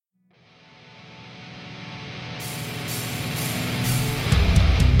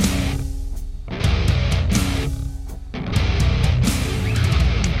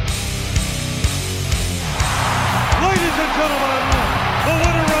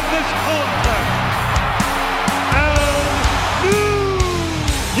is over.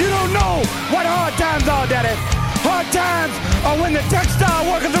 You don't know what hard times are, Daddy. Hard times are when the textile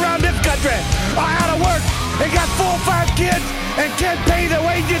workers around this country are out of work. They got 4 or 5 kids and can't pay their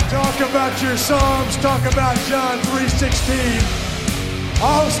wages. Talk about your Psalms. Talk about John 3:16.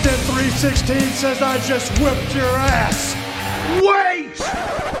 Austin 3:16 says I just whipped your ass. Wait!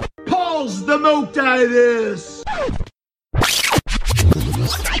 Pause the motives!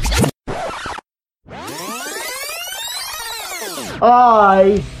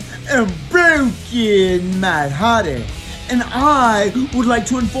 I am Broken Matt Hardy, and I would like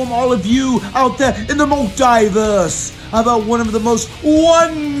to inform all of you out there in the multiverse about one of the most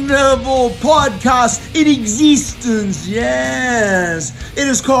wonderful podcasts in existence. Yes, it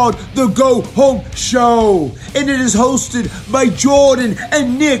is called The Go Home Show, and it is hosted by Jordan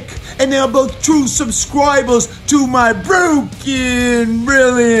and Nick, and they are both true subscribers to my Broken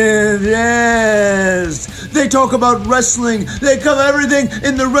Brilliant. Yes, they talk about wrestling. They cover everything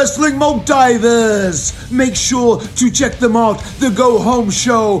in the wrestling multiverse. Make sure to check them out, The Go Home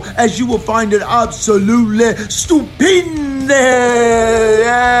Show, as you will find it absolutely stupendous.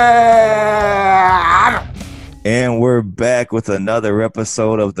 And we're back with another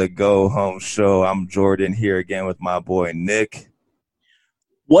episode of The Go Home Show. I'm Jordan here again with my boy Nick.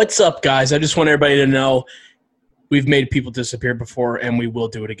 What's up, guys? I just want everybody to know we've made people disappear before, and we will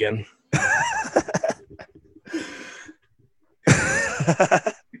do it again.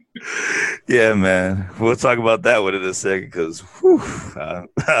 Yeah, man. We'll talk about that one in a second because I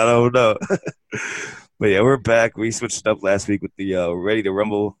don't know. But yeah, we're back. We switched up last week with the Ready to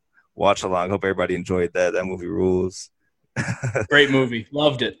Rumble watch along. Hope everybody enjoyed that. That movie rules. Great movie.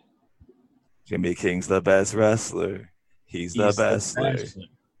 Loved it. Jimmy King's the best wrestler. He's the best wrestler.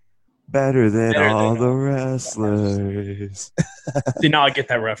 Better than all the wrestlers. See, now I get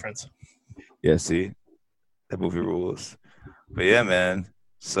that reference. Yeah, see? That movie rules. But yeah, man.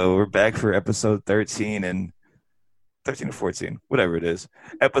 So we're back for episode 13 and 13 or 14, whatever it is.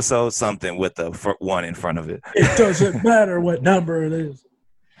 Episode something with the one in front of it. It doesn't matter what number it is.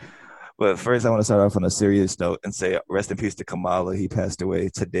 But first, I want to start off on a serious note and say rest in peace to Kamala. He passed away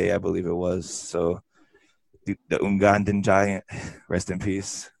today, I believe it was. So the Ugandan giant, rest in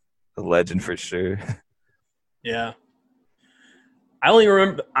peace. A legend for sure. Yeah. I only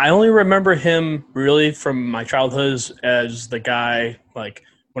remember him really from my childhood as the guy, like,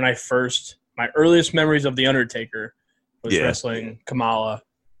 when my earliest memories of The Undertaker was wrestling Kamala.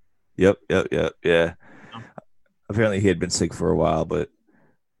 Yep, yeah. Apparently he had been sick for a while, but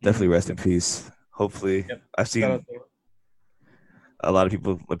definitely rest in peace. Hopefully. Yep. I've seen a lot of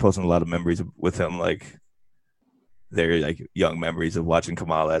people posting a lot of memories with him, like their like young memories of watching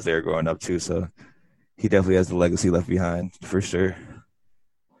Kamala as they were growing up too. So he definitely has the legacy left behind for sure.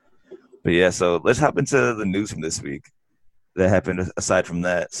 But yeah, so let's hop into the news from this week that happened aside from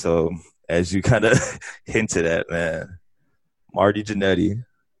that. So as you kind of hinted at, man, Marty Jannetty,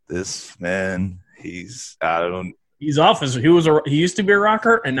 this man, he's off he used to be a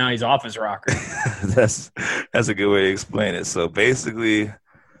rocker, and now he's off his rocker. That's a good way to explain it. So basically,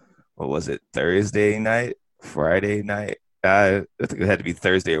 what was it? Thursday night, Friday night? I think it had to be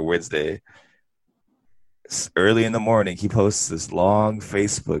Thursday or Wednesday. Early in the morning, he posts this long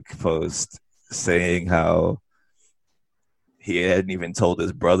Facebook post saying how he hadn't even told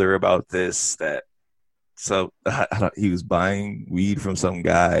his brother about this. So he was buying weed from some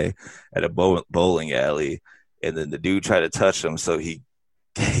guy at a bowling alley, and then the dude tried to touch him. So he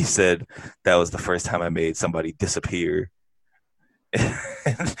said that was the first time I made somebody disappear.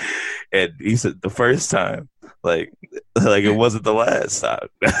 And he said the first time, like it wasn't the last time.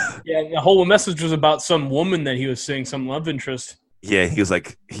 Yeah, the whole message was about some woman that he was seeing, some love interest. Yeah, he was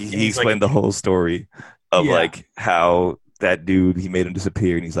like he explained the whole story of like how that dude, he made him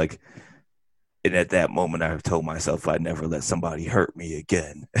disappear, and he's like, and at that moment I told myself I'd never let somebody hurt me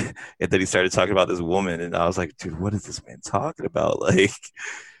again. And then he started talking about this woman, and I was like, dude, what is this man talking about? Like,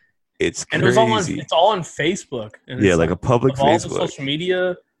 it's crazy. And it's all on Facebook. And yeah, like a public all Facebook. the social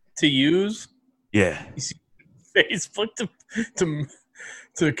media to use. Yeah. Facebook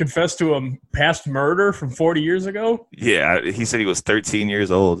to confess to a past murder from 40 years ago? Yeah, he said he was 13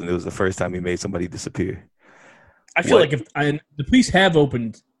 years old, and it was the first time he made somebody disappear. I feel like the police have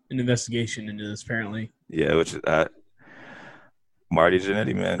opened an investigation into this, apparently. Yeah, which is Marty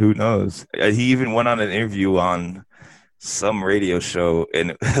Jannetty, man. Who knows? He even went on an interview on some radio show,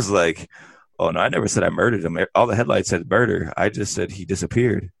 and it was like, oh, no, I never said I murdered him. All the headlines said murder. I just said he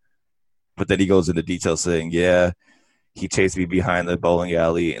disappeared. But then he goes into detail saying, yeah, he chased me behind the bowling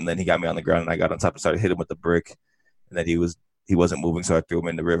alley, and then he got me on the ground, and I got on top and started hitting him with the brick. And then he he wasn't moving, so I threw him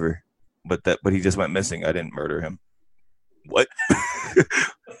in the river. But he just went missing. I didn't murder him. What?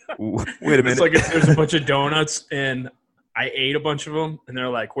 Wait a minute. It's like if there's a bunch of donuts and I ate a bunch of them, and they're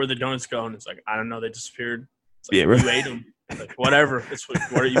like, "Where'd the donuts go?" And it's like, I don't know, they disappeared. It's like, yeah, right. You ate them. It's like, whatever. It's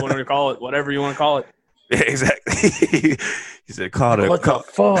what you want to call it. Whatever you want to call it. Yeah, exactly. He said, "Call it. What the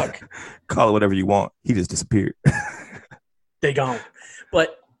fuck? Call it whatever you want." He just disappeared. They gone.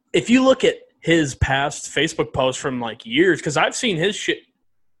 But if you look at his past Facebook posts from like years, because I've seen his shit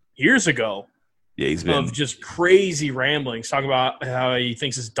years ago. Yeah, he's been of just crazy ramblings, talking about how he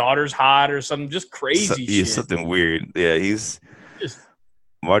thinks his daughter's hot or something, just crazy shit. Something weird. Yeah, he's just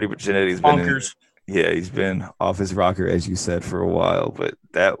Marty Jannetty's bonkers. He's been off his rocker, as you said, for a while. But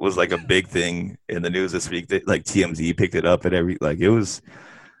that was like a big thing in the news this week. That, like TMZ picked it up at it was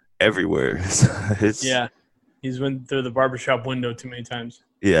everywhere. Yeah, he's went through the barbershop window too many times.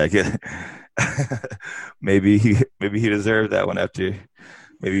 Yeah, I get maybe he deserved that one after.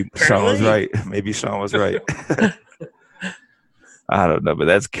 Maybe Sean was right. Maybe Sean was right. I don't know, but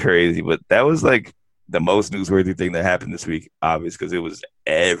that's crazy. But that was like the most newsworthy thing that happened this week, obviously, because it was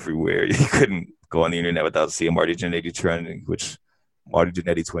everywhere. You couldn't go on the internet without seeing Marty Jannetty trending, which Marty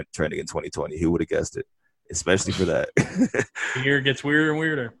Jannetty trending in 2020. Who would have guessed it? Especially for that. The year gets weirder and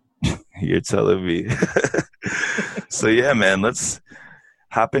weirder. You're telling me. So, yeah, man, let's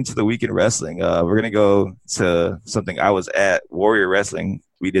hop into the week in wrestling. We're going to go to something I was at, Warrior Wrestling.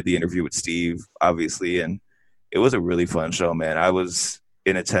 We did the interview with Steve, obviously, and it was a really fun show, man. I was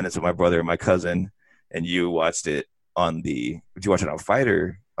in attendance with my brother and my cousin, and you watched it on did you watch it on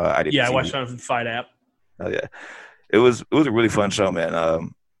Fighter? I didn't. Yeah, I watched it on the Fight app. Oh, yeah. It was a really fun show,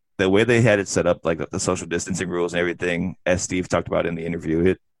 man. The way they had it set up, like the social distancing rules and everything, as Steve talked about in the interview,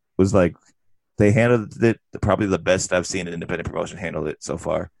 it was like they handled it probably the best I've seen an independent promotion handle it so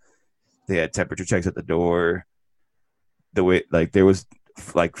far. They had temperature checks at the door. The way, like, there was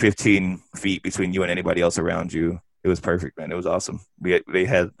like 15 feet between you and anybody else around you. It was perfect, man. It was awesome. It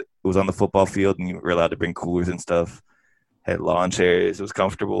was on the football field, and you were allowed to bring coolers and stuff. Had lawn chairs. It was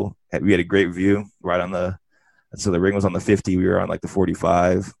comfortable. We had a great view right so the ring was on the 50. We were on like the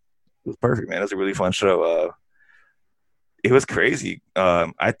 45. It was perfect, man. It was a really fun show. It was crazy.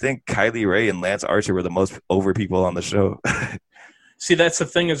 I think Kylie Ray and Lance Archer were the most over people on the show. See, that's the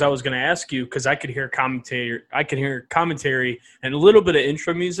thing is I was going to ask you because I could hear commentary and a little bit of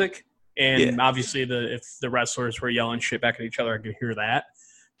intro music, and obviously if the wrestlers were yelling shit back at each other, I could hear that.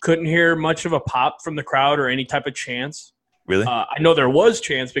 Couldn't hear much of a pop from the crowd or any type of chants. Really? I know there was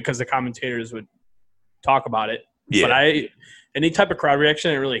chants because the commentators would talk about it. Yeah. But any type of crowd reaction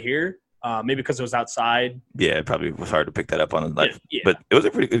I didn't really hear. Maybe because it was outside. Yeah, it probably was hard to pick that up on live. Yeah. But it was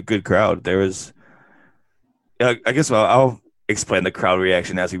a pretty good crowd. There was, I guess I'll explain the crowd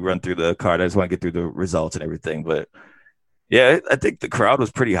reaction as we run through the card. I just want to get through the results and everything. But yeah, I think the crowd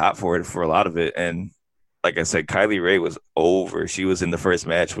was pretty hot for it for a lot of it. And like I said, Kylie Ray was over. She was in the first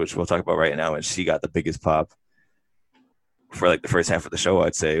match, which we'll talk about right now, and she got the biggest pop for like the first half of the show,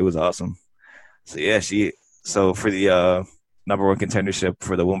 I'd say. It was awesome. So yeah, so for the number one contendership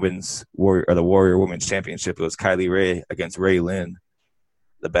for the Warrior Women's Championship, it was Kylie Ray against Ray Lynn,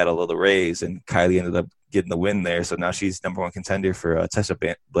 the Battle of the Rays, and Kylie ended up getting the win there. So now she's number one contender for Tessa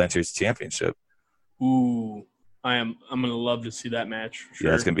Blanchard's championship. Ooh, I'm gonna love to see that match. For sure.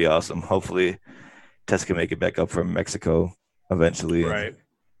 Yeah, it's gonna be awesome. Hopefully, Tessa can make it back up from Mexico eventually. Right.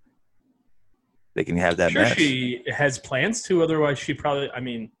 They can have that match. She has plans to. Otherwise, she probably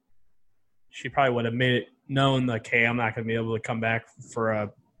would have made it known, like, hey, I'm not going to be able to come back for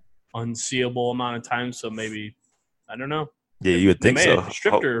a unseeable amount of time. So maybe, I don't know. Yeah, you would think so.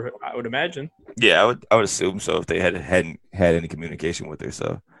 Stripped her, I would imagine. Yeah, I would assume so if they hadn't had any communication with her.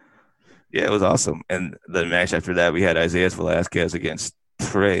 So yeah, it was awesome. And the match after that, we had Isaiah Velasquez against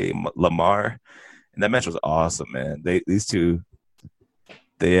Trey Lamar, and that match was awesome, man. These two.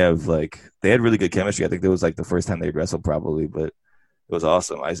 They had really good chemistry. I think that was like the first time they'd wrestled probably, but it was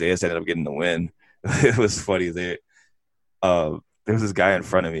awesome. Isaiah ended up getting the win. It was funny there. There was this guy in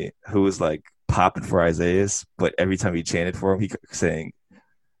front of me who was like popping for Isaiah's, but every time he chanted for him, he kept saying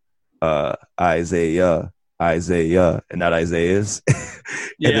Isaiah, and not Isaiah's.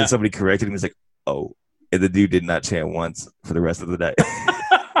 And then somebody corrected him. He's like, oh. And the dude did not chant once for the rest of the night.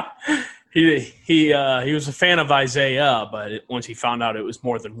 He was a fan of Isaiah, but once he found out it was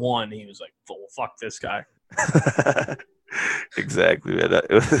more than one, he was like, "Well, fuck this guy." Exactly, man. It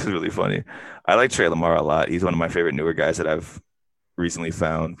was really funny. I like Trey Lamar a lot. He's one of my favorite newer guys that I've recently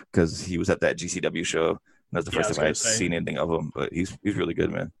found because he was at that GCW show. That's the first time I'd seen anything of him, but he's really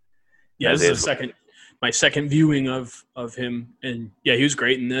good, man. Yeah, this is my second viewing of him, and yeah, he was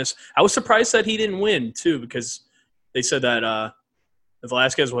great in this. I was surprised that he didn't win too because they said that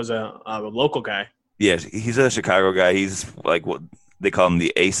Velasquez was a local guy. Yeah, he's a Chicago guy. He's like what they call him,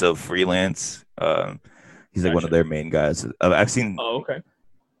 the ace of freelance. He's like one of their main guys. I've seen. Oh, okay.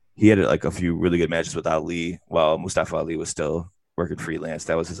 He had like a few really good matches with Ali while Mustafa Ali was still working freelance.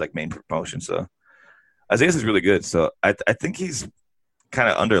 That was his like main promotion. So I think this is really good. So I think he's kind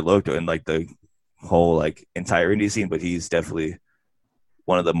of underlooked in like the whole like entire indie scene, but he's definitely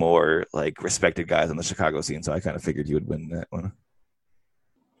one of the more like respected guys on the Chicago scene. So I kind of figured he would win that one.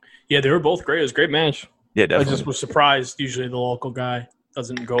 Yeah, they were both great. It was a great match. Yeah, definitely. I just was surprised. Usually the local guy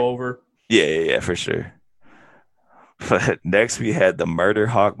doesn't go over. Yeah, for sure. But next we had the Murder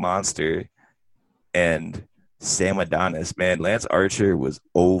Hawk Monster and Sam Adonis. Man, Lance Archer was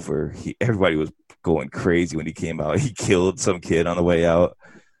over. Everybody was going crazy when he came out. He killed some kid on the way out.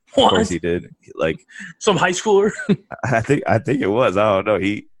 What? Of course he did. Like some high schooler. I think it was. I don't know.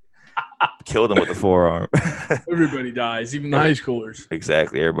 He killed him with a forearm. Everybody dies, even the high schoolers.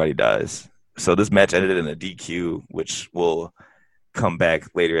 Exactly. Everybody dies. So this match ended in a DQ, which will come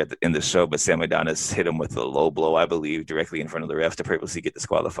back later in the show. But Sam Adonis hit him with a low blow, I believe, directly in front of the refs to purposely get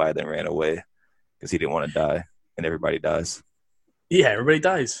disqualified, then ran away because he didn't want to die. And everybody dies. Yeah, everybody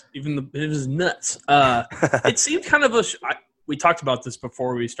dies. It was nuts. It seemed kind of we talked about this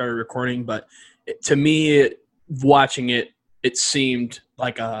before we started recording, but to me, watching it, it seemed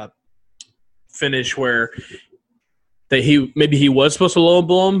like a finish where maybe he was supposed to low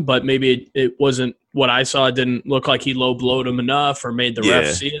blow him, but maybe it wasn't what I saw. It didn't look like he low blowed him enough or made the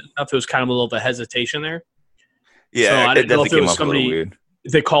ref see it enough. It was kind of a little bit of hesitation there. Yeah, so I didn't know if it was somebody weird.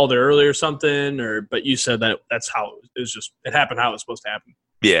 They called it early or something, but you said that's how it was. Just it happened how it was supposed to happen.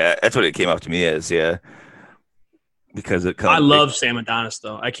 Yeah, that's what it came off to me as. Yeah, because I love Sam Adonis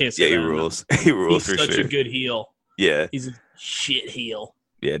though. I can't say he rules. He rules for sure. He's such a good heel. Yeah, he's a shit heel.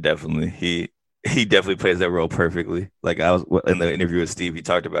 Yeah, definitely. He definitely plays that role perfectly. Like I was in the interview with Steve, he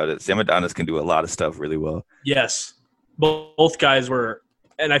talked about it. Sam Adonis can do a lot of stuff really well. Yes, both guys were,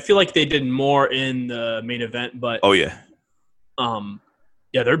 and I feel like they did more in the main event. But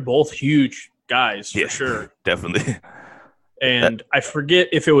yeah, they're both huge guys for sure. Definitely. And I forget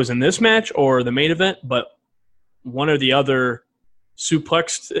if it was in this match or the main event, but one or the other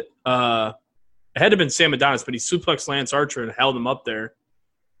suplexed. It had to have been Sam Adonis, but he suplexed Lance Archer and held him up there.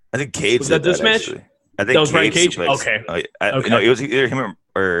 I think Cage was that this match. Actually. I think that was Brian Cage. Okay. Okay. No, it was either him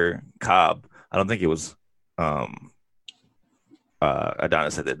or Cobb. I don't think it was Adonis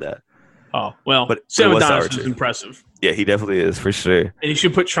that did that. Oh well, but Sam Adonis is impressive. Yeah, he definitely is for sure. And he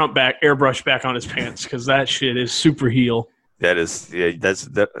should put Trump airbrush back on his pants because that shit is super heel. That's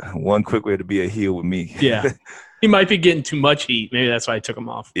one quick way to be a heel with me. Yeah. He might be getting too much heat. Maybe that's why I took him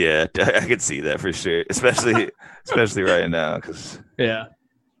off. Yeah, I could see that for sure, especially right now. Because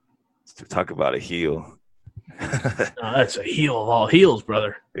talk about a heel. That's a heel of all heels,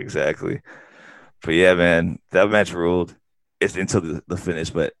 brother. Exactly. But yeah, man, that match ruled. It's until the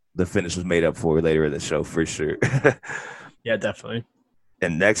finish, but the finish was made up for later in the show for sure. Yeah, definitely.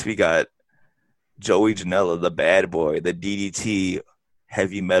 And next we got Joey Janela, the bad boy, the DDT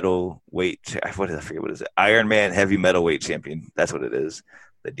heavy metal weight. I forget what is it? Iron Man heavy metal weight champion. That's what it is.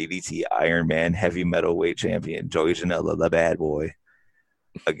 The DDT Iron Man heavy metal weight champion, Joey Janela, the bad boy,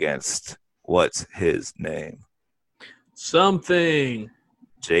 against what's his name? Something.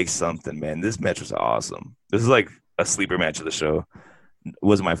 Jake something, man. This match was awesome. This is like a sleeper match of the show. It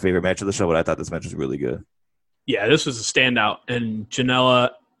wasn't my favorite match of the show, but I thought this match was really good. Yeah, this was a standout. And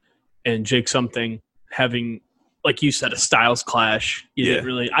Janela and Jake something having, like you said, a styles clash. I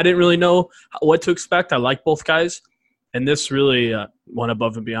didn't really know what to expect. I like both guys. And this really went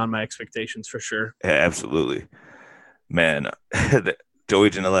above and beyond my expectations for sure. Yeah, absolutely. Man,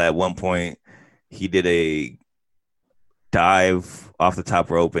 Joey Janela at one point, he did a dive off the top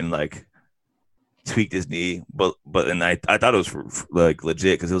rope and like tweaked his knee, but I thought it was like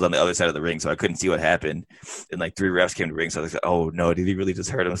legit because it was on the other side of the ring, so I couldn't see what happened. And like 3 refs came to the ring, so I was like, "Oh no, did he really just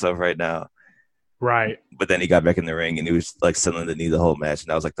hurt himself right now?" Right. But then he got back in the ring and he was like selling the knee the whole match, and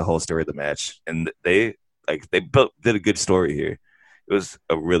that was like the whole story of the match. And they did a good story here. It was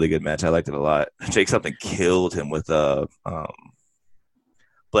a really good match. I liked it a lot. Jake something killed him with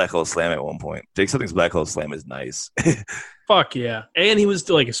Black Hole Slam at one point. Jake something's Black Hole Slam is nice. Fuck yeah. And he was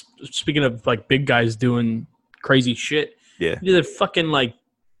like, speaking of like big guys doing crazy shit. Yeah. He did a fucking like,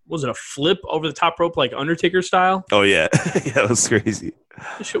 was it a flip over the top rope like Undertaker style? Oh yeah. Yeah, that was crazy.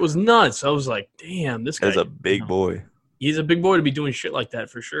 This shit was nuts. I was like, damn, this guy's a big boy. He's a big boy to be doing shit like that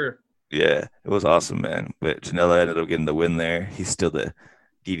for sure. Yeah, it was awesome, man. But Janela ended up getting the win there. He's still the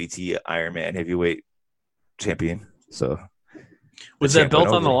DDT Iron Man heavyweight champion. So was that belt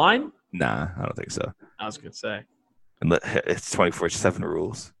on the line? Nah, I don't think so. I was gonna say. And it's 24/7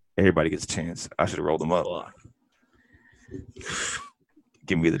 rules. Everybody gets a chance. I should have rolled them up.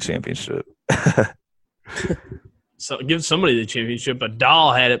 Give me the championship. So give somebody the championship. A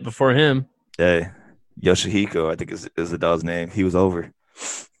doll had it before him. Hey, Yoshihiko, I think is the doll's name. He was over.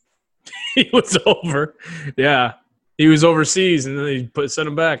 He was over. Yeah. He was overseas, and then they sent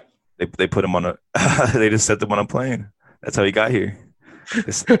him back. They put him on they just sent him on a plane. That's how he got here,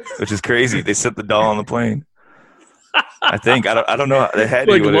 which is crazy. They sent the doll on the plane. I think I don't know. They had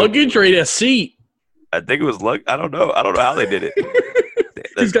like luggage or a seat. I think it was luggage. I don't know how they did it.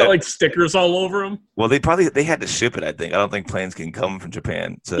 He's got like stickers all over him. Well, they had to ship it. I think. I don't think planes can come from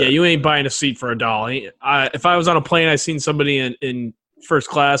Japan. Yeah, you ain't buying a seat for a doll. If I was on a plane, I seen somebody in first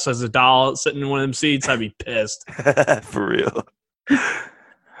class as a doll sitting in one of them seats, I'd be pissed. For real.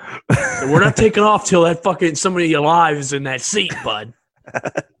 We're not taking off till that fucking somebody alive is in that seat, bud.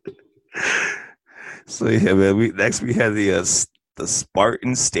 So yeah, man. We had the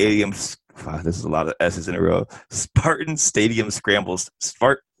Spartan Stadium. Wow, this is a lot of S's in a row. Spartan Stadium Scrambles.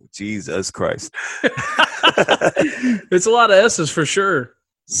 Jesus Christ. It's a lot of S's for sure.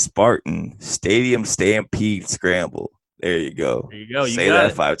 Spartan Stadium Stampede Scramble. There you go. There you go. Say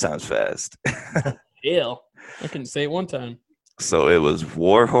that 5 times fast. Hell, I couldn't say it one time. So it was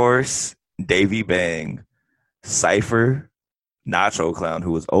Warhorse, Davy Bang, Cypher, Nacho Clown,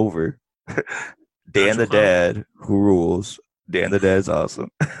 who was over, Dan the Dad, who rules. Dan the Dad's awesome.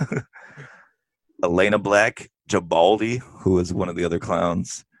 Elena Black, Jabaldi, who is one of the other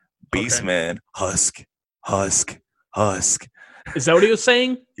clowns. Beastman, Husk. Is that what he was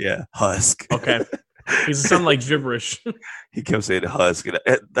saying? Yeah, Husk. Okay. Because it sounded like gibberish. He kept saying Husk. And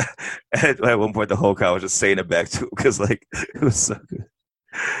at one point, the whole crowd was just saying it back to him because, like, it was so good.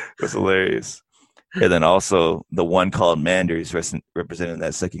 It was hilarious. And then also the one called Manders representing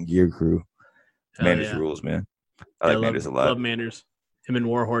that second gear crew. Hell Manders rules, man. I like Manders a lot. Love Manders. Him and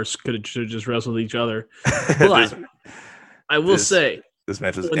Warhorse should have just wrestled each other. But I will say this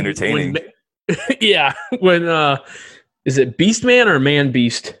match was entertaining. Yeah. When is it Beastman or Man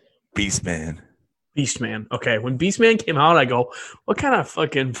Beast? Beastman. Okay. When Beastman came out, I go, what kind of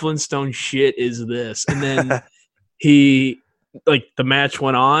fucking Flintstone shit is this? And then the match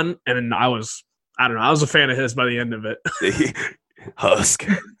went on, and I was a fan of his by the end of it. Husk.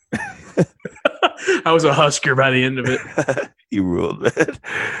 I was a Husker by the end of it. He ruled, man.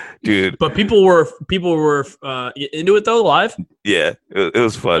 Dude. But people were into it though, live? Yeah, it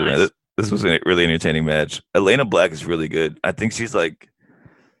was fun, nice. Man. This was a really entertaining match. Elena Black is really good. I think she's like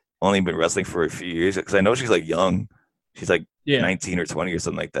only been wrestling for a few years because I know she's like young. She's like 19 or 20 or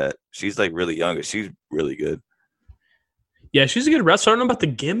something like that. She's like really young. She's really good. Yeah, she's a good wrestler. I don't know about the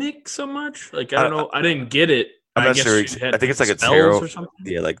gimmick so much. Like I don't know. I didn't get it. I'm not sure. I think it's like a tarot or something.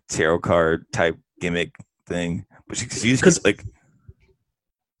 Yeah, like tarot card type gimmick thing. But she's like.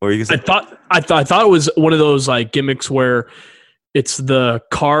 What were you gonna say? I thought it was one of those like gimmicks where it's the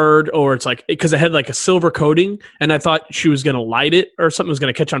card or it's like because it had like a silver coating, and I thought she was gonna light it or something was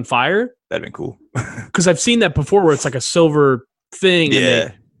gonna catch on fire. That'd been cool. Because I've seen that before where it's like a silver thing. Yeah.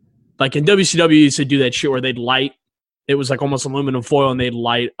 And like in WCW used to do that shit where they'd light. It was like almost aluminum foil, and they'd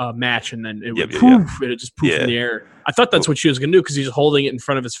light a match, and then it would poof, and it just poof in the air. I thought that's what she was gonna do because he's holding it in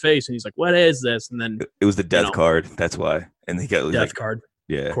front of his face, and he's like, "What is this?" And then it was the death card. That's why, and he got death card.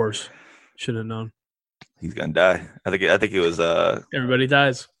 Yeah, of course, should have known. He's gonna die. I think it was. Everybody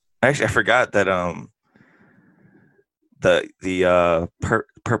dies. Actually, I forgot that the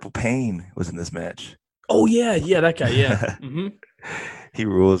Purple Pain was in this match. Oh yeah, that guy. Yeah, mm-hmm. He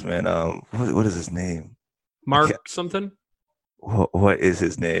rules, man. What is his name? Mark something. What is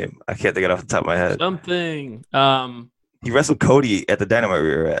his name? I can't think of it off the top of my head. Something. He wrestled Cody at the Dynamite we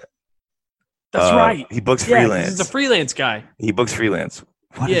were at. That's right. He books freelance. He's a freelance guy. He books freelance.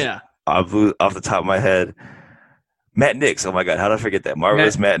 Off the top of my head. Matt Nix. Oh my God, how did I forget that?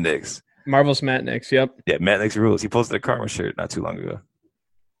 Marvelous Matt Nix. Marvelous Matt Nix. Yep. Yeah, Matt Nix rules. He posted a Karma shirt not too long ago.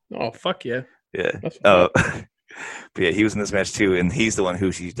 Oh fuck yeah. Yeah. But yeah, he was in this match too, and he's the one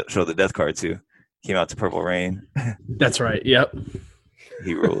who she showed the death card to. Came out to Purple Rain. That's right. Yep.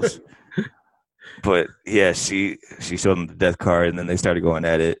 He rules. But yeah, she showed him the death card, and then they started going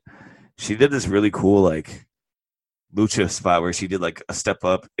at it. She did this really cool like lucha spot where she did like a step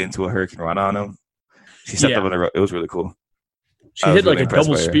up into a Hurricane Rana on him. She stepped up in a row. It was really cool. She hit like a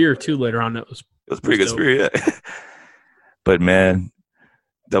double spear too later on. It was pretty good spear, yeah. But man,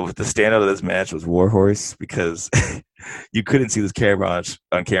 the standout of this match was Warhorse because you couldn't see this camera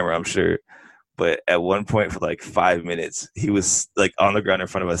on camera, I'm sure. But at one point for like 5 minutes, he was like on the ground in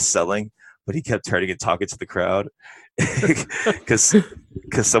front of us selling, but he kept turning and talking to the crowd because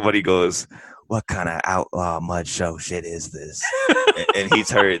somebody goes, what kind of outlaw mud show shit is this? And he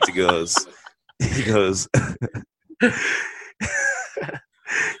turns, he goes,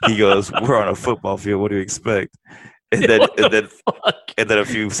 we're on a football field. What do you expect? And then a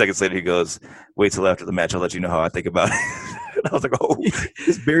few seconds later, he goes, wait till after the match. I'll let you know how I think about it. And I was like, oh,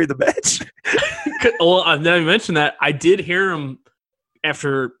 just buried the match. Well, now you mentioned that. I did hear him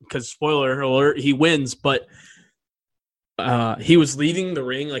after, because spoiler alert, he wins, but he was leaving the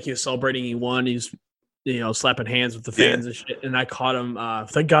ring, like he was celebrating he won. He's, slapping hands with the fans and shit. And I caught him.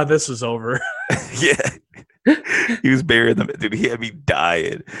 Thank God this is over. Yeah. He was burying them. Dude, he had me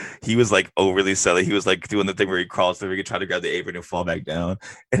dying. He was like overly selling. He was like doing the thing where he crawls through the ring and trying to grab the apron and fall back down.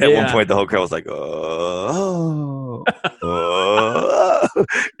 And at one point, the whole crowd was like, oh.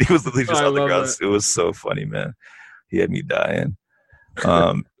 He was literally just on the ground. It was so funny, man. He had me dying.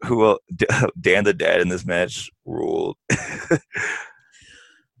 Who else? Dan the Dad in this match ruled.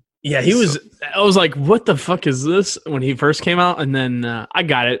 Yeah, he was. I was like, "What the fuck is this?" when he first came out, and then I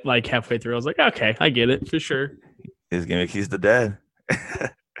got it like halfway through. I was like, "Okay, I get it for sure." His gimmick, he's the dad.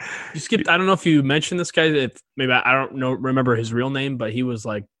 You skipped. I don't know if you mentioned this guy. If maybe I don't know, remember his real name, but he was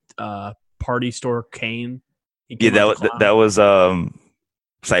like Party Store Kane. Yeah, that was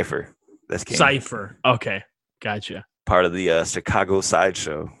Cypher. That's Kane. Cypher. Okay, gotcha. Part of the Chicago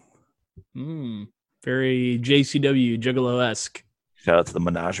Sideshow. Very JCW Juggalo-esque. Shout out to the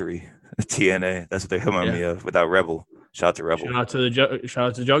Menagerie, TNA. That's what they remind me of. Without Rebel, shout out to Rebel. Shout out to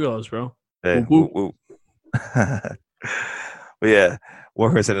Juggalos, bro. Hey, woo, woo. But yeah,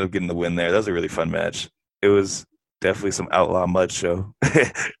 Warhorse ended up getting the win there. That was a really fun match. It was definitely some outlaw mud show,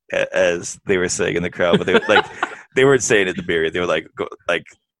 as they were saying in the crowd. But they were like, they weren't saying it to bury it. They were like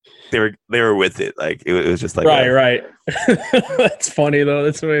they were with it. Like it was just like right. That's funny though.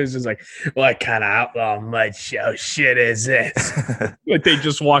 That's what it was just like. What kind of outlaw mud show shit is this? Like they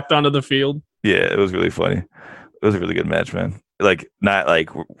just walked onto the field. Yeah, it was really funny. It was a really good match, man. Like not like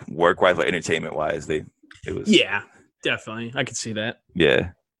work wise, but entertainment wise, it was. Yeah, definitely. I could see that.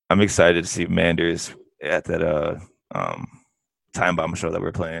 Yeah, I'm excited to see Manders at that Time Bomb show that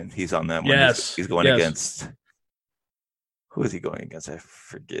we're playing. He's on that one. Yes, he's going against. Who is he going against? I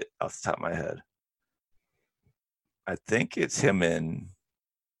forget off the top of my head. I think it's him and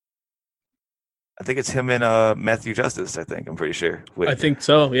Matthew Justice. I'm pretty sure. I think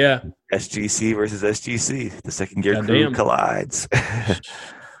so. Yeah. SGC versus SGC. The second gear crew collides. That's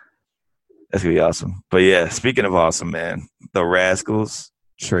gonna be awesome. But yeah, speaking of awesome, man, the Rascals,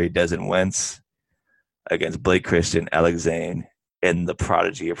 Trey Desmond Wentz against Blake Christian, Alex Zane, and the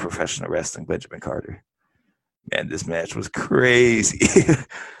prodigy of professional wrestling, Benjamin Carter. Man, this match was crazy.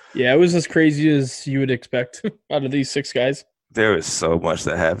 Yeah, it was as crazy as you would expect out of these 6 guys. There was so much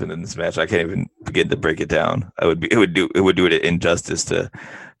that happened in this match. I can't even begin to break it down. It would do it injustice to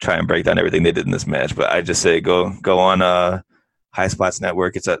try and break down everything they did in this match. But I just say go on High Spots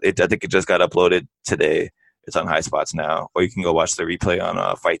Network. I think it just got uploaded today. It's on High Spots now, or you can go watch the replay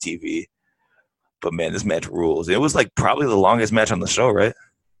on Fight TV. But man, this match rules. It was like probably the longest match on the show, right?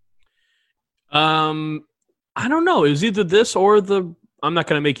 I don't know. It was either this or I'm not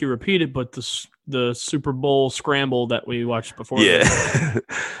going to make you repeat it, but the Super Bowl scramble that we watched before. Yeah.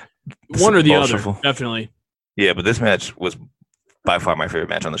 One or the other, definitely. Yeah, but this match was by far my favorite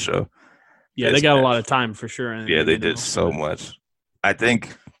match on the show. Yeah, they got a lot of time for sure. Yeah, they did so much. I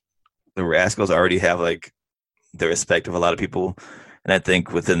think the Rascals already have like the respect of a lot of people. And I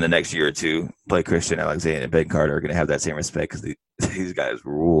think within the next year or two, Blake Christian, Alexander, and Ben Carter are going to have that same respect because these guys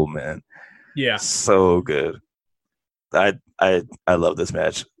rule, man. Yeah, so good. I love this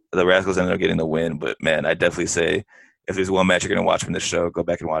match. The Rascals ended up getting the win, but man, I definitely say if there's one match you're gonna watch from this show, go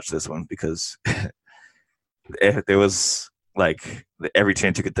back and watch this one because there was like every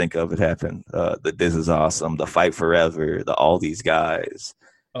chance you could think of it happened. The This Is Awesome, the Fight Forever, all these guys,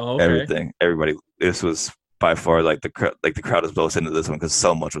 everything, everybody. This was by far like the crowd is both into this one because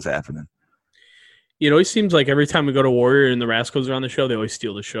so much was happening. It always seems like every time we go to Warrior and the Rascals are on the show, they always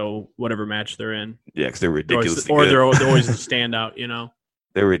steal the show, whatever match they're in. Yeah, because they're ridiculously good. Or they're always the standout,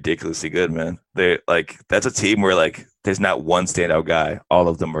 They're ridiculously good, man. They that's a team where like there's not one standout guy. All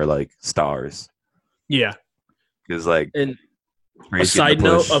of them are like stars. Yeah. Because like and a side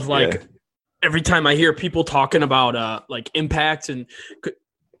note of like every time I hear people talking about like Impact and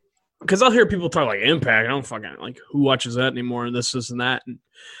because I'll hear people talk like Impact, I don't fucking like who watches that anymore and this and that and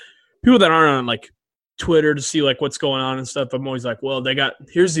people that aren't on like Twitter to see like what's going on and stuff. I'm always like, well,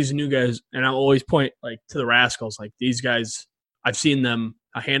 here's these new guys, and I'll always point like to the Rascals. Like these guys, I've seen them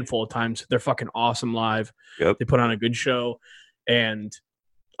a handful of times. They're fucking awesome live. Yep. They put on a good show, and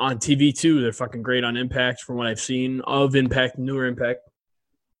on TV too, they're fucking great on Impact. From what I've seen of Impact, newer Impact,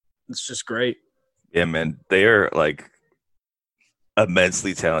 It's just great. Yeah, man. They are like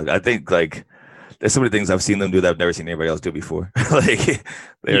immensely talented. I think like there's so many things I've seen them do that I've never seen anybody else do before. Like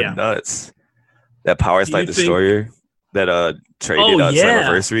they're nuts. That Power Slide Destroyer that Trey did on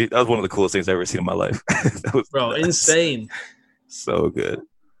Slammiversary. That was one of the coolest things I've ever seen in my life. That was insane. So good.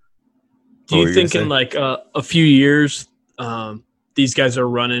 Do you think in like a few years these guys are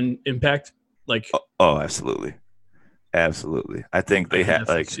running Impact? Like absolutely. Absolutely. I think they had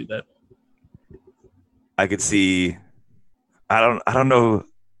like see that. I could see I don't know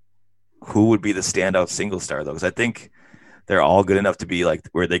who would be the standout single star though, because I think they're all good enough to be like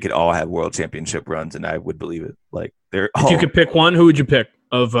where they could all have world championship runs, and I would believe it. Like they're if you could pick one, who would you pick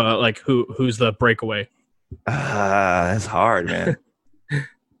of like who's the breakaway? That's hard, man.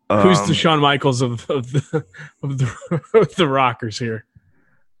 Who's the Shawn Michaels of the Rockers here?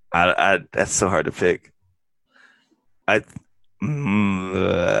 That's so hard to pick.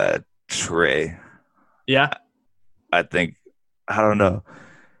 Trey. Yeah. I think I don't know.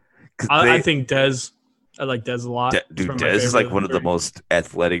 I think Dez. I like Dez a lot. Dez is like one of the most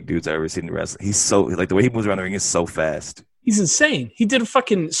athletic dudes I've ever seen in wrestling. He's so like the way he moves around the ring is so fast. He's insane. He did a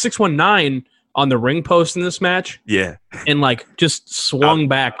fucking 619 on the ring post in this match. Yeah. And like just swung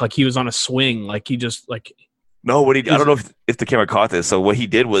back like he was on a swing. Like he just like no, I don't know if the camera caught this. So what he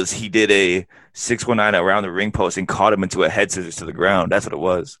did was he did a 619 around the ring post and caught him into a head scissors to the ground. That's what it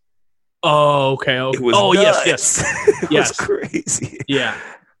was. Oh, okay. It was yes. It was crazy. Yeah.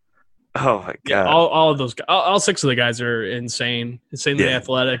 Oh my god. Yeah, all of those guys, all six of the guys are insanely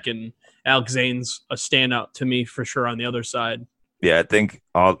athletic, and Alex Zane's a standout to me for sure on the other side. Yeah, I think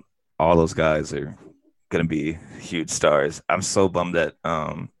all those guys are gonna be huge stars. I'm so bummed that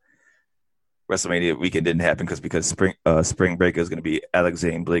WrestleMania weekend didn't happen because Spring Break is gonna be Alex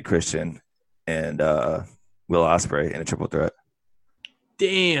Zane, Blake Christian, and Will Ospreay in a triple threat.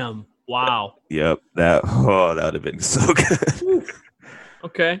 Damn! Wow. Yep. That would have been so good.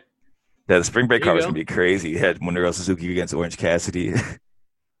 Okay. Yeah, the Spring Break card was gonna be crazy. You had Monero Suzuki against Orange Cassidy.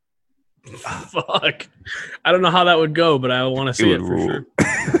 Fuck. I don't know how that would go, but I want to see it for sure.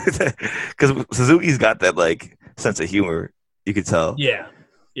 Because Suzuki's got that like sense of humor. You could tell. Yeah.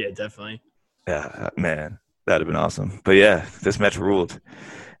 Yeah, definitely. Yeah, man. That'd have been awesome. But yeah, this match ruled.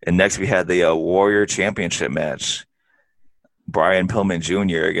 And next we had the Warrior Championship match. Brian Pillman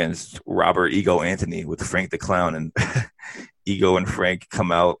Jr. against Robert Ego Anthony with Frank the Clown. And Ego and Frank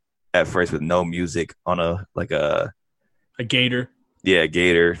come out at first with no music on a gator. Yeah,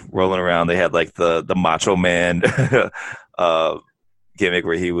 gator rolling around. They had like the Macho Man gimmick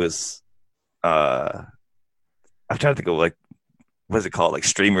where he was I'm trying to think of like what's it called? Like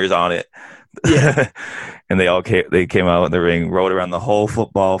streamers on it. Yeah. And they came out in the ring, rode around the whole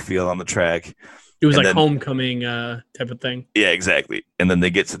football field on the track. It was like homecoming type of thing. Yeah, exactly. And then they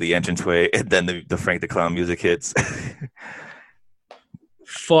get to the entranceway, and then the Frank the Clown music hits.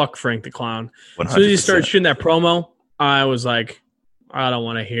 Fuck Frank the Clown. 100%. As soon as he started shooting that promo, I was like, I don't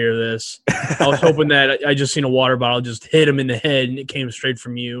want to hear this. I was hoping that I just seen a water bottle just hit him in the head, and it came straight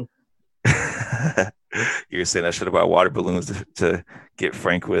from you. You're saying I should have bought water balloons to get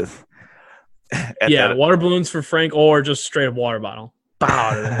Frank with. Water balloons for Frank, or just straight up water bottle.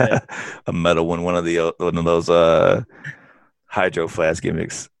 A metal one of those hydro flask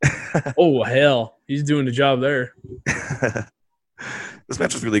gimmicks. Oh hell, he's doing the job there. This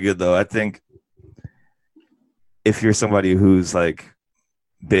match was really good, though. I think if you're somebody who's like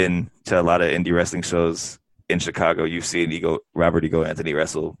been to a lot of indie wrestling shows in Chicago, you've seen Robert Ego Anthony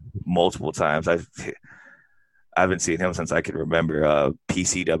wrestle multiple times. I haven't seen him since I can remember.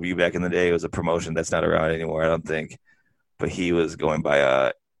 PCW back in the day was a promotion that's not around anymore, I don't think. But he was going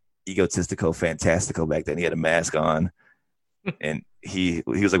by Egotistico Fantastico back then. He had a mask on, and he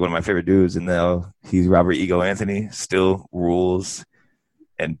was like one of my favorite dudes. And now he's Robert Ego Anthony, still rules.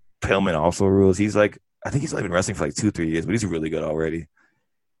 And Pillman also rules. He's like, I think he's only been wrestling for like 2-3 years, but he's really good already.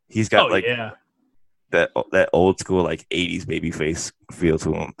 He's got that old school like 80s babyface feel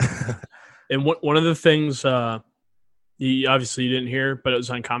to him. And one of the things you didn't hear, but it was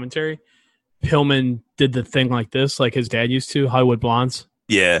on commentary. Pillman did the thing like this, like his dad used to, Hollywood Blondes.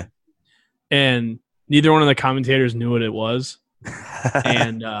 Yeah. And neither one of the commentators knew what it was.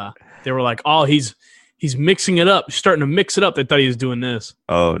 And they were like, oh, he's mixing it up. He's starting to mix it up. They thought he was doing this.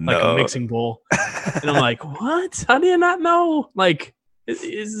 Oh, no. Like a mixing bowl. And I'm like, what? How do you not know? Like, it's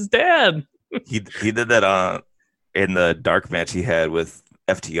his dad. He did that in the dark match he had with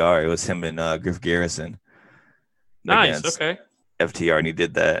FTR. It was him and Griff Garrison. Nice, okay. FTR, and he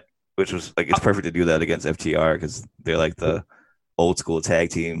did that, which was like, it's perfect to do that against FTR because they're like the old school tag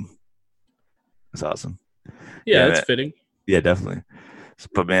team. It's awesome. Yeah, it's fitting. Yeah, definitely.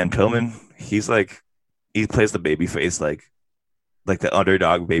 But man, Pillman, he plays the baby face like the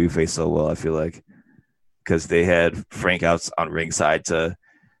underdog baby face so well, I feel like. Because they had Frank out on ringside to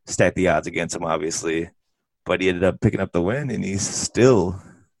stack the odds against him, obviously. But he ended up picking up the win, and he's still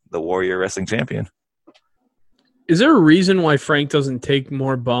the Warrior Wrestling Champion. Is there a reason why Frank doesn't take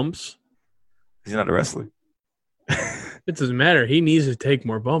more bumps? He's not a wrestler. It doesn't matter. He needs to take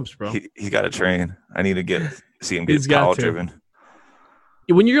more bumps, bro. He got to train. I need to see him get power driven.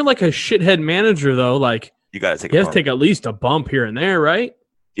 When you're like a shithead manager, though, like you got to take. You have to take at least a bump here and there, right?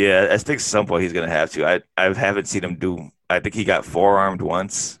 Yeah, I think at some point he's gonna have to. I haven't seen him do. I think he got forearmed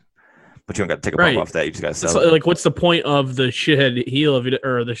once, but you don't got to take a bump off that. You just got to sell it. Like, what's the point of the shithead heel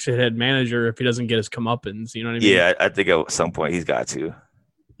or the shithead manager if he doesn't get his comeuppance? You know what I mean? Yeah, I think at some point he's got to.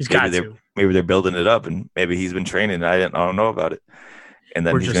 Maybe they're building it up, and maybe he's been training. And I don't know about it. And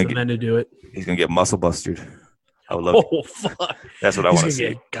then we're just the men to do it. He's gonna get muscle bustered. I would love. Oh fuck! That's what I want to see.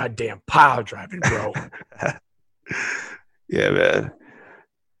 Get goddamn power driving, bro. Yeah, man.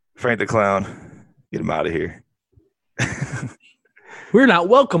 Frank the Clown, get him out of here. We're not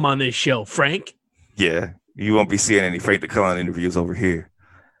welcome on this show, Frank. Yeah, you won't be seeing any Frank the Clown interviews over here.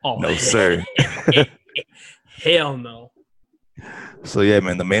 Oh, no, sir. Hell no. So, yeah,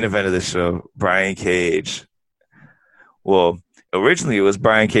 man, the main event of this show, Brian Cage. Well, originally it was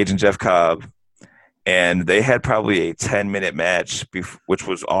Brian Cage and Jeff Cobb, and they had probably a 10-minute match, which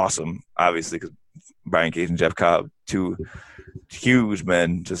was awesome, obviously, because Brian Cage and Jeff Cobb, two huge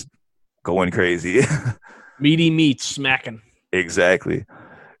men just going crazy. Meaty meat smacking. Exactly.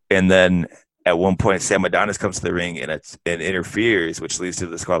 And then at one point, Sam Adonis comes to the ring and interferes, which leads to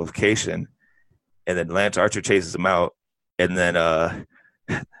disqualification. And then Lance Archer chases him out. And then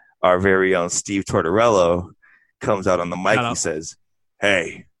our very own Steve Tortorello comes out on the mic. He says,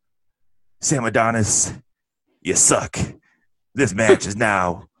 "Hey, Sam Adonis, you suck. This match is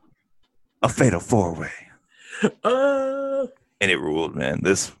now a fatal four-way." And it ruled, man.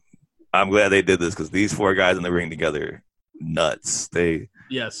 I'm glad they did this because these four guys in the ring together, nuts.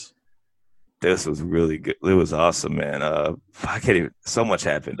 Yes. This was really good. It was awesome, man. I can't even. So much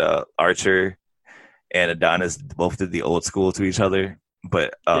happened. Archer and Adonis both did the old school to each other,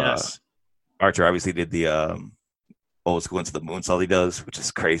 but yes. Archer obviously did the old school into the moonsault he does, which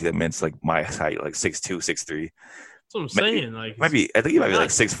is crazy. That man's like my height, like 6'2", 6'3". That's what I'm saying. Like, I think he might be like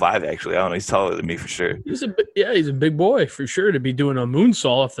 6'5", actually. I don't know. He's taller than me for sure. He's a big boy for sure to be doing a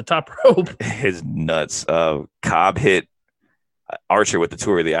moonsault off the top rope. It's nuts. Cobb hit Archer with the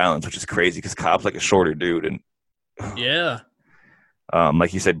Tour of the Islands, which is crazy because Cobb's like a shorter dude, and yeah.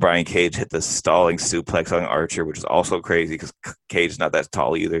 Like you said, Brian Cage hit the stalling suplex on Archer, which is also crazy because Cage is not that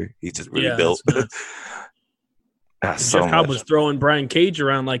tall either. He's just really built. Jeff Cobb was throwing Brian Cage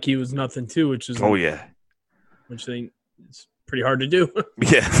around like he was nothing too, which is which I think is pretty hard to do.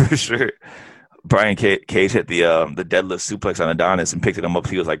 Yeah, for sure. Brian Cage hit the deadlift suplex on Adonis and picked him up.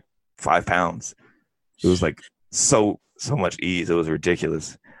 He was like 5 pounds. It was like so much ease. It was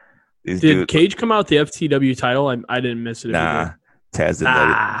ridiculous. Did Cage come out the FTW title? I didn't miss it. Nah, Taz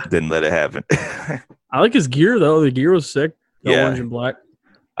didn't let it happen. I like his gear though. The gear was sick. Orange and black.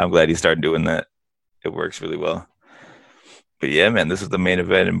 I'm glad he started doing that. It works really well. But yeah, man, this is the main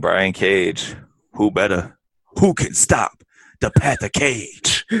event. And Brian Cage, who better? Who can stop the path of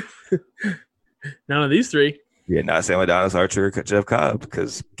Cage? None of these three. Yeah, not Sam Adonis, Archer, Jeff Cobb,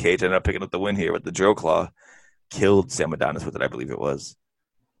 because Cage ended up picking up the win here with the drill claw. Killed Sam Adonis with it, I believe it was.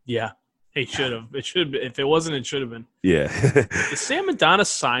 Yeah, he should have. It should. If it wasn't, it should have been. Yeah. Is Sam Adonis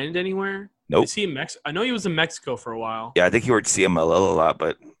signed anywhere? Nope. Is he in Mexico? I know he was in Mexico for a while. Yeah, I think he worked CMLL a lot,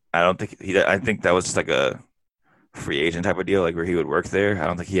 but I don't think I think that was just like a free agent type of deal, like where he would work there. I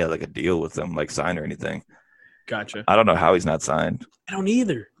don't think he had like a deal with them, like signed or anything. Gotcha. I don't know how he's not signed. I don't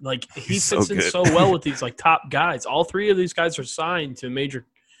either. Like he fits in so well with these like top guys. All three of these guys are signed to major,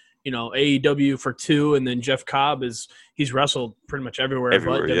 AEW for 2, and then Jeff Cobb he's wrestled pretty much everywhere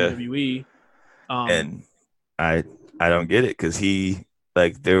but WWE. And I don't get it because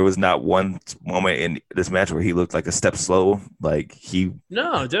there was not one moment in this match where he looked like a step slow.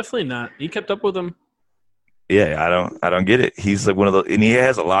 No, definitely not. He kept up with him. Yeah, I don't get it. He's like one of and he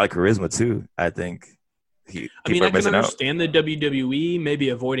has a lot of charisma too. I think. I can understand the WWE maybe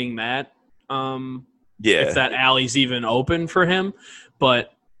avoiding that. If that alley's even open for him,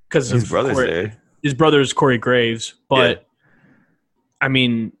 but because his brother's there. His brother's Corey Graves, but I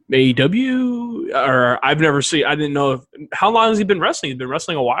mean AEW or I've never seen. I didn't know how long has he been wrestling? He's been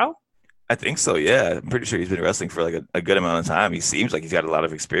wrestling a while. I think so. Yeah, I'm pretty sure he's been wrestling for like a good amount of time. He seems like he's got a lot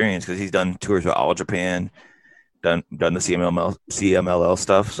of experience because he's done tours with All Japan, done the CMLL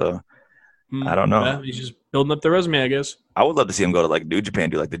stuff. So I don't know. Yeah, he's just building up the resume, I guess. I would love to see him go to like New Japan,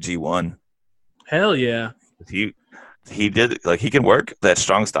 do like the G1. Hell yeah. He did, like, he can work that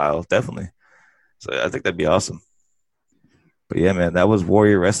strong style, definitely. So I think that'd be awesome. But yeah, man, that was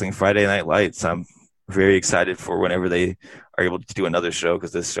Warrior Wrestling Friday Night Lights. I'm very excited for whenever they are able to do another show,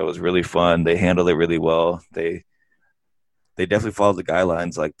 because this show is really fun. They handled it really well. They definitely followed the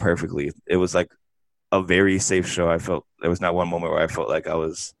guidelines like perfectly. It was like a very safe show. I felt there was not one moment where I felt like I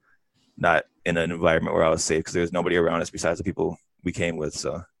was not in an environment where I was safe, because there was nobody around us besides the people we came with.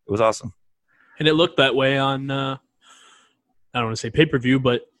 So it was awesome. And it looked that way on, I don't want to say pay-per-view,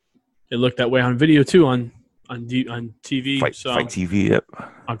 but it looked that way on video too, on TV. Fight TV, yep.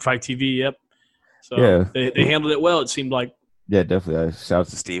 On Fight TV, yep. So yeah. They handled it well, it seemed like. Yeah, definitely. Shout out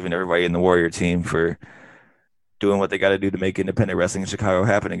to Steve and everybody in the Warrior team for doing what they got to do to make independent wrestling in Chicago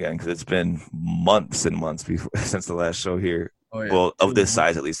happen again, because it's been months and months since the last show here. Oh, yeah. Well, of this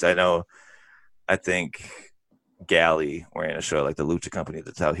size at least. I think Galley ran a show like the Lucha Company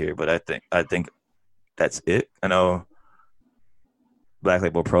that's out here, but I think that's it. I know Black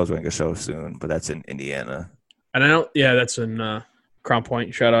Label Pro's running a show soon, but that's in Indiana. And I know, yeah, that's in Crown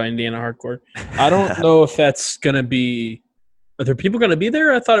Point. Shout out Indiana Hardcore. I don't know if that's going to be – are there people going to be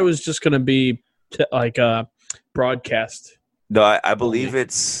there? I thought it was just going to be like a broadcast. No, I believe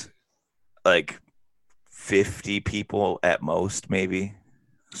it's like 50 people at most, maybe.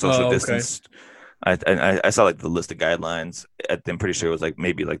 Social distance. I saw like the list of guidelines. I'm pretty sure it was like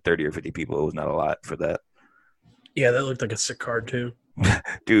maybe like 30 or 50 people. It was not a lot for that. Yeah, that looked like a sick card too.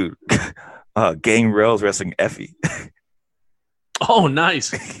 Dude, Gangrel's wrestling Effie. Oh,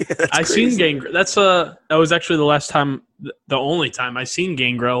 nice. Yeah, I seen Gangrel. That was actually the last time, the only time I seen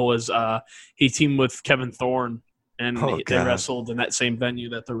Gangrel was he teamed with Kevin Thorne, and they wrestled in that same venue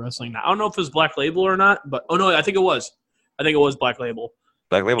that they're wrestling now. I don't know if it was Black Label or not, but no, I think it was. I think it was Black Label.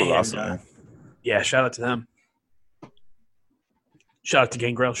 Black Label was awesome, man. Yeah, shout out to them. Shout out to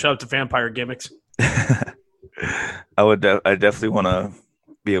Gangrel. Shout out to Vampire Gimmicks. I definitely want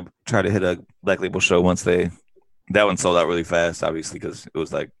to try to hit a Black Label show once that one sold out really fast, obviously, because it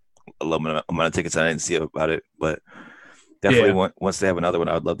was like a low amount of tickets. I didn't see about it, but definitely once they have another one,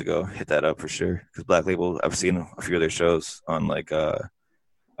 I would love to go hit that up for sure. Because Black Label, I've seen a few of their shows on like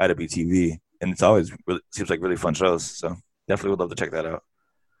IWTV, and it's always seems like really fun shows. So definitely would love to check that out.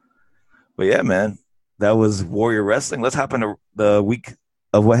 But yeah, man, that was Warrior Wrestling. Let's hop into the week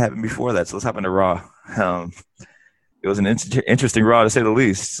of what happened before that. So let's hop into Raw. It was an interesting Raw to say the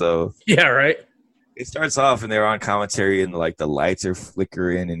least. So yeah, right. It starts off and they're on commentary and like the lights are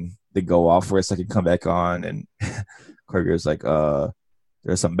flickering and they go off for a second, come back on, and Corey Graves like,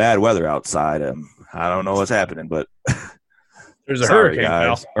 "There's some bad weather outside. I don't know what's happening, but there's a hurricane,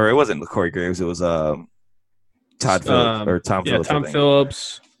 guys." Or it wasn't Corey Graves. It was Todd Phillips or Tom Phillips. Tom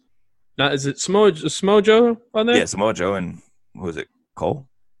Phillips. Now, is it Samoa Joe on there? Yeah, Samoa Joe and who is it? Cole,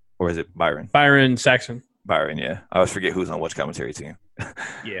 or is it Byron? Byron Saxon. Byron, yeah. I always forget who's on which commentary team.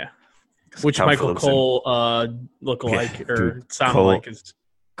 Yeah. Which Tom Michael Phillips Cole look alike or sound alike is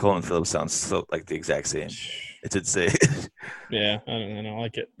Cole and Phillips sound so like the exact same. It's insane. Yeah, I don't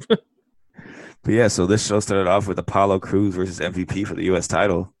like it. But yeah, so this show started off with Apollo Crews versus MVP for the U.S.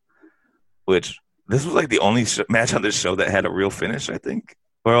 title, which this was like the only match on this show that had a real finish, I think.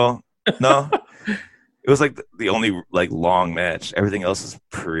 Well, no. It was like the only like long match. Everything else is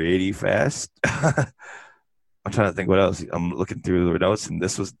pretty fast. I'm trying to think what else. I'm looking through the notes, and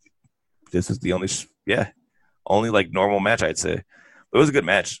this was the only like normal match, I'd say. It was a good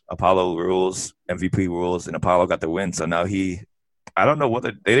match. Apollo rules, MVP rules, and Apollo got the win. So now I don't know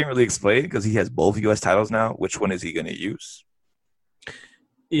whether they didn't really explain because he has both U.S. titles now. Which one is he going to use?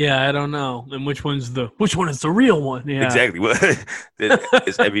 Yeah, I don't know. And which one is the real one? Yeah, exactly.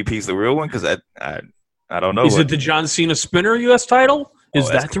 Is MVP's the real one? Because I don't know. Is it the John Cena Spinner U.S. title? Is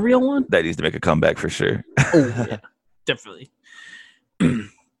that the real one? That needs to make a comeback for sure. Oh, yeah, definitely.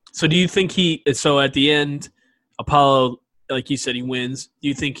 So do you think so at the end, Apollo, like you said, he wins. Do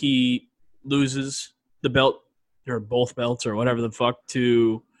you think he loses the belt or both belts or whatever the fuck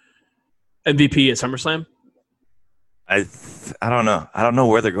to MVP at SummerSlam? I don't know. I don't know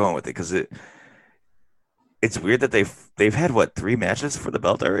where they're going with it because it's weird that they've had, 3 matches for the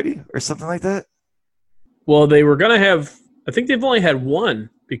belt already or something like that? Well, they were going to have – I think they've only had one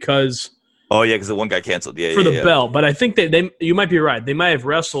because – Oh, yeah, because the one got canceled. Yeah, for the belt. But I think they you might be right. They might have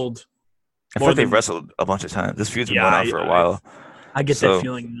wrestled – I feel like they've wrestled a bunch of times. This feud's been going on for a while. I get that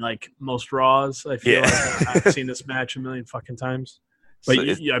feeling like most Raws. I feel like I've seen this match a million fucking times. But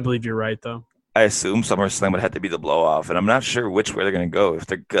I believe you're right, though. I assume SummerSlam would have to be the blow-off, and I'm not sure which way they're going to go. If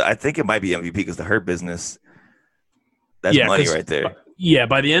they're good, I think it might be MVP because the Hurt Business, that's money right there. Yeah,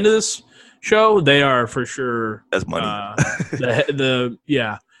 by the end of this, show, they are for sure. That's money.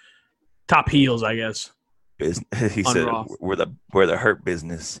 The top heels, I guess. He said, Raw. we're the hurt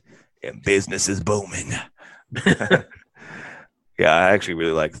business, and business is booming. Yeah, I actually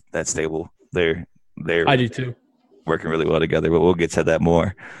really like that stable. They're I do too. Working really well together, but we'll get to that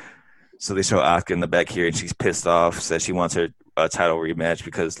more. So they show Asuka in the back here, and she's pissed off, says she wants her title rematch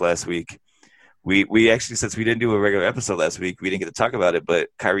because last week we actually, since we didn't do a regular episode last week, we didn't get to talk about it, but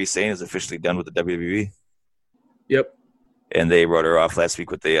Kairi Sane is officially done with the WWE. Yep. And they wrote her off last week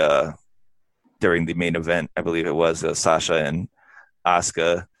with the during the main event, I believe it was Sasha and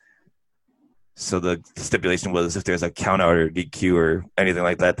Asuka. So the stipulation was if there's a count out or DQ or anything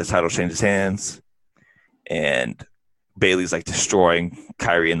like that, the title changes hands. And Bayley's like destroying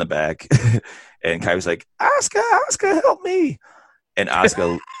Kairi in the back. And Kairi's like, Asuka, help me. And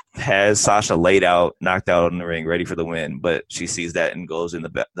Asuka has Sasha laid out, knocked out in the ring, ready for the win. But she sees that and goes in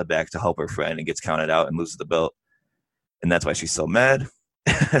the back to help her friend and gets counted out and loses the belt. And that's why she's so mad.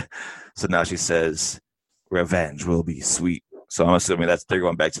 So now she says, revenge will be sweet. So I'm assuming they're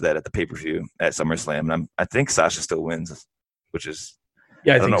going back to that at the pay-per-view at SummerSlam. And I think Sasha still wins, which is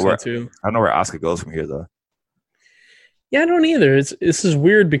I think so too. I don't know where Asuka goes from here though. Yeah, I don't either. This is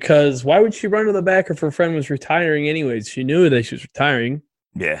weird because why would she run to the back if her friend was retiring anyways? She knew that she was retiring.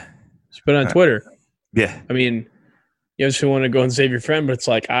 Yeah. She put it on Twitter. Yeah. I mean, you just want to go and save your friend, but it's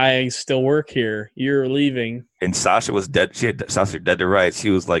like, I still work here. You're leaving. And Sasha was dead. Sasha dead to rights. She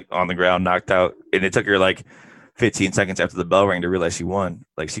was like on the ground, knocked out. And it took her like 15 seconds after the bell rang to realize she won.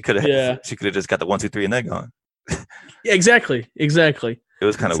 Like she could have just got the 1, 2, 3 and then gone. Yeah, exactly. It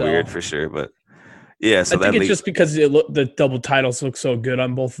was kind of weird for sure, but yeah. So I think it's just because the double titles look so good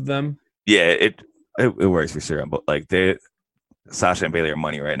on both of them. Yeah, it works for sure. But like Sasha and Bayley are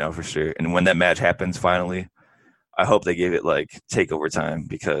money right now for sure. And when that match happens finally, I hope they give it like takeover time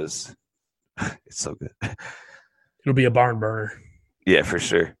because it's so good. It'll be a barn burner. Yeah, for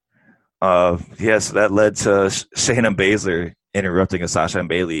sure. So that led to Shayna Baszler interrupting a Sasha and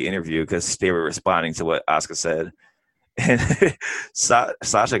Bayley interview because they were responding to what Asuka said. And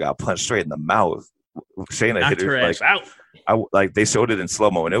Sasha got punched straight in the mouth. Shayna hit her like out. Like they showed it in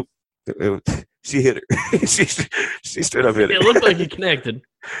slow mo, and she hit her. she straight up hit her. It looked like it connected.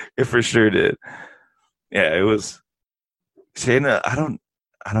 It for sure did. Yeah, it was Shayna. I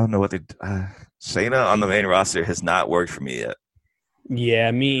don't know what Shayna on the main roster has not worked for me yet.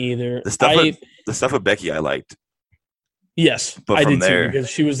 Yeah, me either. The stuff with Becky I liked. Yes, but I from did there, too because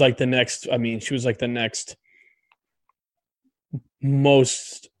she was like the next. I mean, she was like the next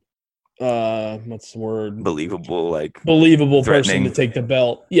most what's the word? Believable person to take the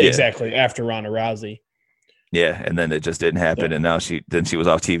belt. Yeah, exactly. After Ronda Rousey. Yeah, and then it just didn't happen, and now she was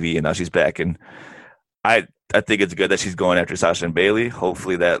off TV, and now she's back, and I think it's good that she's going after Sasha and Bayley.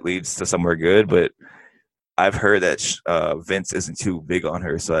 Hopefully that leads to somewhere good, but I've heard that Vince isn't too big on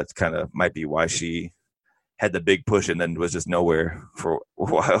her, so that's kind of might be why she had the big push and then was just nowhere for a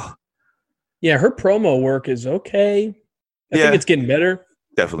while. Yeah, her promo work is okay. I think it's getting better.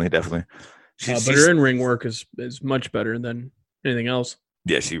 Definitely. But her in-ring work is much better than anything else.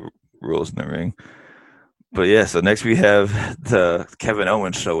 Yeah, she rules in the ring. But yeah, so next we have the Kevin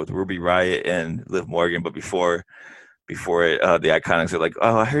Owens show with Ruby Riott and Liv Morgan. But before the Iconics are like,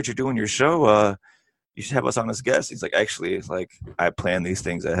 "Oh, I heard you're doing your show. You should have us on as guests." He's like, "Actually, it's like I plan these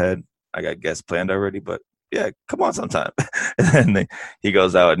things ahead. I got guests planned already, but yeah, come on sometime." And then he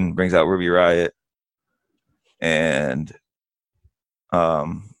goes out and brings out Ruby Riott, and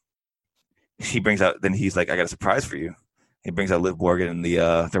he brings out. Then he's like, "I got a surprise for you." He brings out Liv Morgan, and the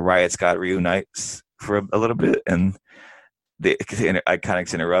Riott Squad reunites for a little bit, and the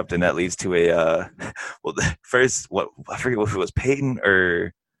Iconics interrupt, and that leads to a first I forget if it was Peyton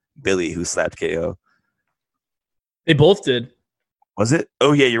or Billy who slapped KO. They both did. Was it?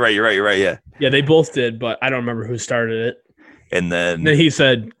 Oh yeah, you're right. Yeah. Yeah, they both did, but I don't remember who started it. And then he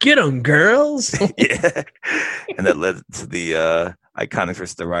said, "Get them, girls." Yeah, and that led to the Iconics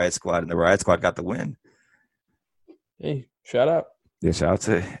versus the Riott Squad, and the Riott Squad got the win. Hey, shout out. Yeah, shout out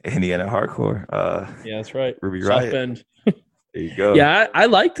to Indiana Hardcore. Yeah, that's right. Ruby South Riott. Bend. There you go. Yeah, I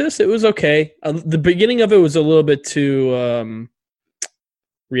liked this. It was okay. The beginning of it was a little bit too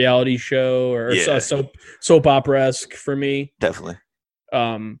reality show or soap opera-esque for me. Definitely.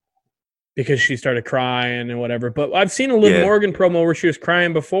 Because she started crying and whatever. But I've seen a Liv Morgan promo where she was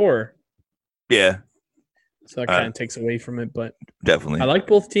crying before. Yeah. So that kind of takes away from it. But definitely. I like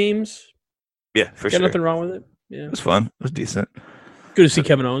both teams. Yeah, for sure. Nothing wrong with it. Yeah. It was fun. It was decent. Good to see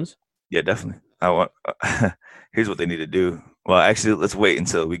Kevin Owens. Yeah, definitely. Here's what they need to do. Well, actually, let's wait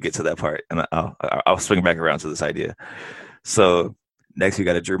until we get to that part, and I'll swing back around to this idea. So Next, we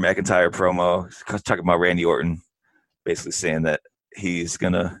got a Drew McIntyre promo talking about Randy Orton, basically saying that he's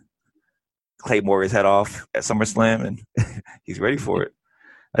going to Claymore his head off at SummerSlam, and he's ready for it.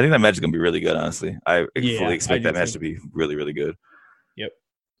 I think that match is going to be really good, honestly. I fully expect that match to be really, really good. Yep.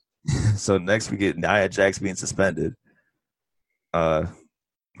 So next we get Nia Jax being suspended.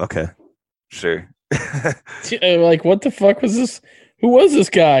 Okay. Sure. Like, what the fuck was this? Who was this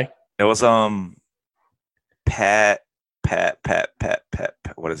guy? It was Pat.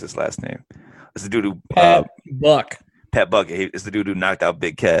 What is his last name? It's the dude who Pat Buck. Pat Buck. It's the dude who knocked out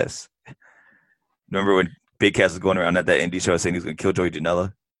Big Cass. Remember when Big Cass was going around at that indie show saying he was going to kill Joey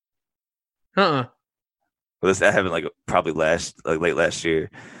Janela? Well, that happened probably late last year.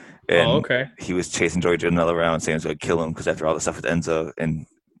 And okay. He was chasing Joey Janela around saying he was going to kill him because after all the stuff with Enzo, and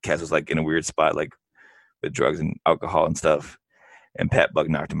Cass was in a weird spot with drugs and alcohol and stuff, and Pat Buck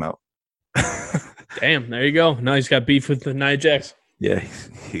knocked him out. Damn, there you go. Now he's got beef with the Nia Jax. Yeah,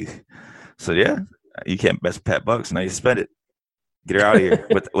 you can't mess with Pat Buck, so now you suspend it. Get her out of here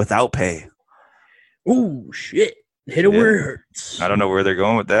without pay. Ooh, shit. Hit it where it hurts. I don't know where they're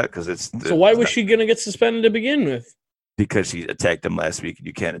going with that because So why was she going to get suspended to begin with? Because she attacked them last week.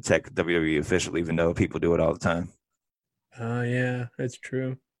 You can't attack WWE official even though people do it all the time. Oh, yeah, that's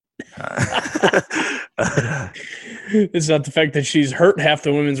true. It's not the fact that she's hurt half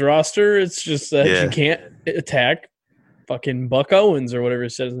the women's roster. It's just that she can't attack fucking Buck Owens or whatever he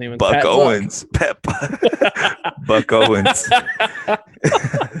said his name was. Buck Owens. Buck Owens.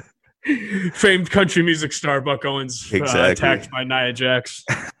 Famed country music star Buck Owens attacked by Nia Jax.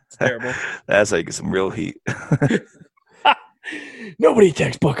 It's terrible. That's how you get some real heat. Nobody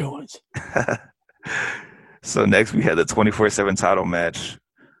attacks Buck Owens. So next we had the 24/7 title match.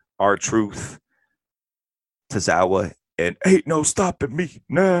 R-Truth, Tozawa, and ain't no stopping me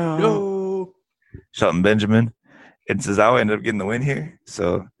now. No. Shelton Benjamin. And Tozawa ended up getting the win here.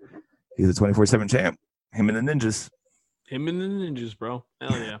 So he's a 24/7 champ. Him and the Ninjas. Bro.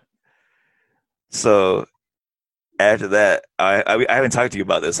 Hell yeah. So after that, I haven't talked to you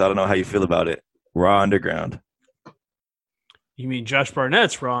about this. So I don't know how you feel about it. Raw Underground. You mean Josh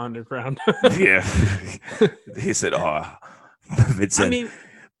Barnett's Raw Underground? Yeah. He said, Vincent,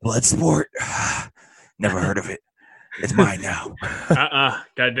 Bloodsport. Never heard of it. It's mine now.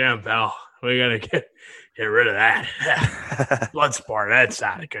 Goddamn, pal. We got to get rid of that. Bloodsport, that's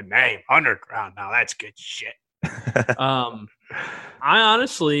not a good name. Underground, now that's good shit. I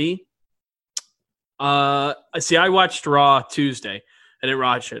honestly... I watched Raw Tuesday. I didn't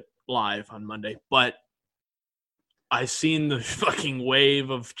watch it live on Monday, but I seen the fucking wave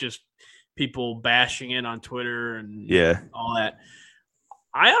of just people bashing it on Twitter and all that.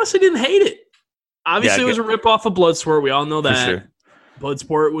 I honestly didn't hate it. Obviously, it was a ripoff of Bloodsport. We all know that. Sure.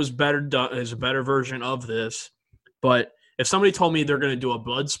 Bloodsport was better done, is a better version of this. But if somebody told me they're going to do a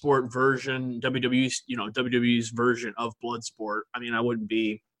Bloodsport version, WWE's version of Bloodsport, I would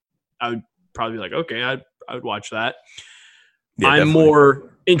probably be like, okay, I would watch that. Yeah, I'm definitely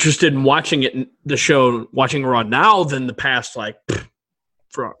more interested in watching watching Raw now than the past,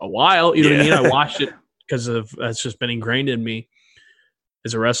 for a while. You know what I mean? I watched it because that's just been ingrained in me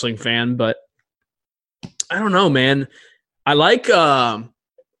as a wrestling fan. But I don't know, man. I like Shane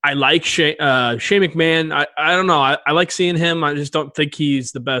McMahon. I don't know. I like seeing him. I just don't think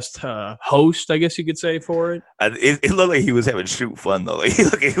he's the best host, I guess you could say, for it. It looked like he was having shoot fun, though.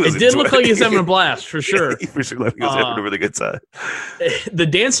 It did look like he was having a blast, for sure. He for sure looked like he was having a really good time. The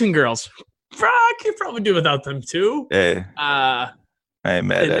dancing girls, I could probably do without them, too. Yeah. I ain't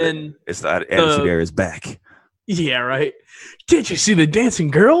mad at it. It's the Attitude Era is back. Yeah, right. Did you see the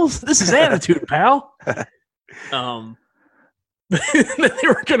dancing girls? This is Attitude, pal. They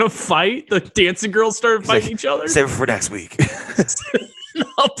were gonna fight. The dancing girls started fighting each other. Save it for next week. No,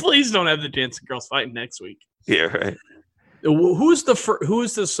 please don't have the dancing girls fighting next week. Yeah, right. Who is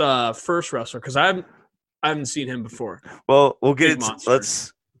this first wrestler? Because I haven't seen him before. Well, we'll get it.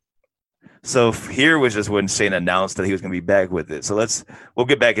 So here was just when Shane announced that he was going to be back with it. So we'll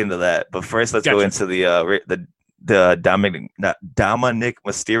get back into that. But first, let's go into the Dominic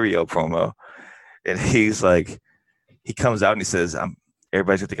Mysterio promo, and he's like. He comes out and he says,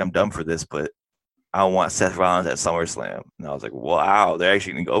 everybody's going to think I'm dumb for this, but I don't want Seth Rollins at SummerSlam. And I was like, wow, they're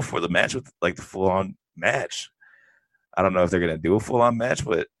actually going to go for the match with the full-on match. I don't know if they're going to do a full-on match,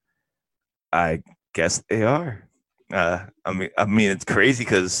 but I guess they are. It's crazy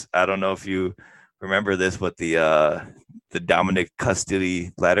because I don't know if you remember this, but the Dominic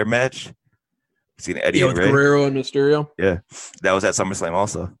Custody ladder match. Seen Eddie and Ray. Guerrero and Mysterio? Yeah, that was at SummerSlam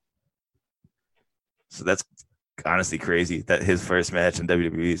also. So that's honestly crazy that his first match in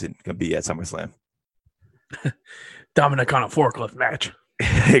WWE is going to be at SummerSlam. Dominic on a forklift match.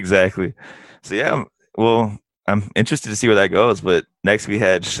 Exactly. So yeah, well, I'm interested to see where that goes. But next we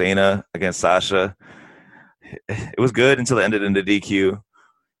had Shayna against Sasha. It was good until it ended in the DQ.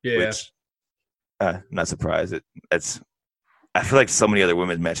 Yeah. Which, I'm not surprised. I feel like so many other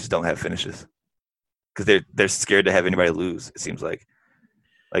women's matches don't have finishes because they're scared to have anybody lose. It seems like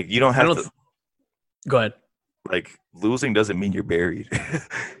you don't have to. Go ahead. Like, losing doesn't mean you're buried.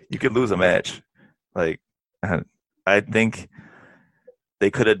 You can lose a match. Like, I think they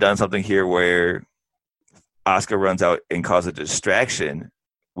could have done something here where Asuka runs out and causes a distraction,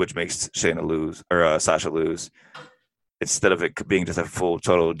 which makes Shayna lose or Sasha lose, instead of it being just a full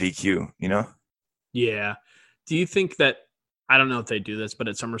total DQ. You know? Yeah. Do you think that? I don't know if they do this, but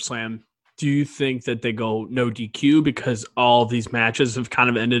at SummerSlam, do you think that they go no DQ because all these matches have kind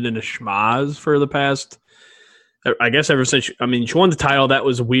of ended in a schmaz for the past? I guess ever since she won the title. That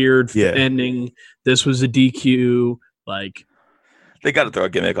was weird ending. This was a DQ. Like, they got to throw a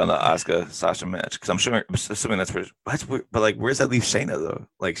gimmick on the Asuka Sasha match because I'm assuming that's where. But like, where's that leave Shayna though?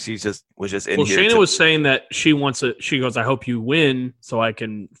 Like, she was just in here. Well, Shayna was saying that she wants it. She goes, "I hope you win so I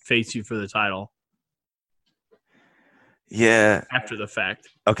can face you for the title." Yeah. After the fact.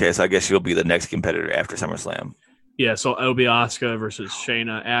 Okay, so I guess she'll be the next competitor after SummerSlam. Yeah, so it'll be Asuka versus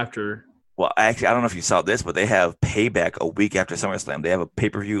Shayna after. Well, actually, I don't know if you saw this, but they have Payback a week after SummerSlam. They have a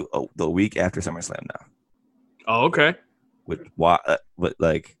pay-per-view the week after SummerSlam now. Oh, okay. Why? But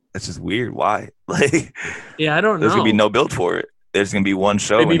like, it's just weird. Why? Like, yeah, I don't know. There's gonna be no build for it. There's gonna be one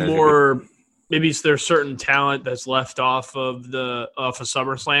show. Maybe more. Maybe there's certain talent that's left off of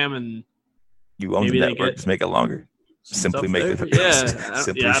SummerSlam, and you own the network. Just make it longer. Simply make it.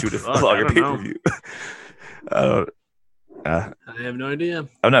 Simply shoot a longer pay-per-view. I have no idea.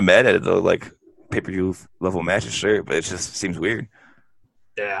 I'm not mad at it though. Like, pay-per-view level matches, sure, but it just seems weird.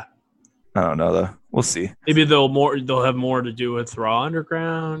 Yeah. I don't know though. We'll see. Maybe they'll have more to do with Raw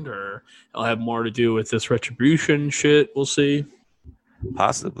Underground, or they'll have more to do with this Retribution shit. We'll see.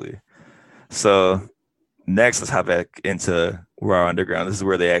 Possibly. So next, let's hop back into Raw Underground. This is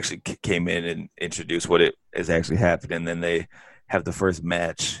where they actually came in and introduced what it is actually happening. And then they have the first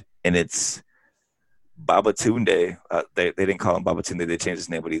match, and it's Babatunde. They didn't call him Babatunde. They changed his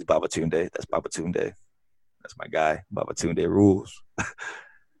name, but he's Babatunde. That's Babatunde. That's my guy. Babatunde rules.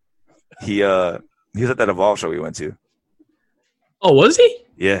 He was at that Evolve show we went to. Oh, was he?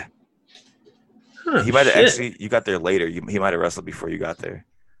 Yeah. Huh, he might have actually. You got there later. He might have wrestled before you got there.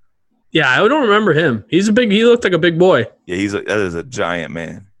 Yeah, I don't remember him. He looked like a big boy. Yeah, that is a giant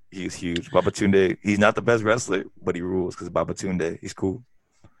man. He's huge. Babatunde. He's not the best wrestler, but he rules because Babatunde. He's cool.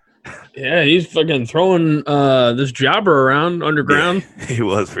 Yeah, he's fucking throwing this jobber around underground. Yeah, he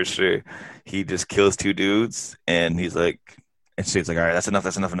was for sure. He just kills two dudes, and he's like, and she's like, all right, that's enough.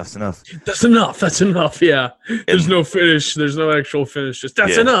 That's enough. Yeah. There's no finish. There's no actual finish. Just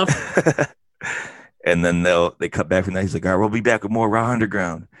that's enough. And then they cut back from that. He's like, all right, we'll be back with more Raw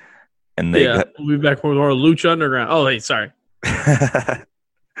Underground. And we'll be back with more Lucha Underground. Oh, hey, sorry.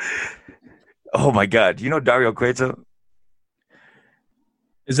 Oh my God. Do you know Dario Cueto?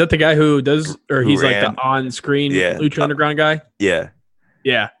 Is that the guy who does, or he's like the on-screen Lucha Underground guy? Yeah.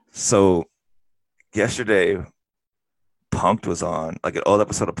 Yeah. So yesterday, Punk'd was on, like an old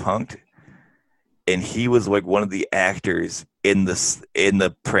episode of Punk'd, and he was like one of the actors in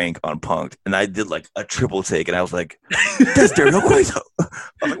the prank on Punk'd, and I did like a triple take, and I was like, "That's Dario Cueto." I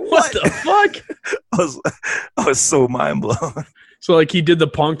was like, what the fuck? I was so mind blown. So like he did the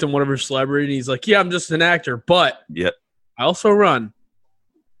Punk'd and whatever celebrity, and he's like, "Yeah, I'm just an actor, but I also run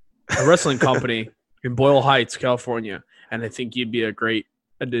a wrestling company in Boyle Heights, California, and I think you'd be a great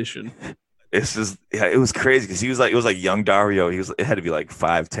addition." It's just, it was crazy because it was like young Dario. It had to be like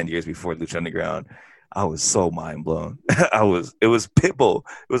 5-10 years before Lucha Underground. I was so mind blown. It was Pitbull.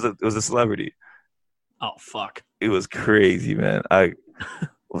 It was a celebrity. Oh fuck! It was crazy, man. I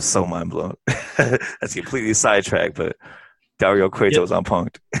was so mind blown. That's completely sidetracked, but Dario Cueto was on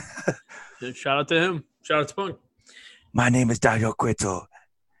Punk'd. Shout out to him. Shout out to Punk. My name is Dario Cueto,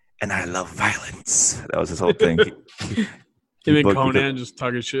 and I love violence. That was his whole thing. Him and Conan just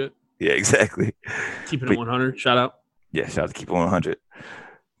talking shit. Yeah, exactly. Keeping it 100. Shout out. Yeah, shout out to Keep It 100.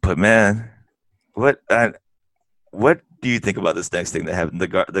 But man, what do you think about this next thing that happened?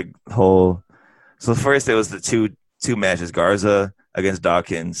 The whole. So first there was the two matches: Garza against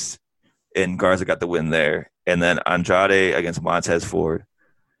Dawkins, and Garza got the win there, and then Andrade against Montez Ford.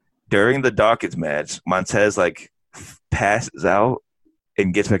 During the Dawkins match, Montez like passes out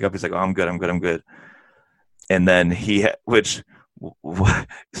and gets back up. He's like, "Oh, I'm good." And then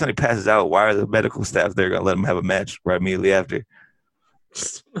somebody passes out. Why are the medical staff there going to let him have a match right immediately after?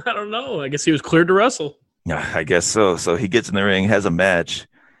 I don't know. I guess he was cleared to wrestle. Yeah, I guess so. So he gets in the ring, has a match,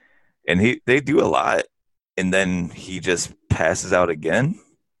 and they do a lot, and then he just passes out again,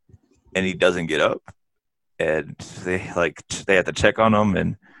 and he doesn't get up, and they have to check on him,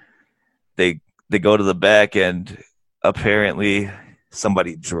 and they go to the back, and apparently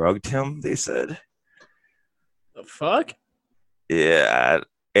somebody drugged him. They said, The fuck? yeah,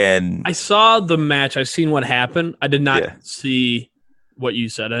 and I saw the match. I seen what happened. I did not yeah. see what you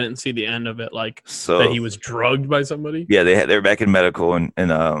said. I didn't see the end of it, like So that he was drugged by somebody. yeah, they're back in medical, and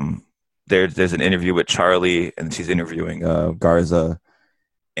there's an interview with Charlie, and she's interviewing Garza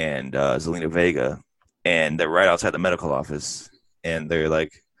and Zelina Vega, and they're right outside the medical office, and they're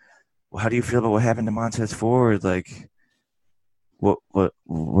like, "Well, how do you feel about what happened to Montez Ford? Like,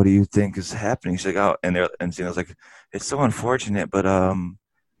 what do you think is happening?" She's like, "Oh," and Cena's like, "It's so unfortunate, but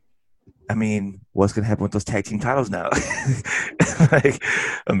I mean, what's gonna happen with those tag team titles now?" Like,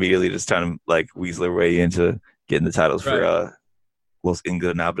 immediately just trying to like weasel her way into getting the titles for Los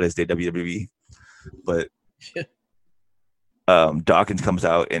Ingobernables de WWE. But Dawkins comes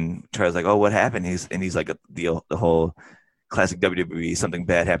out and tries like, "Oh, what happened?" He's like the whole classic WWE, something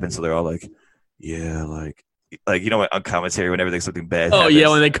bad happened. So they're all like, "Yeah, like on commentary whenever there's something bad happens." Yeah,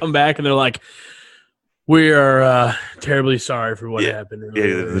 when they come back and they're like, "We are terribly sorry for what happened." Yeah,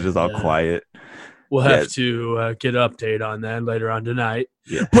 they're just all quiet. We'll have to get an update on that later on tonight.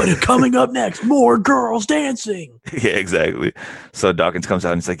 Yeah. But coming up next, more girls dancing. Yeah, exactly. So Dawkins comes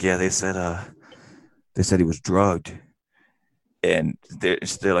out and he's like, "Yeah, they said he was drugged." And they're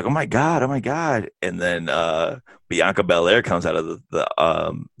like, oh my god. And then Bianca Belair comes out of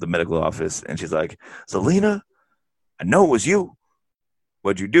the medical office, and she's like, "Zelina, I know it was you.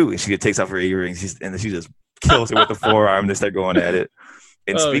 What'd you do?" And she takes off her earrings, and then she just kills her with the forearm. They start going at it.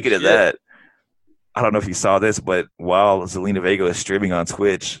 And speaking of that, I don't know if you saw this, but while Zelina Vega is streaming on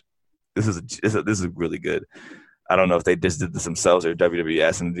Twitch, this is really good. I don't know if they just did this themselves or WWE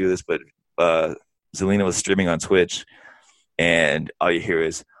asked them to do this, but Zelina was streaming on Twitch, and all you hear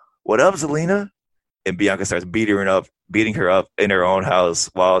is, "What up, Zelina?" And Bianca starts beating her up in her own house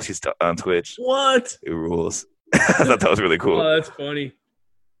while she's on Twitch. What? It rules. I thought that was really cool. Oh, that's funny.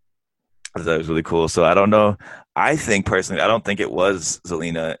 I thought it was really cool. So I don't know. I think personally, I don't think it was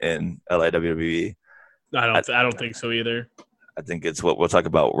Zelina in LIWWE. I don't think so either. I think it's what we'll talk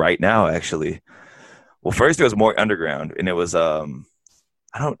about right now, actually. Well, first there was more underground, and it was I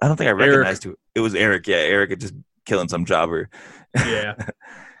don't think I recognized who it was. Eric. Yeah, Eric had just killing some jobber. Yeah.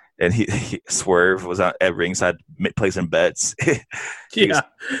 And he Swerve was at ringside placing bets. Yeah.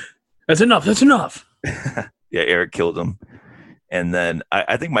 That's enough. Yeah, Eric killed him. And then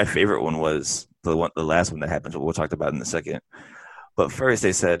I think my favorite one was the last one that happened, we'll talk about in a second. But first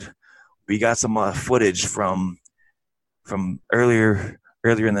they said, "We got some footage from earlier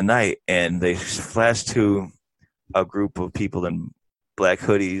in the night," and they flashed to a group of people in black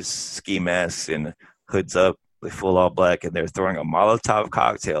hoodies, ski masks, and hoods up. They full all black, and they're throwing a Molotov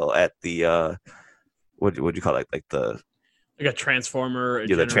cocktail at the what do you call it? Like a transformer.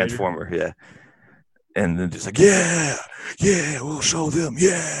 The transformer, yeah. And then just like, yeah, we'll show them,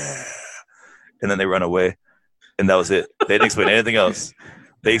 yeah. And then they run away, and that was it. They didn't explain anything else.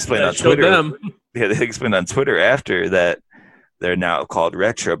 They explained on Twitter. Yeah, they explained on Twitter after that they're now called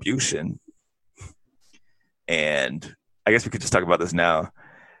Retribution. And I guess we could just talk about this now.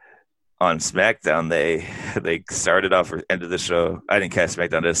 On SmackDown, they started off or ended the show. I didn't catch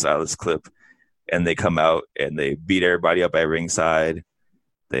SmackDown, I just saw this clip. And they come out and they beat everybody up at ringside.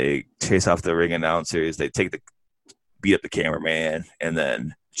 They chase off the ring announcers. They beat up the cameraman. And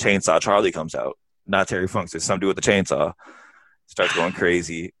then Chainsaw Charlie comes out. Not Terry Funk. There's something to do with the chainsaw. Starts going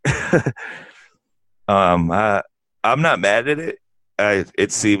crazy. I'm not mad at it.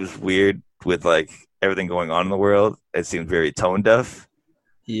 It seems weird with like everything going on in the world. It seems very tone deaf.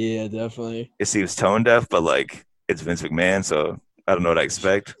 Yeah, definitely. It seems tone deaf, but like it's Vince McMahon, so I don't know what I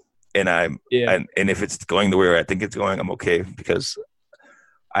expect. And and if it's going the way I think it's going, I'm okay because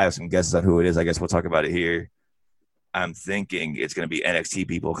I have some guesses on who it is. I guess we'll talk about it here. I'm thinking it's going to be NXT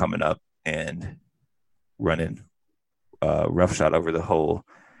people coming up and running roughshod over the whole,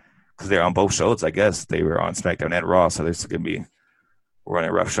 because they're on both shows. I guess they were on SmackDown and Raw, so there's going to be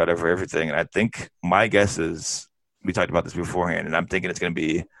running roughshod over everything. And I think my guess is, we talked about this beforehand, and I'm thinking it's going to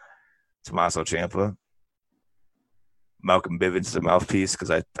be Tommaso Ciampa. Malcolm Bivens is a mouthpiece because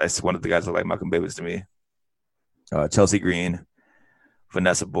I one of the guys that like Malcolm Bivens to me. Chelsea Green,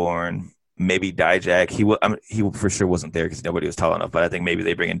 Vanessa Bourne, maybe Dijak. He for sure wasn't there because nobody was tall enough, but I think maybe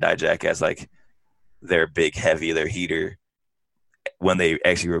they bring in Dijak as like their big heavy, their heater when they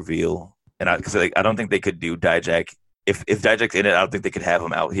actually reveal. And because I don't think they could do Dijak. If Dijak's in it, I don't think they could have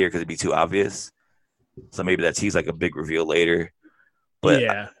him out here because it'd be too obvious. So maybe that tease like a big reveal later. But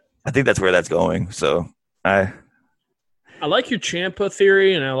yeah, I think that's where that's going. So I like your Ciampa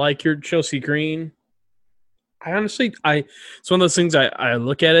theory, and I like your Chelsea Green. I honestly, it's one of those things I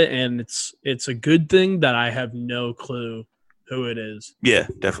look at it, and it's a good thing that I have no clue who it is. Yeah,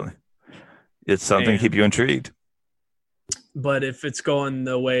 definitely. It's something to keep you intrigued. But if it's going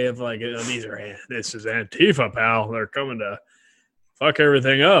the way of like, this is Antifa, pal, they're coming to fuck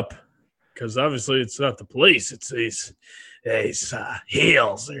everything up, because obviously it's not the police, it's these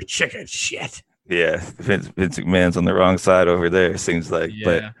heels, they're chicken shit. Yeah, Vince McMahon's on the wrong side over there, seems like.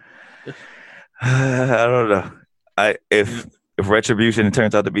 Yeah. But I don't know. If Retribution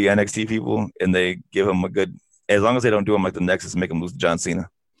turns out to be NXT people and they give him a good, as long as they don't do him like the Nexus, make him lose to John Cena.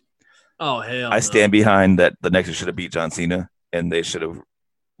 Oh hell! I stand behind that. The Nexus should have beat John Cena, and they should have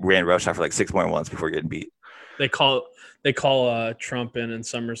ran roughshod for like 6 more months before getting beat. They call Trump in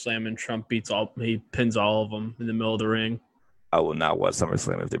SummerSlam, and Trump he pins all of them in the middle of the ring. I will not watch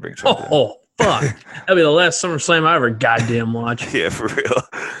SummerSlam if they bring Trump in. Oh fuck! That'll be the last SummerSlam I ever goddamn watch. Yeah, for real.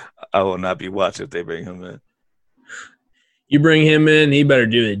 I will not be watching if they bring him in. You bring him in, he better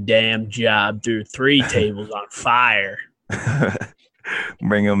do the damn job. Through 3 tables on fire.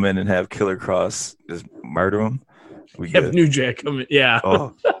 Bring him in and have Killer Cross just murder him. We have New Jack come in. Yeah.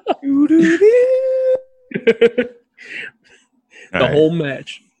 Oh. The whole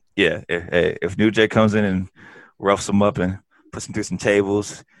match. Yeah. If New Jack comes in and roughs him up and puts him through some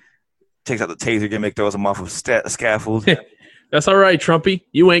tables, takes out the taser gimmick, throws him off of scaffold. That's all right, Trumpy.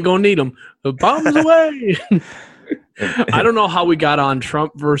 You ain't gonna need him. The bomb's away. I don't know how we got on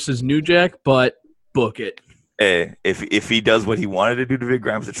Trump versus New Jack, but book it. Hey, if he does what he wanted to do to Big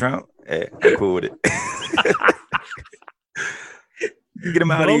Grimes to Trump, hey, I'm cool with it. Get him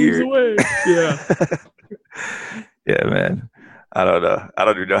out of here. Away. Yeah. Yeah, man. I don't know. I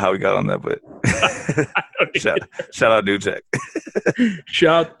don't even know how we got on that, but shout out New Jack.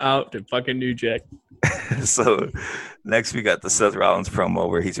 Shout out to fucking New Jack. So next we got the Seth Rollins promo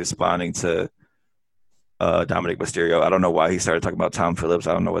where he's responding to Dominic Mysterio. I don't know why he started talking about Tom Phillips.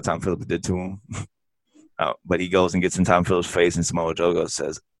 I don't know what Tom Phillips did to him. But he goes and gets in Tom Phillips' face, and Samoa Joe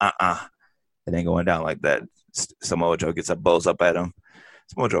says, it ain't going down like that. Samoa Joe gets up, blows up at him.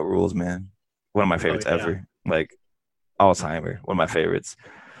 Samoa Joe rules, man. One of my favorites ever. Like, all-timer. One of my favorites.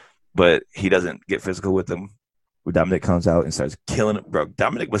 But he doesn't get physical with him. Dominic comes out and starts killing him. Bro,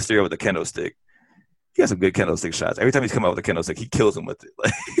 Dominic Mysterio with a kendo stick. He has some good kendo stick shots. Every time he's come out with a kendo stick, he kills him with it.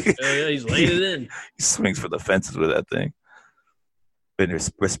 Like, yeah, he's laid it in. He swings for the fences with that thing. But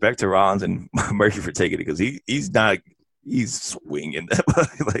respect to Rollins and Murphy for taking it, because he's swinging.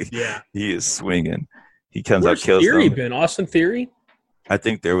 He is swinging. He comes out, kills Theory them. been Austin Theory? I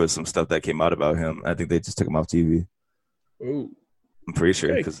think there was some stuff that came out about him. I think they just took him off TV. Ooh. I'm pretty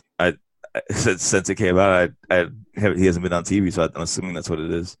sure, because I since it came out, he hasn't been on TV, so I'm assuming that's what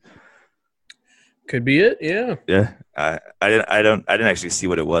it is. Could be it, yeah. Yeah, I didn't actually see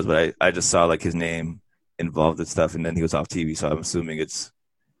what it was, but I just saw like his name involved in stuff, and then he was off TV, so I'm assuming it's.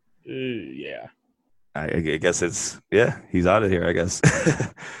 Yeah. I guess it's he's out of here. I guess.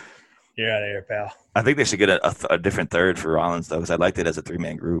 You're out of here, pal. I think they should get a different third for Rollins though, because I liked it as a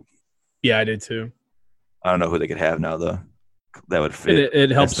 3-man group. Yeah, I did too. I don't know who they could have now though. That would fit. It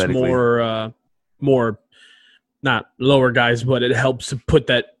helps more, not lower guys, but it helps to put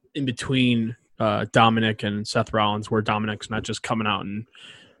that in between Dominic and Seth Rollins, where Dominic's not just coming out and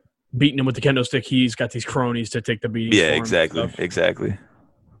beating him with the kendo stick. He's got these cronies to take the beating. Yeah, exactly.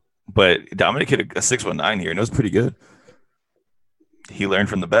 But Dominic hit a 619 here, and it was pretty good. He learned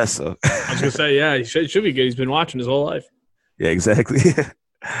from the best. So I was gonna say, yeah, he should be good. He's been watching his whole life. Yeah, exactly.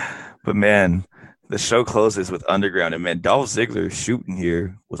 But man, the show closes with Underground, and man, Dolph Ziggler shooting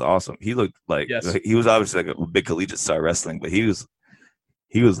here was awesome. He looked like he was obviously like a big collegiate star wrestling, but he was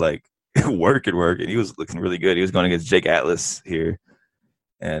like working. He was looking really good. He was going against Jake Atlas here,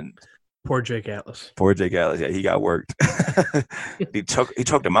 and poor Jake Atlas. Yeah, he got worked. He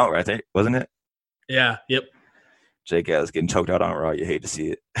choked him out, right? I think, wasn't it? Yeah. Yep. Jake Atlas getting choked out on Raw. You hate to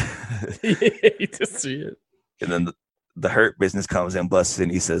see it. You hate to see it. And then the Hurt Business comes in, busts in.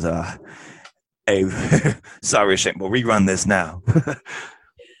 He says, "Hey, sorry, Shane, but we run this now."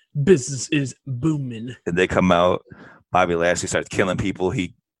 Business is booming. And they come out. Bobby Lashley starts killing people.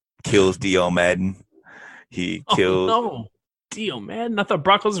 He kills Dio Madden. He kills. Oh, no. Dio Madden? I thought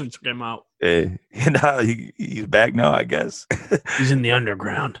Brock Lesnar took him out. He's back now, I guess. He's in the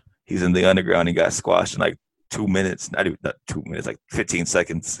underground. He's in the underground. He got squashed in like 2 minutes. Not 2 minutes, like 15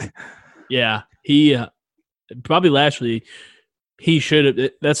 seconds. Yeah. He, Bobby Lashley, he should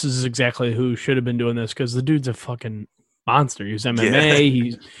have. This is exactly who should have been doing this, because the dude's a fucking monster. He's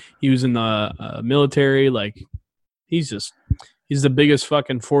MMA. He was in the military. Like, he's the biggest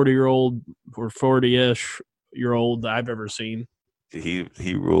fucking 40-year-old or 40-ish-year-old I've ever seen. He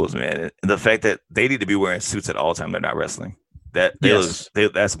rules, man. And the fact that they need to be wearing suits at all time, they're not wrestling.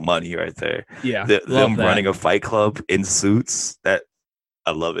 That's money right there. Yeah, them running a fight club in suits. That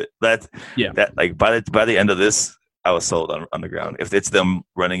I love it. That like by the end of this, I was sold on the ground. If it's them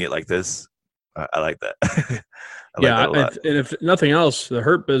running it like this, I like that. I like that a lot. And if nothing else, the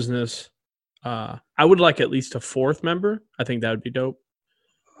Hurt Business, I would like at least a fourth member. I think that would be dope.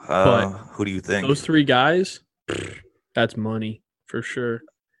 But who do you think? Those three guys, that's money for sure.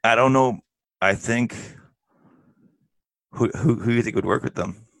 I don't know. I think who do you think would work with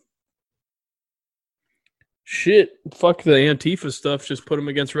them? Shit, fuck the Antifa stuff. Just put them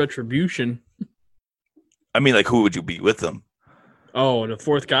against Retribution. I mean, like, who would you beat with them? Oh, and a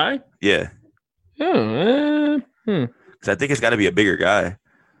fourth guy? Yeah. Because I think it's got to be a bigger guy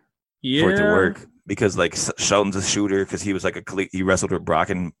for it to work. Because, like, Shelton's a shooter because he was like he wrestled with Brock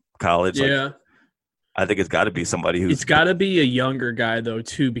in college. Yeah. Like, I think it's got to be somebody who's. It's got to be a younger guy though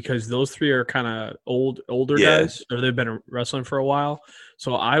too, because those three are kind of older guys, or they've been wrestling for a while.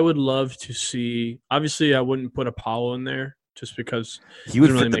 So I would love to see. Obviously, I wouldn't put Apollo in there just because he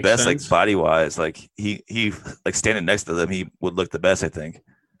would fit the best, like body wise. Like he like standing next to them, he would look the best. I think.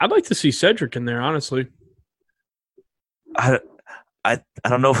 I'd like to see Cedric in there, honestly. I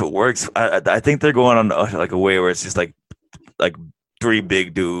don't know if it works. I think they're going on like a way where it's just like three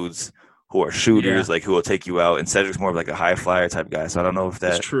big dudes who are shooters, like who will take you out, and Cedric's more of like a high flyer type guy. So I don't know if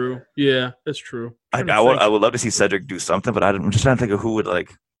that's true. Yeah, that's true. I would love to see Cedric do something, but I'm just trying to think of who would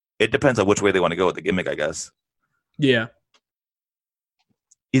like. It depends on which way they want to go with the gimmick, I guess. Yeah.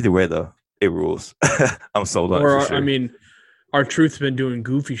 Either way, though, it rules. I'm sold on it. For sure. I mean, R-Truth's been doing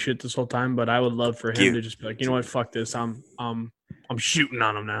goofy shit this whole time, but I would love for him to just be like, you know what, fuck this. I'm shooting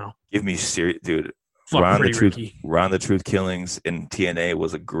on him now. Give me serious, dude. Ron the Truth Killings in TNA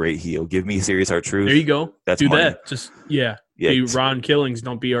was a great heel. Give me serious R-Truth. There you go. That's do money. That. Just be Ron Killings.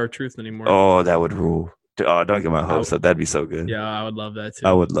 Don't be R-Truth anymore. Oh, that would rule. Oh, don't get my hopes up. That'd be so good. Yeah, I would love that too.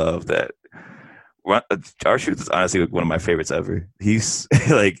 I would love that. R-Truth is honestly one of my favorites ever. He's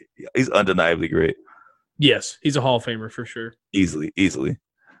he's undeniably great. Yes, he's a Hall of Famer for sure. Easily.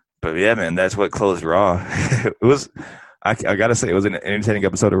 But yeah, man, that's what closed Raw. It was. I gotta say, it was an entertaining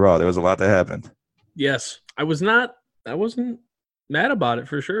episode of Raw. There was a lot that happened. Yes, I wasn't mad about it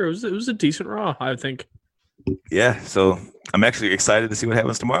for sure. It was a decent Raw, I think. Yeah, so I'm actually excited to see what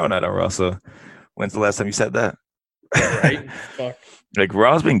happens tomorrow night on Raw. So, when's the last time you said that? Right. Fuck. Like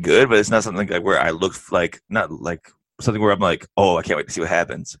Raw's been good, but it's not something like where I look like not like something where I'm like, oh, I can't wait to see what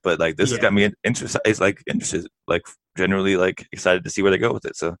happens. But like this has got me interested. It's like interested, like generally like excited to see where they go with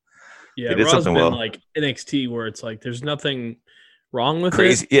it. So yeah, Raw's been like NXT where it's like there's nothing wrong with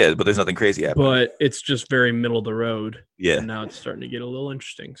crazy, it. Yeah, but there's nothing crazy happening. But it's just very middle of the road. Yeah. And now it's starting to get a little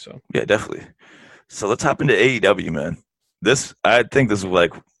interesting. So yeah, definitely. So let's hop into AEW, man. I think this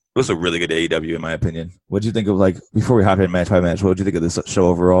was a really good AEW in my opinion. What did you think of like before we hop in match by match? What did you think of this show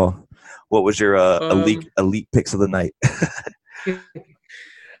overall? What was your elite picks of the night?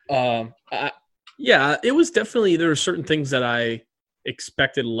 It was definitely there were certain things that I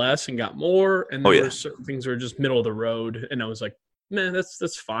expected less and got more, and there were certain things that were just middle of the road, and I was like, man,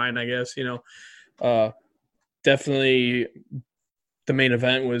 that's fine, I guess. Definitely the main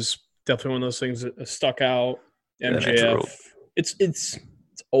event was definitely one of those things that stuck out. MJF. It's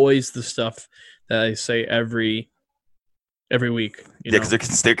always the stuff that I say every week. Yeah, because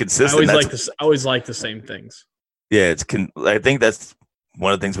they're consistent. I always like the same things. Yeah, I think that's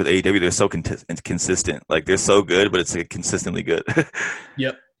one of the things with AEW. They're so consistent. Like they're so good, but it's consistently good.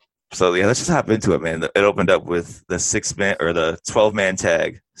 Yep. So yeah, let's just hop into it, man. It opened up with the 6-man or the 12-man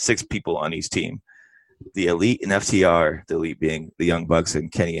tag, 6 people on each team. The Elite and FTR, the Elite being the Young Bucks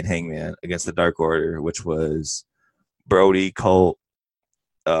and Kenny and Hangman against the Dark Order, which was Brody, Colt,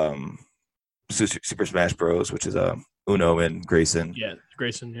 Super Smash Bros, which is Uno and Grayson. Yeah,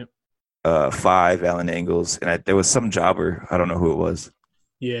 Grayson. Yep. 5 Alan Angles, and there was some jobber. I don't know who it was.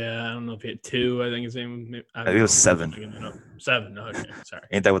 Yeah, I don't know if he had 2. I think his name. I think it was 7. 7. Okay, sorry.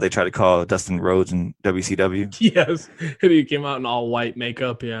 Ain't that what they try to call Dustin Rhodes in WCW? Yes, and he came out in all white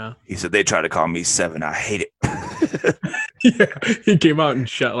makeup. Yeah. He said they try to call me 7. I hate it. Yeah, he came out and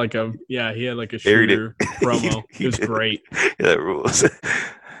shot like a. Yeah, he had like a shooter promo. It was great. Yeah, that rules.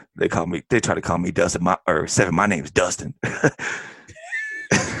 They try to call me Dustin. 7. My name's Dustin.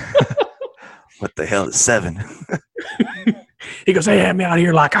 What the hell is 7? He goes, "They had me out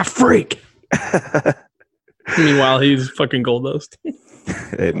here like a freak." Meanwhile, he's fucking Goldust.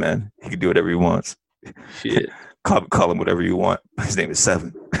 Hey, man, he can do whatever he wants. Shit. call him whatever you want. His name is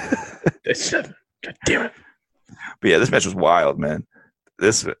Seven. It's 7. God damn it. But yeah, this match was wild, man.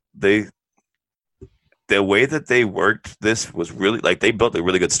 The way that they worked this was really like they built a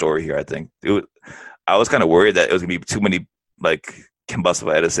really good story here. I think I was kind of worried that it was gonna be too many like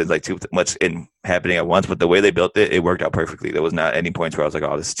combustible editors, like too much in happening at once. But the way they built it, it worked out perfectly. There was not any points where I was like,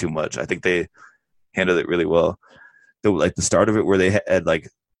 "Oh, this is too much." I think they handled it really well. The start of it where they had like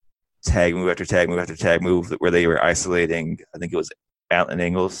tag move after tag move after tag move where they were isolating. I think it was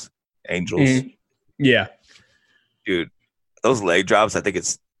Angels. Yeah, dude, those leg drops. I think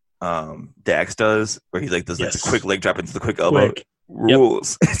it's Dax does where he like does like a quick leg drop into the quick elbow.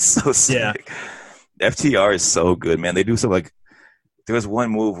 Rules. Yep. It's so sick. Yeah. FTR is so good, man. They do some like there was one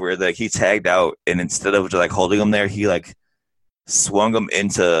move where like he tagged out and instead of just like holding him there, he like swung him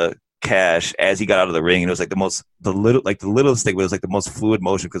into Cash as he got out of the ring, and it was like the littlest thing, but it was like the most fluid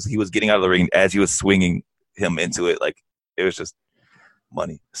motion because he was getting out of the ring as he was swinging him into it. Like it was just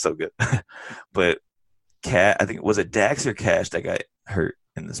money, so good. But I think was it Dax or Cash that got hurt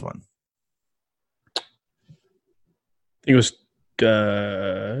in this one? I think it was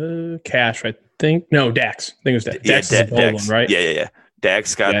Cash. I think no Dax. I think it was Dax. Dax is the bold one, right? Yeah.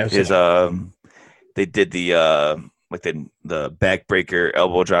 Dax got his. They did the like the backbreaker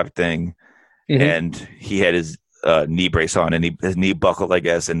elbow drop thing, and he had his knee brace on, and his knee buckled, I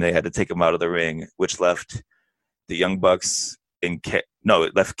guess, and they had to take him out of the ring, which left the Young Bucks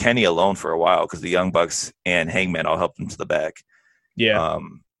it left Kenny alone for a while because the Young Bucks and Hangman all helped him to the back. Yeah.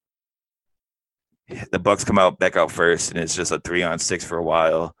 The Bucks come back out first, and it's just a 3-on-6 for a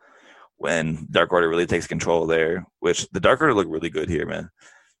while when Dark Order really takes control there, which the Dark Order look really good here, man.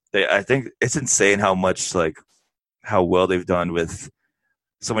 I think it's insane how well they've done with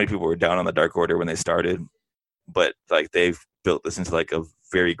so many people were down on the Dark Order when they started, but like they've built this into like a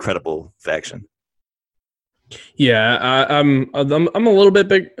very credible faction. Yeah, I'm a little bit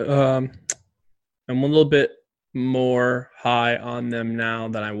big. I'm a little bit more high on them now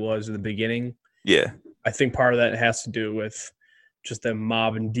than I was at the beginning. Yeah, I think part of that has to do with just them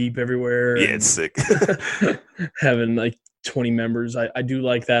mobbing deep everywhere. Yeah, it's sick. Having like 20 members, I do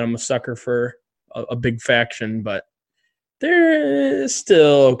like that. I'm a sucker for a big faction, but they're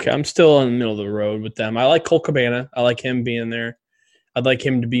still okay. I'm still in the middle of the road with them. I like Colt Cabana. I like him being there. I'd like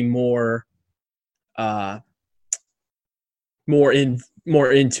him to be more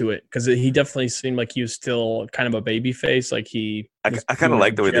into it because he definitely seemed like he was still kind of a baby face. Like I kind of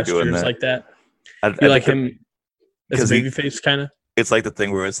like the way they're doing that. Like that. I like him as a baby face, kind of. It's like the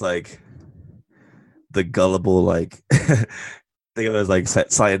thing where it's like the gullible like. Think of it as like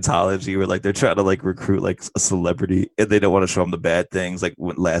Scientology, where like they're trying to like recruit like a celebrity, and they don't want to show him the bad things. Like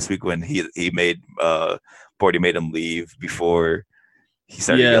last week when he made Bordy made him leave before he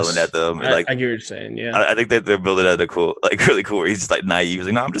started yelling at them. And, like I get what you're saying. Yeah, I think that they're building at a cool, like really cool. Where he's just like naive. He's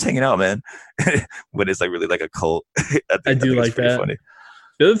like, "No, I'm just hanging out, man." When it's like really like a cult. I do like that. Funny.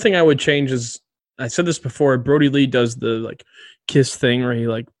 The other thing I would change is I said this before. Brody Lee does the like kiss thing where he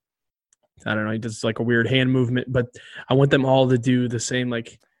like. I don't know. He does like a weird hand movement, but I want them all to do the same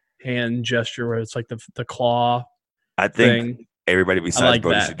like hand gesture where it's like the claw. I think everybody besides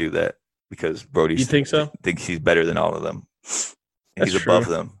Brody should do that because Brody. You think so? Thinks he's better than all of them. And he's above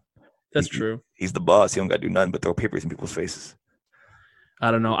them. That's true. He's the boss. He don't got to do nothing but throw papers in people's faces. I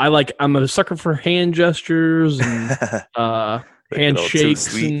don't know. I'm a sucker for hand gestures and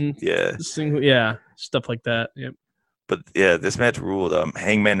handshakes and stuff like that. Yep. But yeah, this match ruled.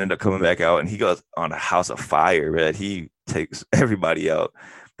 Hangman ended up coming back out, and he goes on a house of fire, man. He takes everybody out.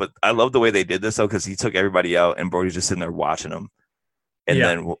 But I love the way they did this, though, because he took everybody out, and Brody's just sitting there watching them. And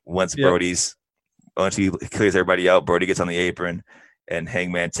then once he clears everybody out, Brody gets on the apron, and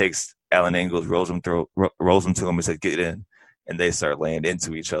Hangman takes Alan Angles, rolls him to him, and says, "Get in." And they start laying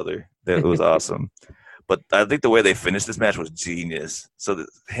into each other. It was awesome. But I think the way they finished this match was genius. So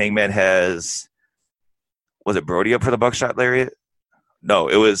Hangman has... Was it Brody up for the buckshot lariat? No,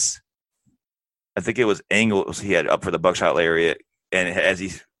 I think it was Angles he had up for the buckshot lariat, and as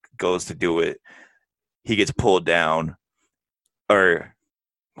he goes to do it, he gets pulled down. Or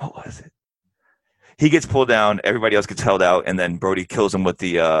what was it? He gets pulled down, everybody else gets held out, and then Brody kills him with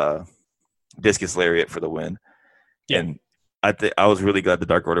the discus lariat for the win. Yeah. And I was really glad the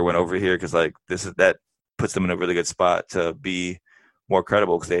Dark Order went over here because like that puts them in a really good spot to be more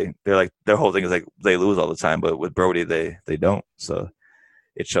credible because they're like their whole thing is like they lose all the time, but with Brody they don't. So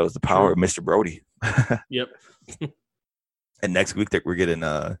it shows the power of Mr. Brody. Yep. And next week we're getting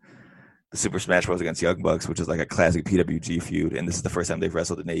the Super Smash Bros against Young Bucks, which is like a classic PWG feud, and this is the first time they've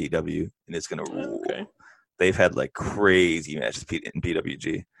wrestled in AEW, and it's gonna rule. Okay. They've had like crazy matches in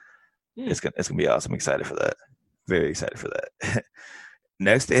PWG. It's gonna be awesome. I'm excited for that. very excited for that.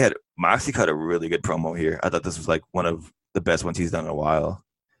 Next, they had Moxley cut a really good promo here. I thought this was like one of the best ones he's done in a while.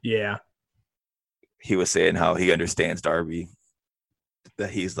 Yeah. He was saying how he understands Darby,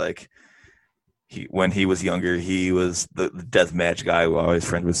 that he's like, when he was younger, he was the death match guy who all his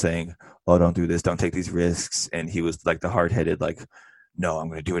friend was saying, oh, don't do this, don't take these risks. And he was like the hard-headed, like, no, I'm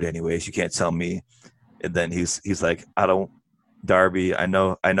going to do it anyways. You can't tell me. And then he's like, Darby, I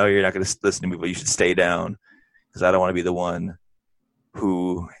know you're not going to listen to me, but you should stay down because I don't want to be the one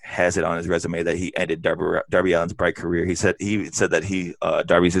who has it on his resume that he ended Darby Allin's bright career. He said that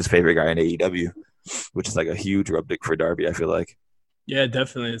Darby's his favorite guy in AEW, which is like a huge rub dick for Darby, I feel like. Yeah,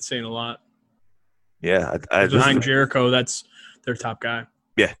 definitely. It's saying a lot. Yeah. Behind Jericho, that's their top guy.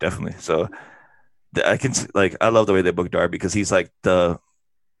 Yeah, definitely. So I love the way they book Darby because he's like I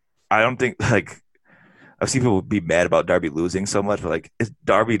don't think like I've seen people be mad about Darby losing so much, but like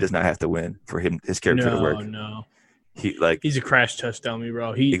Darby does not have to win for his character to work. No. He's a crash test dummy,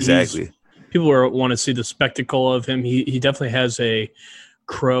 bro. Exactly. People want to see the spectacle of him. He definitely has a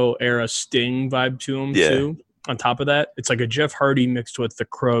Crow era Sting vibe to him too. On top of that, it's like a Jeff Hardy mixed with the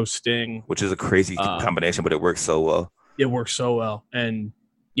Crow Sting, which is a crazy combination, but it works so well. It works so well, and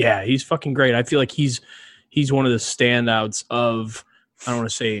yeah, he's fucking great. I feel like he's one of the standouts of, I don't want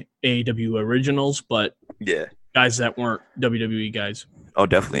to say AEW originals, but guys that weren't WWE guys. Oh,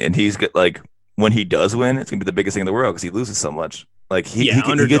 definitely, and he's good. Like when he does win, it's gonna be the biggest thing in the world because he loses so much. Like he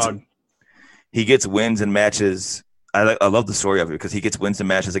gets wins in matches. I love the story of it because he gets wins in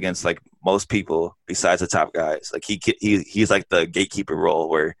matches against like most people besides the top guys. Like he's like the gatekeeper role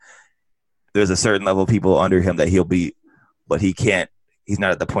where there's a certain level of people under him that he'll beat, but he can't. He's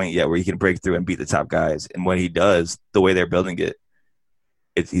not at the point yet where he can break through and beat the top guys. And when he does, the way they're building it,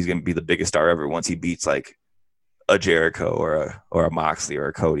 he's going to be the biggest star ever. Once he beats like a Jericho or a Moxley or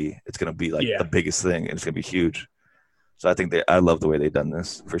a Cody, it's going to be like the biggest thing, and it's going to be huge. So I think I love the way they've done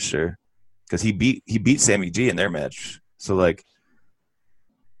this for sure. Because he beat Sammy G in their match. So, like,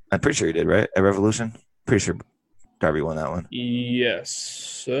 I'm pretty sure he did, right? At Revolution? Pretty sure Darby won that one. Yes.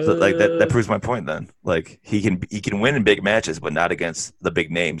 So, like, that proves my point then. Like, he can win in big matches, but not against the big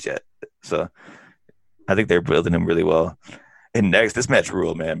names yet. So, I think they're building him really well. And next, this match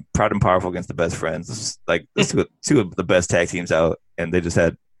rule, man. Proud and Powerful against the Best Friends. This is two of the best tag teams out, and they just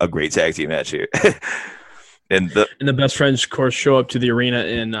had a great tag team match here. and the Best Friends, of course, show up to the arena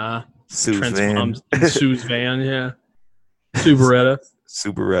in Sue's van. Sue's van, yeah. Sue Beretta.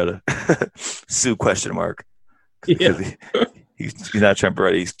 Sue question mark. Yeah. He's not Trent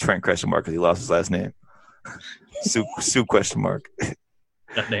Beretta. He's Trent question mark because he lost his last name. Sue question mark.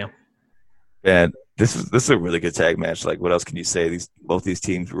 Goddamn. And this is a really good tag match. Like, what else can you say? Both these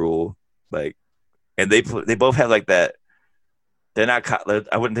teams rule. Like, and they both have like that. They're not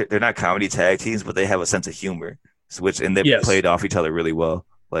comedy tag teams, but they have a sense of humor, and they played off each other really well.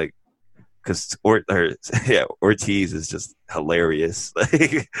 Like, because Ortiz is just hilarious.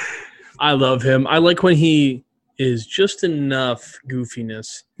 Like, I love him. I like when he is just enough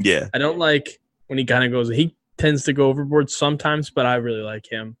goofiness. Yeah, I don't like when he kind of goes. He tends to go overboard sometimes, but I really like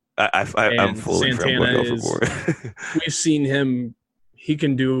him. I'm fully for him going overboard. We've seen him. He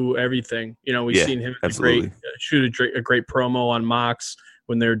can do everything. You know, we've seen him shoot a great promo on Mox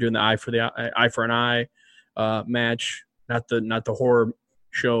when they were doing the eye for an eye match. Not the horror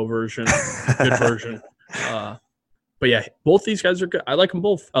show version, good version. But yeah, both these guys are good. I like them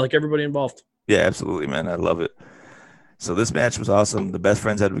both. I like everybody involved. Yeah, absolutely, man. I love it. So this match was awesome. The Best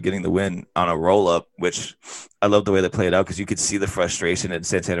Friends ended up getting the win on a roll-up, which I love the way they played out because you could see the frustration in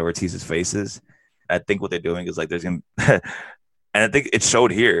Santana Ortiz's faces. I think what they're doing is like there's going to – and I think it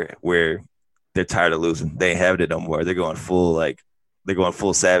showed here where they're tired of losing. They ain't having it no more. They're going full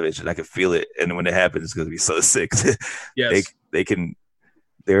savage, and I can feel it. And when it happens, it's going to be so sick. Yes. They've been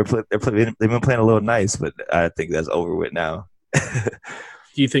playing a little nice, but I think that's over with now.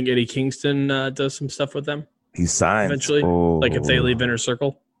 Do you think Eddie Kingston does some stuff with them? He's signed eventually, like if they leave Inner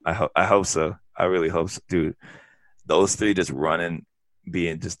Circle. I hope so. I really hope so, dude. Those three just running,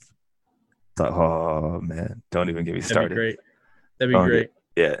 being just. Oh man! Don't even get me started. That'd be great.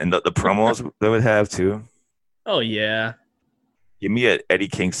 Yeah, and the promos they would have too. Oh yeah. Give me an Eddie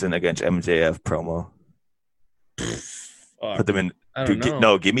Kingston against MJF promo. Put them in.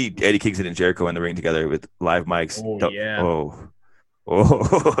 Give me Eddie Kingston and Jericho in the ring together with live mics. Oh yeah. Oh.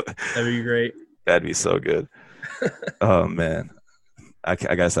 That'd be great. That'd be so good. Oh man, I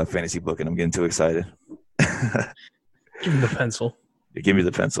gotta stop fantasy booking. I'm getting too excited. Give me the pencil. Give me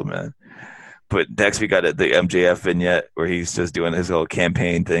the pencil, man. But next we got the MJF vignette where he's just doing his whole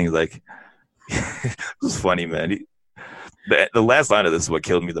campaign thing. Like, it was funny, man. The last line of this is what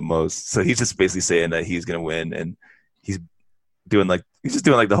killed me the most. So he's just basically saying that he's gonna win, and he's doing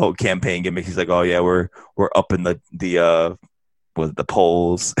the whole campaign gimmick. He's like, "Oh yeah, we're up in the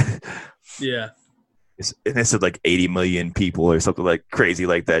polls." Yeah. And it said like 80 million people or something like crazy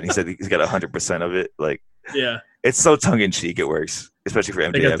like that. And he said he's got 100% of it. Like, yeah, it's so tongue in cheek. It works, especially for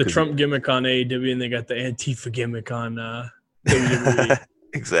MJF. They got the Trump gimmick on AEW, and they got the Antifa gimmick on WWE.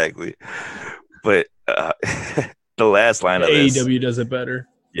 Exactly. But the last line of this, AEW does it better.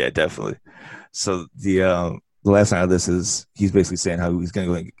 Yeah, definitely. So the last line of this is he's basically saying how he's going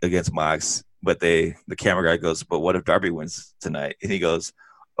to go against Mox, but the camera guy goes, "But what if Darby wins tonight?" And he goes,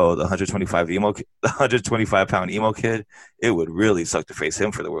 "Oh, the 125-pound emo kid, it would really suck to face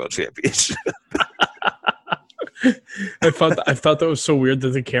him for the world championship." I thought that was so weird that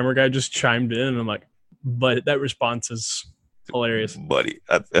the camera guy just chimed in, and I'm like, but that response is hilarious. Buddy,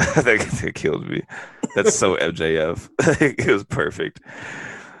 I think it killed me. That's so MJF. It was perfect.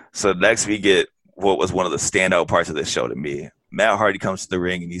 So next we get what was one of the standout parts of this show to me. Matt Hardy comes to the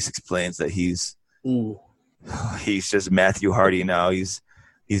ring and he explains that he's just Matthew Hardy now. He's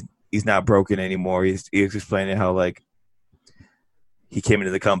not broken anymore. He's explaining how like he came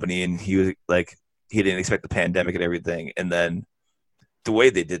into the company and he was like he didn't expect the pandemic and everything. And then the way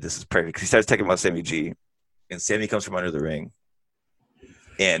they did this is perfect. He starts talking about Sammy G, and Sammy comes from under the ring.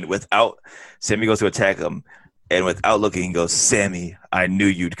 And Sammy goes to attack him, and without looking, he goes, "Sammy, I knew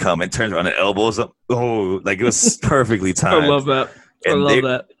you'd come," and turns around and elbows him. Oh, like it was perfectly timed. I love that.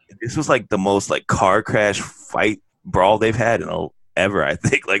 That. This was like the most like car crash fight brawl they've had ever. I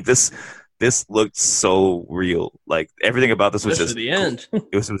think like this looked so real. Like everything about this was just the end.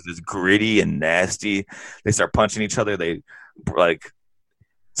 It was just gritty and nasty. They start punching each other. They like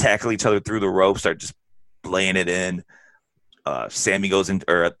tackle each other through the rope. Start just laying it in. Sammy goes in,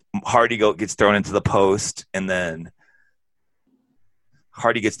 or Hardy gets thrown into the post, and then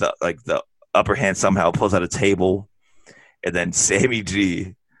Hardy gets the upper hand somehow, pulls out a table, and then Sammy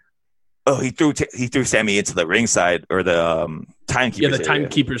G. Oh, he threw Sammy into the ringside or the timekeeper's the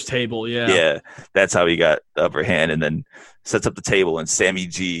timekeeper's table. Yeah, yeah, that's how he got the upper hand, and then sets up the table, and Sammy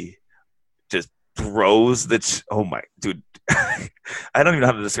G. just throws oh my dude, I don't even know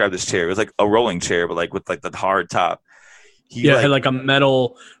how to describe this chair. It was like a rolling chair, but like with like the hard top. It had like a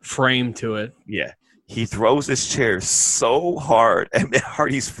metal frame to it. Yeah. He throws this chair so hard at Matt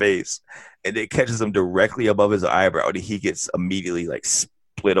Hardy's face, and it catches him directly above his eyebrow, and he gets immediately like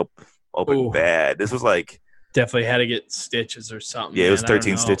split open bad. This was like definitely had to get stitches or something. Yeah, it was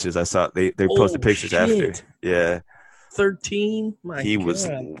 13 stitches. I saw they posted pictures after. Yeah. 13? He was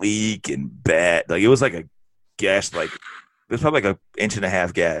leaking bad. Like it was like a gash, like it was probably like 1.5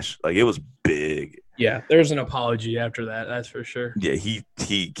 inch gash. Like it was big. Yeah, there's an apology after that. That's for sure. Yeah,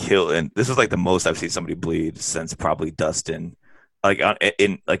 he killed, and this was like the most I've seen somebody bleed since probably Dustin, like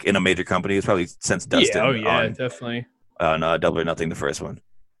in a major company. It's probably since Dustin. Yeah, definitely. No, Double or Nothing, the first one.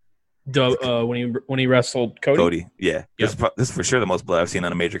 When he wrestled Cody. Yeah, yep. This is for sure the most blood I've seen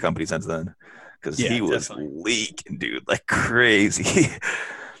on a major company since then, because he was leaking, dude, like crazy.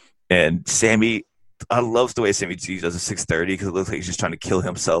 And Sammy. I love the way Sammy G does a 630 because it looks like he's just trying to kill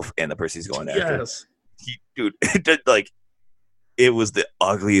himself and the person he's going after. Yes. It was the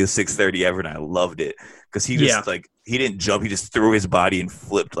ugliest 630 ever, and I loved it because he just he didn't jump, he just threw his body and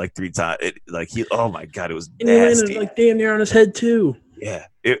flipped like 3 times. Oh my god, it was nasty. And he landed damn near on his head too. Yeah,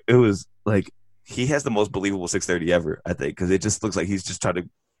 it was like he has the most believable 630 ever, I think, because it just looks like he's just trying to.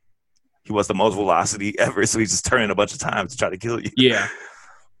 He wants the most velocity ever, so he's just turning a bunch of times to try to kill you. Yeah.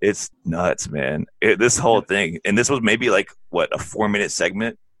 It's nuts, man. This whole thing, and this was maybe like a 4-minute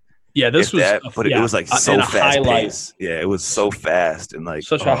segment. Yeah, this was, it was like so fast paced. Yeah, it was so fast and like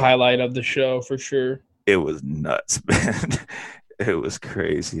such a highlight of the show for sure. It was nuts, man. It was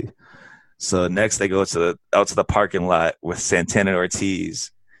crazy. So next they go out to the parking lot with Santana and Ortiz,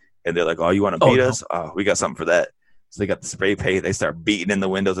 and they're like, "Oh, you want to beat us? Oh, we got something for that." So they got the spray paint. They start beating in the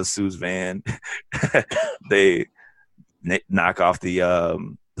windows of Sue's van. They knock off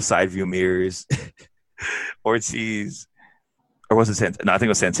the side view mirrors. Ortiz, or was it Santana? No, I think it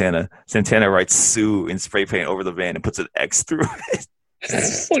was Santana. Santana writes Sue in spray paint over the van and puts an X through it.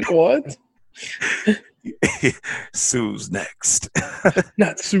 Like what? Sue's next.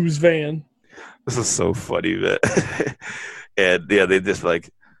 Not Sue's van. This is so funny, man. And yeah, they just like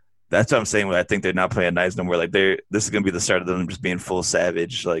that's what I'm saying. When I think they're not playing nice no more. Like this is gonna be the start of them just being full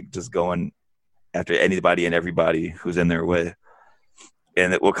savage, like just going after anybody and everybody who's in their way.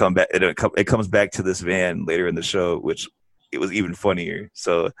 And it will come back. It comes back to this van later in the show, which it was even funnier.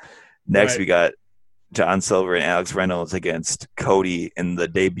 So next we got John Silver and Alex Reynolds against Cody and the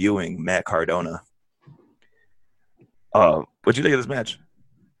debuting Matt Cardona. What'd you think of this match?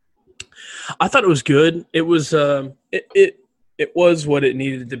 I thought it was good. It was it was what it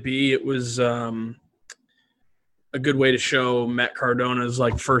needed to be. It was a good way to show Matt Cardona's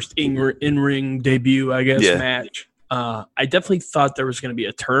like first in-ring debut, I guess, match. I definitely thought there was going to be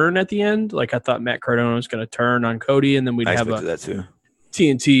a turn at the end. Like I thought Matt Cardona was going to turn on Cody, and then we'd have a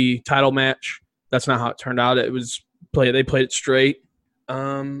TNT title match. That's not how it turned out. It was they played it straight.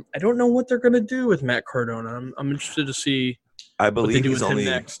 I don't know what they're going to do with Matt Cardona. I'm interested to see. I believe what they do he's with only him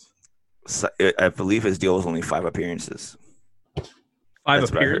next. I believe his deal was only 5 appearances. 5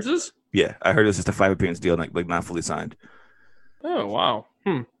 appearances? Yeah, I heard it was just a 5 appearance deal, like not fully signed. Oh wow.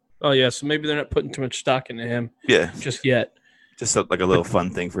 Oh yeah, so maybe they're not putting too much stock into him. Yeah, just yet. Just like a little fun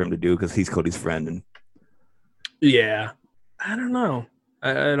thing for him to do because he's Cody's friend. And yeah, I don't know.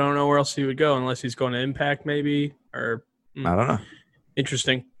 I don't know where else he would go unless he's going to Impact, maybe or I don't know.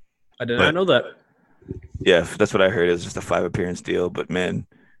 Interesting. I did not know that. Yeah, that's what I heard. It was just a 5 appearance deal, but man.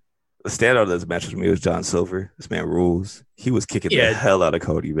 The standout of this match for me was John Silver. This man rules. He was kicking the hell out of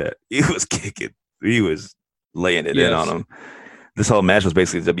Cody, man. He was kicking. He was laying it in on him. This whole match was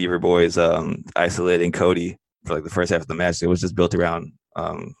basically the Beaver Boys isolating Cody for like the first half of the match. It was just built around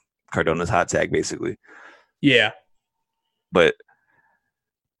Cardona's hot tag, basically. Yeah. But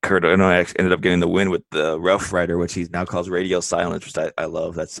Cardona ended up getting the win with the Rough Rider, which he now calls Radio Silence, which I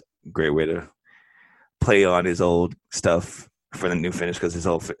love. That's a great way to play on his old stuff for the new finish, because his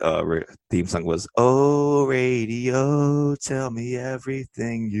whole theme song was "Oh Radio, tell me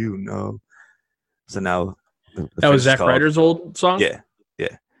everything you know." So now that was Zack Ryder's old song. Yeah.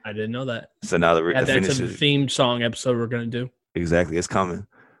 I didn't know that. So now the finish that's a theme song episode we're gonna do. Exactly, it's coming.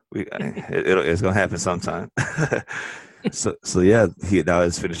 It's gonna happen sometime. so yeah, now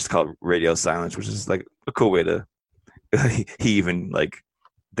his finish is called Radio Silence, which is like a cool way to. He even like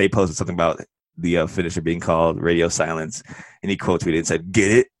they posted something about the finisher being called Radio Silence, and he quote tweeted and said,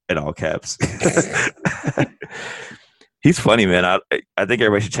 "Get it?" in all caps. He's funny, man. I think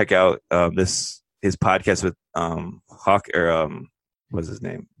everybody should check out his podcast with what's his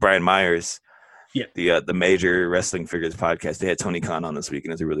name, Brian Myers. Yeah, the Major Wrestling Figures podcast. They had Tony Khan on this week,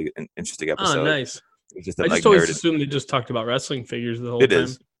 and it's a really interesting episode. Oh, nice. I just always assumed they just talked about wrestling figures the whole time. It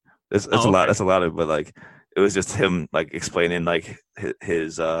is. It's a lot. That's a lot of, but like it was just him like explaining like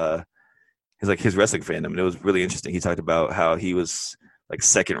his wrestling fandom, and it was really interesting. He talked about how he was like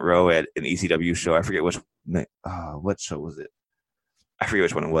second row at an ECW show. I forget what show was it. I forget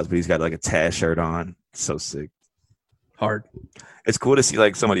which one it was, but he's got like a Taz shirt on. So sick. Hard. It's cool to see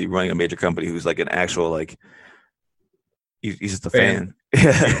like somebody running a major company who's like an actual like he's just a fan.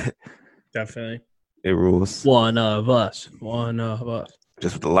 Yeah, definitely. It rules. One of us.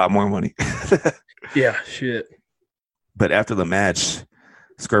 Just with a lot more money. Yeah, shit. But after the match,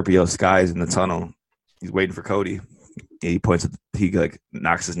 Scorpio Sky's in the tunnel. He's waiting for Cody. He like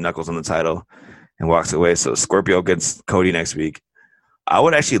knocks his knuckles on the title and walks away. So Scorpio against Cody next week. I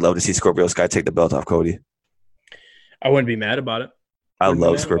would actually love to see Scorpio Sky take the belt off Cody. I wouldn't be mad about it. I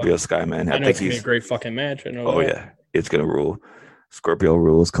love Scorpio Sky, man. I know it's going to be a great fucking match. I know. Oh, yeah. It's going to rule. Scorpio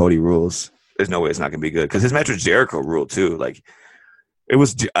rules. Cody rules. There's no way it's not going to be good. Because his match with Jericho ruled, too. Like, it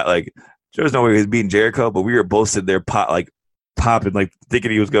was, like, there was no way he was beating Jericho, but we were both sitting there popping, like,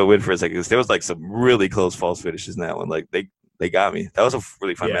 thinking he was going to win for a second. There was, like, some really close false finishes in that one. Like, they got me. That was a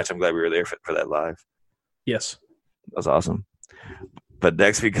really fun match. I'm glad we were there for that live. Yes. That was awesome. But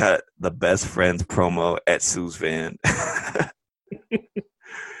next we got the best friends promo at Sue's van.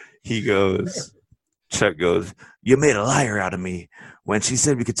 Chuck goes, "You made a liar out of me. When she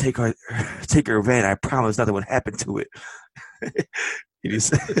said we could take her van, I promised nothing would happen to it." He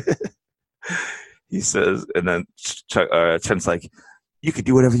says, and then Chuck's like, "You can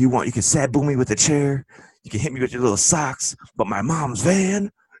do whatever you want. You can sabu me with a chair. You can hit me with your little socks, but my mom's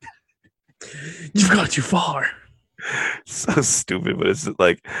van, you've got too far." So stupid, but it's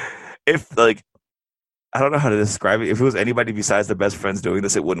like, if like, I don't know how to describe it. If it was anybody besides the best friends doing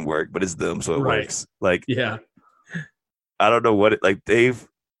this, it wouldn't work, but it's them, so it works. Like, yeah, I don't know what it like. They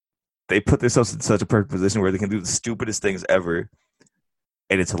put themselves in such a perfect position where they can do the stupidest things ever,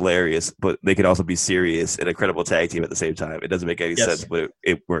 and it's hilarious. But they can also be serious and a credible tag team at the same time. It doesn't make any sense, but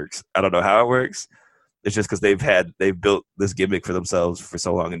it works. I don't know how it works. It's just because they've built this gimmick for themselves for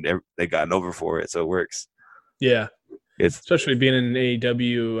so long, and they've gotten over for it, so it works. Yeah, especially being in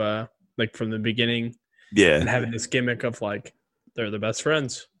AEW, like from the beginning. Yeah, and having this gimmick of like they're the best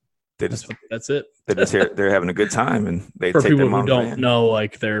friends. That's it. They're having a good time, and they for take people them who don't know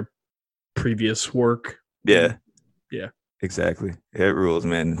like their previous work. Yeah, exactly. It rules,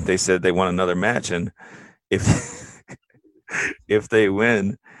 man. They said they want another match, and if they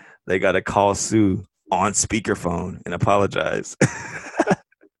win, they got to call Sue on speakerphone and apologize.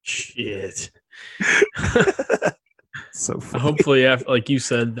 Shit. So funny. Hopefully, after, like you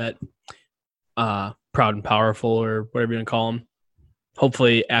said, that proud and powerful or whatever you want to call them.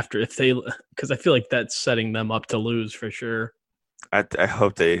 Hopefully, after if they, because I feel like that's setting them up to lose for sure. I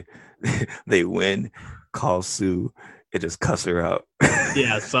hope they win, call Sue, and just cuss her out.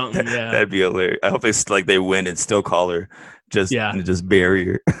 Yeah, something. Yeah, that'd be hilarious. I hope they win and still call her, just bury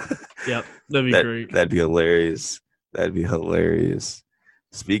her. Yep, that'd be great. That'd be hilarious. That'd be hilarious.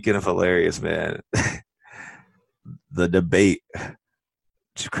 Speaking of hilarious, man, the debate,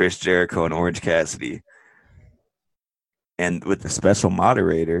 Chris Jericho and Orange Cassidy, and with the special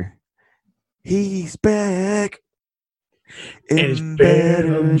moderator, he's back. It's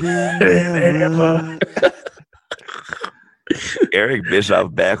better than ever. Eric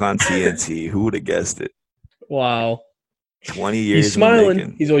Bischoff back on TNT. Who would have guessed it? Wow. 20 years. He's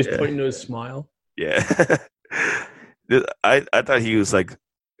smiling. He's always pointing to his smile. Yeah. I thought he was like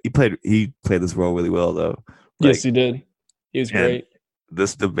he played this role really well though. Like, yes, he did. He was great.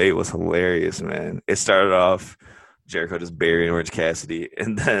 This debate was hilarious, man. It started off Jericho just burying Orange Cassidy,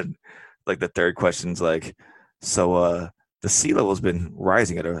 and then like the third question's like, so the sea level's been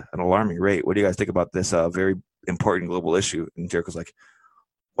rising at an alarming rate. What do you guys think about this very important global issue? And Jericho's like,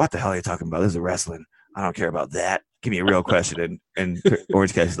 what the hell are you talking about? This is wrestling. I don't care about that. Give me a real question. And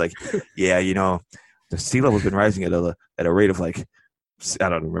Orange Cassidy's like, yeah, the sea level's been rising at a rate of like, I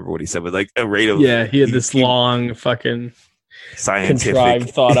don't remember what he said, but like a rate of he had this long fucking scientific, contrived,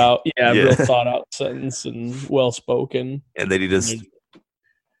 thought out, real thought out sentence and well spoken. And then he just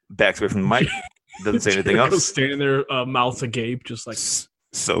backs away from the mic. Doesn't say anything else. Standing there, mouth agape, just like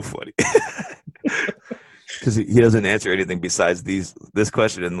so funny. Because he doesn't answer anything besides this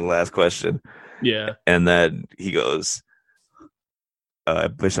question and the last question. Yeah. And then he goes,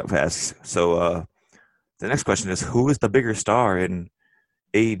 Bishop asks, so the next question is, who is the bigger star in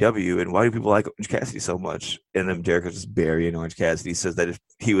AEW and why do people like Orange Cassidy so much? And then Jericho's just burying Orange Cassidy. He says that if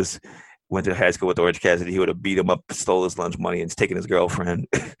he went to high school with Orange Cassidy, he would have beat him up, stole his lunch money, and taken his girlfriend.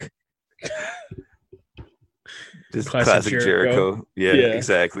 Just classic Jericho. Yeah,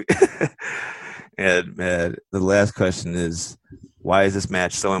 exactly. And man, the last question is, why is this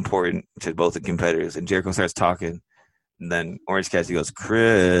match so important to both the competitors? And Jericho starts talking, and then Orange Cassidy goes,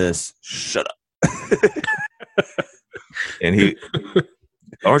 Chris, shut up. And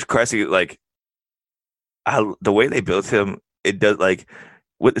Orange Cassidy, like, the way they built him, it does, like,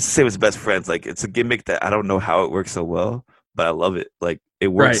 it's the same as best friends. Like, it's a gimmick that I don't know how it works so well, but I love it. Like, it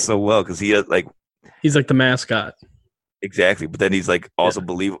works so well because he has, like, he's like the mascot. Exactly. But then he's like also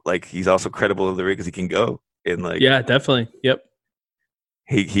he's also credible in the ring because he can go. And like, yeah, definitely. Yep.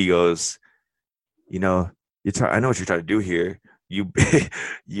 He goes, I know what you're trying to do here.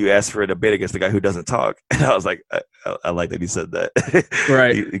 You asked for a debate against the guy who doesn't talk. And I was like, I like that he said that.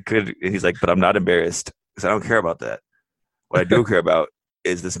 Right. He could, and he's like, but I'm not embarrassed because I don't care about that. What I do care about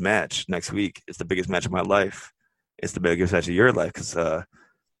is this match next week. It's the biggest match of my life. It's the biggest match of your life because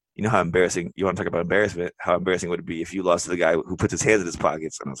you know how embarrassing, you want to talk about embarrassment, how embarrassing would it be if you lost to the guy who puts his hands in his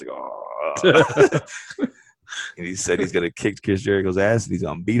pockets? And I was like, oh. And he said he's going to kick Chris Jericho's ass and he's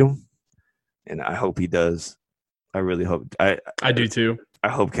going to beat him. And I hope he does. I really hope. I do too. I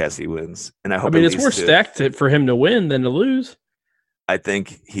hope Cassidy wins. And I hope it's more stacked for him to win than to lose. I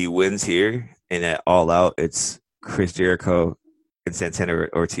think he wins here, and at All Out, it's Chris Jericho and Santana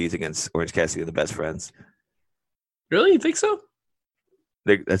Ortiz against Orange Cassidy, the best friends. Really? You think so?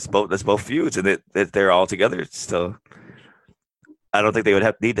 That's both feuds, and they're all together still. I don't think they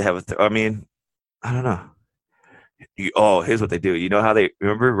would need to have I mean, I don't know. Here's what they do. You know how they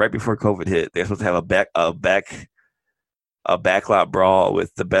remember right before COVID hit, they're supposed to have a backlot brawl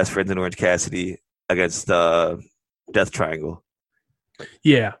with the best friends in Orange Cassidy against Death Triangle.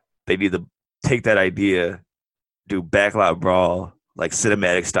 Yeah, they need to take that idea, do backlot brawl like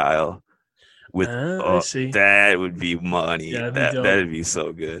cinematic style. With that would be money. Yeah, that'd be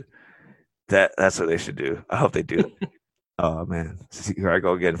so good. That's what they should do. I hope they do. Oh man, here I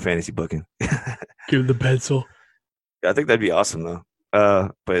go again, fantasy booking. Give him the pencil. I think that'd be awesome though.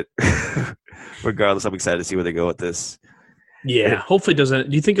 But regardless, I'm excited to see where they go with this. Yeah, hopefully it doesn't.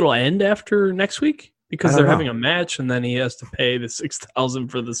 Do you think it'll end after next week? Because they're having a match, and then he has to pay the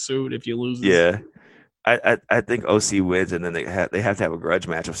 $6,000 for the suit if you lose. Yeah. I think OC wins, and then they have to have a grudge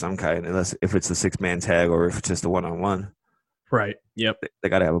match of some kind, unless if it's a 6-man tag or if it's just a 1-on-1. Right. Yep. They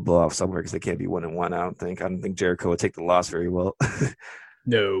got to have a blow off somewhere because they can't be 1-on-1. I don't think Jericho would take the loss very well.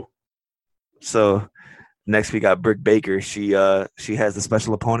 No. So next we got Britt Baker. She has the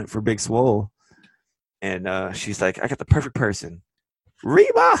special opponent for Big Swole, and she's like, I got the perfect person,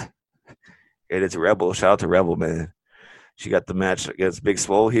 Reba. and it's Rebel. Shout out to Rebel, man. She got the match against Big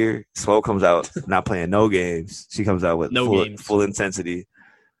Swole here. Swole comes out not playing no games. She comes out with full intensity.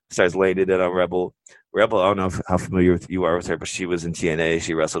 Starts laying it in on Rebel. Rebel, I don't know how familiar you are with her, but she was in TNA.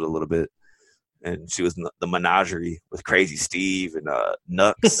 She wrestled a little bit. And she was in the menagerie with Crazy Steve and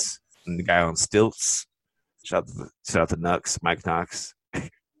Nux and the guy on stilts. Shout out to Nux, Mike Knox.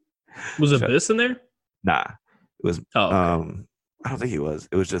 Was Abyss in there? Nah. It was okay. I don't think he was.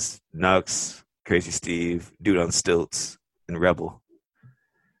 It was just Nux, Crazy Steve, dude on stilts, and Rebel.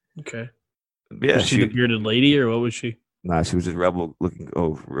 Okay. Yeah. Was she the bearded lady or what was she? Nah, she was just Rebel looking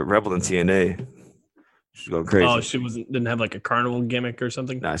Rebel in TNA. She was going crazy. Oh, she didn't have like a carnival gimmick or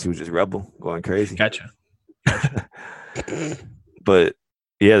something? Nah, she was just Rebel going crazy. Gotcha. But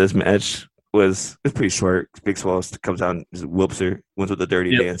yeah, this match was pretty short. Big Swole comes out and just whoops her, wins with the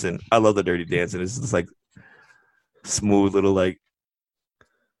dirty dancing. I love the dirty dancing. It's just like smooth little like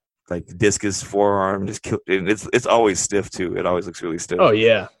discus forearm. Just kill, and it's always stiff too. It always looks really stiff. Oh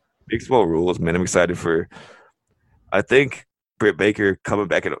yeah. Big Swole rules, man. I'm excited for. I think Britt Baker coming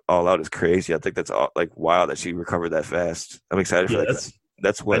back and all out is crazy. I think that's all, like wild that she recovered that fast. I'm excited for that.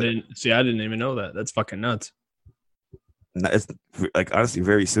 That's what I didn't even know that. That's fucking nuts. It's like honestly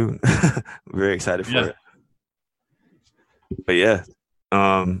very soon. Very excited for it. But yeah,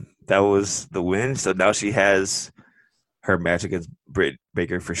 that was the win. So now she has her match against Britt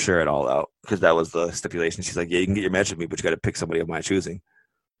Baker for sure at All Out because that was the stipulation. She's like, yeah, you can get your match with me, but you got to pick somebody of my choosing,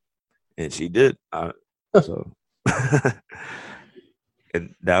 and she did. So.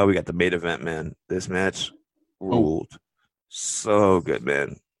 And now we got the main event, man. This match ruled. So good,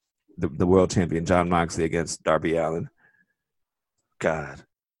 man. The world champion Jon Moxley against Darby Allin. God,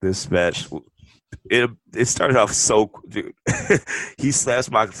 this match it started off so dude. He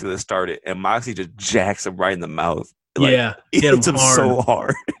slaps Moxley to start it, and Moxley just jacks him right in the mouth. Like, he hits him so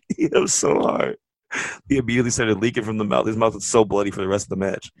hard. He hit him so hard. He immediately started leaking from the mouth. His mouth was so bloody for the rest of the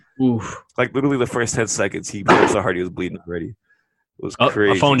match. Oof. Like literally the first 10 seconds, he blew so hard he was bleeding already. It was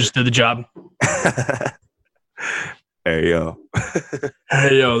crazy. My phone just did the job. Hey, yo.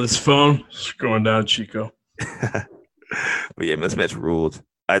 Hey, yo, this phone is going down, Chico. But yeah, this match ruled.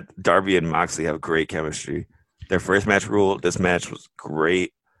 Darby and Moxley have great chemistry. Their first match ruled. This match was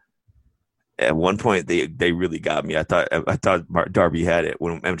great. At one point, they really got me. I thought Darby had it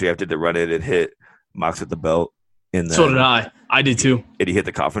when MJF did the run in and hit Mox with the belt. And then, so did I. I did too. And he hit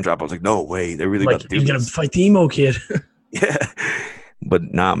the coffin drop. I was like, no way. They're really about to do this. He's going to fight the emo kid. Yeah.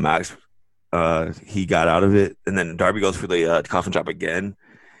 But not Max. He got out of it. And then Darby goes for the coffin drop again.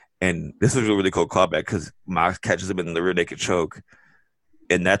 And this was a really cool callback because Mox catches him in the rear naked choke.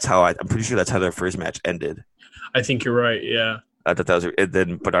 And that's how I'm pretty sure that's how their first match ended. I think you're right. Yeah. I thought that was, and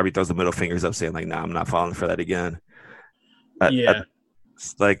then but Darby throws the middle fingers up, saying like, "Nah, I'm not falling for that again."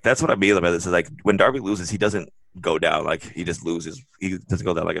 Like that's what I mean about this. Is like when Darby loses, he doesn't go down like he just loses. He doesn't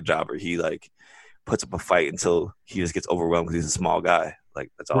go down like a jobber. He like puts up a fight until he just gets overwhelmed because he's a small guy.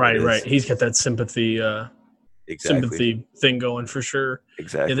 Like that's all. Right. He's got that sympathy thing going for sure.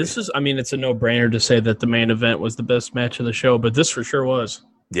 Exactly. Yeah, this is. I mean, it's a no-brainer to say that the main event was the best match of the show, but this for sure was.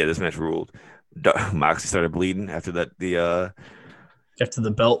 Yeah, this match ruled. Moxley started bleeding after that. After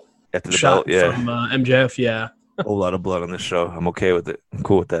the belt. After the belt, yeah. From MJF, yeah. A whole lot of blood on this show. I'm okay with it. I'm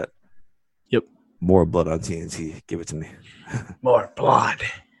cool with that. Yep. More blood on TNT. Give it to me. More blood.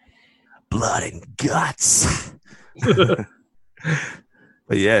 Blood and guts. But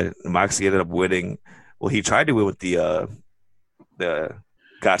yeah, Moxley ended up winning. Well, he tried to win with the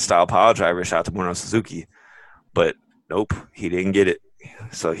God style power driver shot to Minoru Suzuki, but nope, he didn't get it.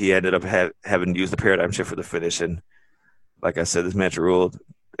 So he ended up having used the paradigm shift for the finish, and like I said, this match ruled.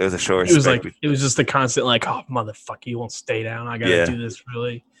 It was a show of respect. It was just the constant like, oh motherfucker, you won't stay down. I gotta do this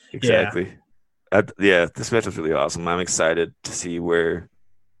really. Exactly. This match was really awesome. I'm excited to see where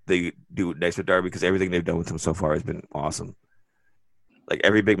they do next with Darby because everything they've done with him so far has been awesome. Like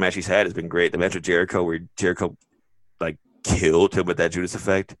every big match he's had has been great. The match with Jericho, where Jericho like killed him with that Judas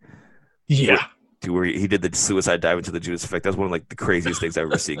effect. Yeah. Where he did the suicide dive into the Judas effect. That's one of like the craziest things I've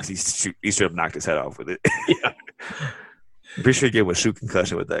ever seen because he straight up knocked his head off with it. Yeah. I'm pretty sure he gave him a shoe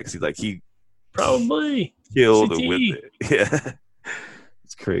concussion with that because he probably killed him with it. Yeah.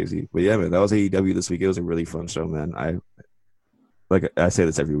 It's crazy. But yeah, man, that was AEW this week. It was a really fun show, man. I say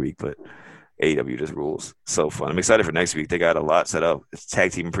this every week, but AEW just rules. So fun. I'm excited for next week. They got a lot set up. It's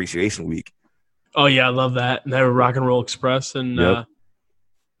Tag Team Appreciation Week. Oh, yeah, I love that. And they have Rock and Roll Express and the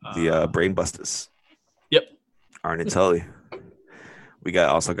Brain Busters. Yep. Arn and Tully. We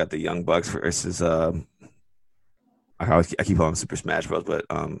also got the Young Bucks versus I keep calling them Super Smash Bros, but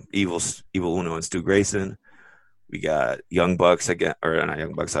Evil Uno and Stu Grayson. We got Young Bucks again, or not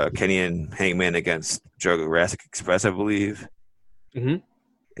Young Bucks. Kenny and Hangman against Jurassic Express, I believe. Mm-hmm.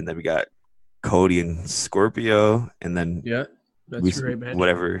 And then we got Cody and Scorpio, and then that's a great match.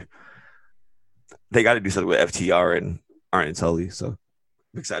 Whatever. They got to do something with FTR and Arn and Tully, so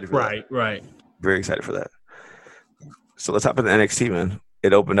I'm excited for that. Right. Very excited for that. So let's hop into NXT, man.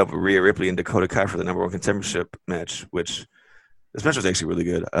 It opened up with Rhea Ripley and Dakota Kai for the number 1 contendership match, which this match was actually really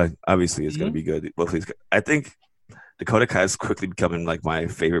good. Obviously, it's going to be good. Both of these, I think Dakota Kai is quickly becoming like my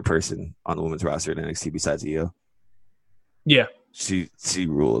favorite person on the women's roster in NXT besides Io. Yeah. She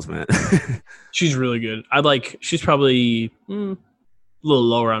rules, man. She's really good. She's probably a little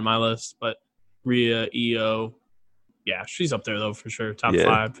lower on my list, but Rhea, Io, yeah, she's up there though for sure. Top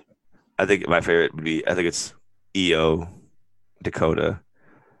 5. I think my favorite would be it's Io, Dakota,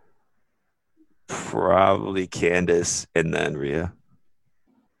 probably Candice, and then Rhea.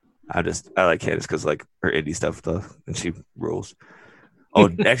 I like Candice because like her indie stuff though, and she rules. Oh,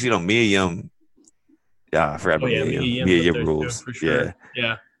 actually, no, Mia Yim. Yeah, I forgot about Mia Yim. Mia Yim rules for sure.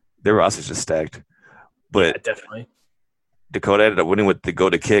 Yeah. Their roster's just stacked. But definitely. Dakota ended up winning with the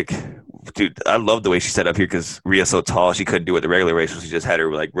go-to kick. Dude, I love the way she set up here because Rhea's so tall, she couldn't do it the regular way, so she just had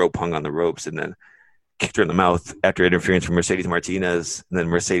her like rope hung on the ropes and then kicked her in the mouth after interference from Mercedes Martinez, and then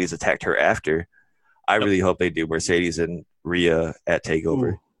Mercedes attacked her after. I really hope they do Mercedes and Rhea at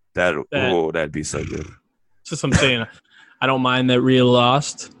TakeOver. That'd be so good. That's what I'm saying. I don't mind that Rhea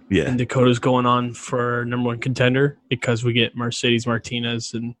lost. Yeah. And Dakota's going on for number 1 contender because we get Mercedes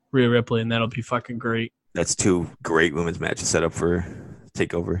Martinez and Rhea Ripley, and that'll be fucking great. That's 2 great women's matches set up for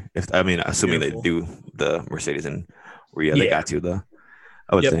TakeOver. Assuming they do the Mercedes and Rhea, they got to though.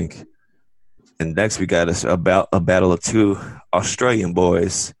 I would think. And next we got a battle of 2 Australian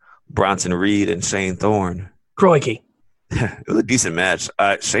boys, Bronson Reed and Shane Thorne. Crikey. It was a decent match.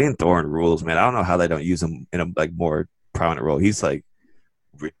 Shane Thorne rules, man. I don't know how they don't use him in a like more prominent role. He's like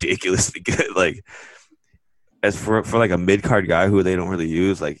ridiculously good. Like as for like a mid card guy who they don't really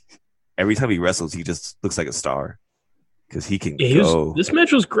use, like every time he wrestles, he just looks like a star because he can go. This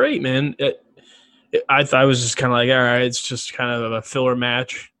match was great, man. I thought it was just kind of like, all right, it's just kind of a filler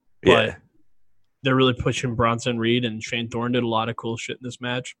match, but they're really pushing Bronson Reed, and Shane Thorne did a lot of cool shit in this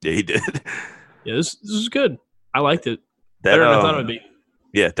match. Yeah, he did. Yeah, this is good. I liked it. Better than I thought it would be.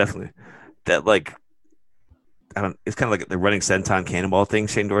 Yeah, definitely. That like, it's kind of like the running senton cannonball thing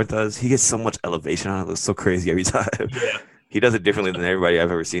Shane Thorne does. He gets so much elevation on it. It looks so crazy every time. Yeah. He does it differently than everybody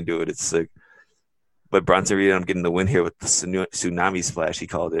I've ever seen do it. It's sick. But Bronson Reed, I'm getting the win here with the tsunami splash, he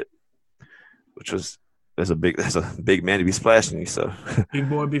called it, which was that's a big man to be splashing you. So big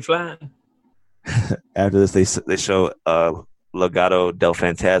boy be flying. After this, they show Legado del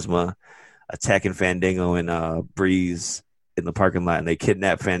Fantasma attacking Fandango and Breeze in the parking lot, and they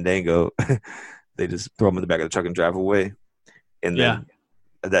kidnap Fandango. They just throw him in the back of the truck and drive away. And then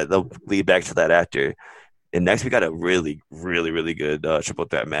they'll lead back to that after. And next we got a really, really, really good triple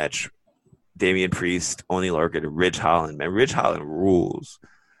threat match. Damian Priest, Oney Lorcan, and Ridge Holland. Man, Ridge Holland rules.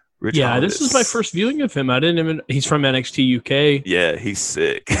 This is my first viewing of him. He's from NXT UK. Yeah, he's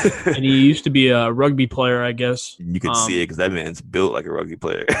sick. And he used to be a rugby player, I guess. You can see it because that man's built like a rugby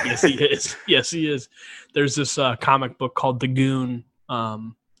player. Yes, he is. Yes, he is. There's this comic book called The Goon. I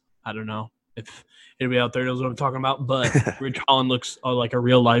don't know if anybody out there knows what I'm talking about, but Ridge Holland looks like a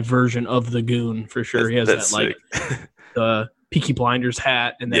real life version of The Goon for sure. He has that like the Peaky Blinders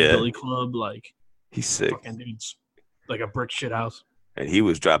hat and that Billy Club. Like he's sick. Fucking dude's like a brick shit house. And he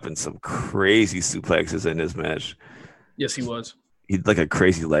was dropping some crazy suplexes in this match. Yes, he was. He like a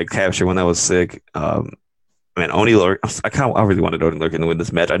crazy leg capture when that was sick. Man, Oney Lorcan. I really wanted Oney Lorcan to win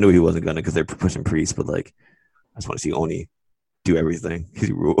this match. I knew he wasn't gonna because they're pushing Priest, but like, I just want to see Oney do everything because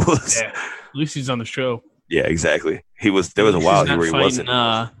he rules. Yeah, at least he's on the show. Yeah, exactly. There was a while where he wasn't.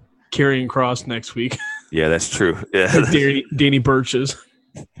 Karrion Kross next week. Yeah, that's true. Yeah, Danny Burch's.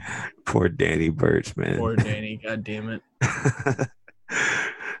 Poor Danny Burch, man. Poor Danny. God damn it.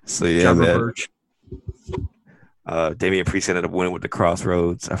 So yeah, man. Damian Priest ended up winning with the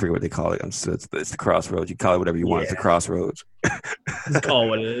Crossroads. I forget what they call it. It's the Crossroads. You call it whatever you want. It's the Crossroads. Just call it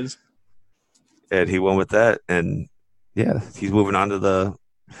what it is. And he won with that. And yeah, he's moving on to the.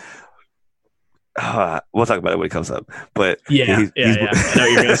 We'll talk about it when it comes up. But he's I know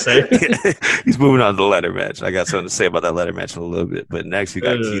what you're gonna say. He's moving on to the ladder match. I got something to say about that ladder match in a little bit. But next we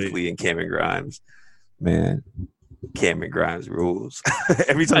got Keith Lee and Cameron Grimes. Man, Cameron Grimes rules.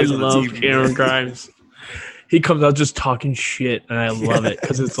 Every time I love Cameron Grimes. He comes out just talking shit, and I love it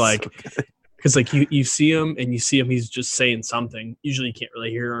because it's like, you see him and he's just saying something. Usually, you can't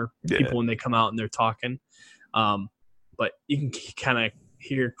really hear people when they come out and they're talking, but you can kind of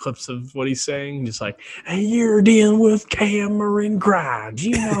hear clips of what he's saying, just like, "Hey, you're dealing with Cameron Grimes.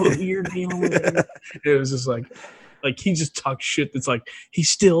 You know who you're dealing with." It was just like he just talks shit. That's like he's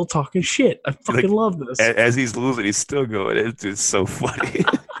still talking shit. I fucking love this. As he's losing, he's still going. It's so funny.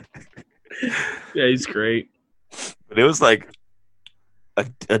 Yeah, he's great. But it was like a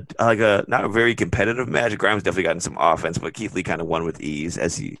not a very competitive match. Grimes definitely got in some offense, but Keith Lee kind of won with ease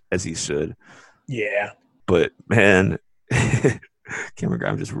as he should. Yeah. But man, Cameron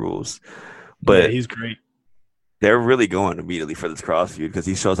Grimes just rules. But yeah, he's great. They're really going immediately for this cross feud because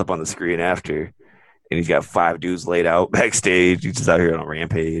he shows up on the screen after, and he's got 5 dudes laid out backstage. He's just out here on a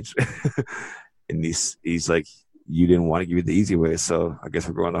rampage, and he's like, "You didn't want to give it the easy way, so I guess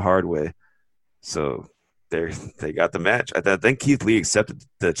we're going the hard way." So they got the match. I think Keith Lee accepted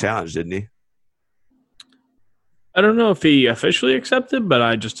the challenge, didn't he? I don't know if he officially accepted, but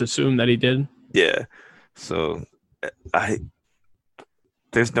I just assumed that he did. Yeah. So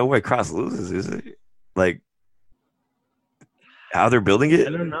there's no way Cross loses, is it? Like how they're building it?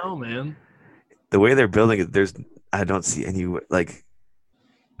 I don't know, man. The way they're building it, I don't see any like.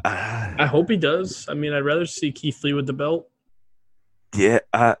 I hope he does. I mean, I'd rather see Keith Lee with the belt. Yeah,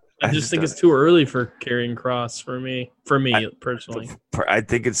 I just think it's too early for Karrion Kross for me personally. I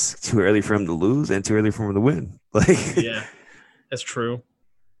think it's too early for him to lose and too early for him to win. Like, yeah, that's true.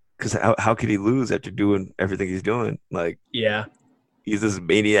 Because how could he lose after doing everything he's doing? Like, yeah, he's this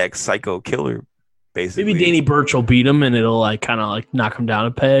maniac, psycho killer. Basically, maybe Danny Burch will beat him, and it'll like kind of like knock him down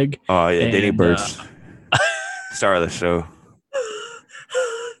a peg. Oh yeah, Danny Burch, star of the show.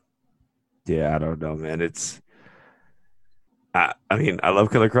 Yeah, I don't know, man. I mean, I love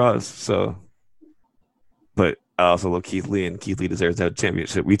Killer Kross, so, but I also love Keith Lee, and Keith Lee deserves to have a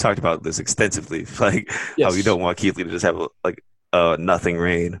championship. We talked about this extensively, like how we don't want Keith Lee to just have a nothing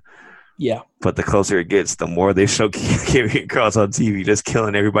reign. Yeah, but the closer it gets, the more they show Karrion Kross on TV, just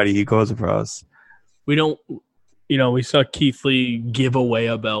killing everybody he goes across. We don't, we saw Keith Lee give away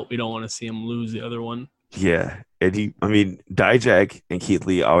a belt. We don't want to see him lose the other one. Yeah, and Dijak and Keith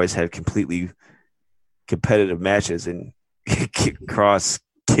Lee always had completely competitive matches, and Kross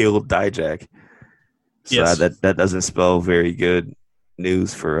killed Dijak. So yes. that doesn't spell very good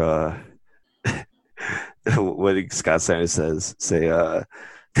news for what Scott Sanders say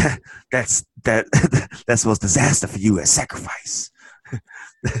that's the most disaster for you as sacrifice.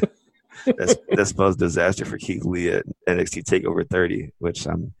 that spells disaster for Keith Lee at NXT TakeOver 30, which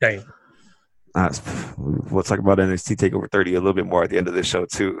I'm dang. We'll talk about NXT TakeOver 30 a little bit more at the end of this show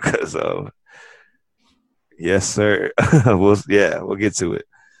too, because yes, sir. We'll get to it.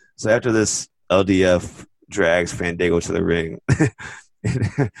 So after this, LDF drags Fandango to the ring.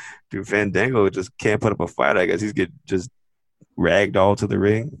 Dude, Fandango just can't put up a fight. I guess he's just ragged all to the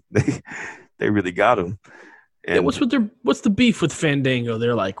ring. They really got him. And what's the beef with Fandango?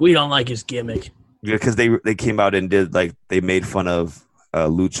 They're like, we don't like his gimmick. Yeah, because they came out and did like they made fun of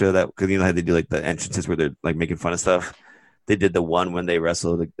Lucha, that because how they do like the entrances where they're like making fun of stuff. They did the one when they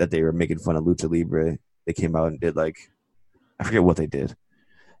wrestled that they were making fun of Lucha Libre. They came out and did like I forget what they did,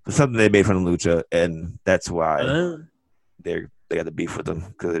 but something they made fun of Lucha, and that's why they got the beef with them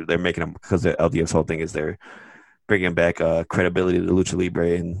because they're making them because the LDF's whole thing is they're bringing back credibility to Lucha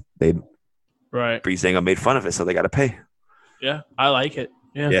Libre, and Breeze Dango made fun of it, so they got to pay. Yeah, I like it.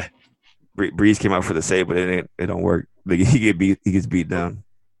 Yeah. Breeze came out for the save, but it don't work. Like, he gets beat down.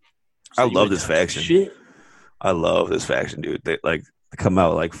 So I love this faction. Shit. I love this faction, dude. They come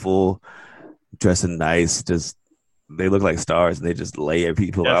out like full, dressing nice. Just they look like stars, and they just lay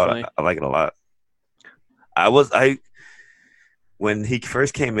people out. I like it a lot. When he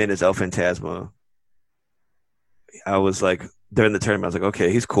first came in as El Fantasma, I was like, during the tournament, I was like,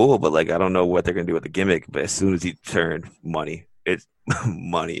 okay, he's cool, but like I don't know what they're gonna do with the gimmick. But as soon as he turned money, it's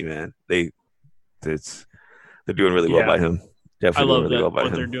money, man. They're doing really well by him. Definitely, I love really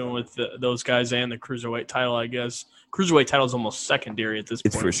what they're doing with those guys and the cruiserweight title. I guess cruiserweight title is almost secondary at this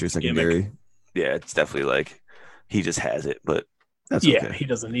point. It's for sure secondary. Gimmick. Yeah, it's definitely like he just has it, but that's okay. He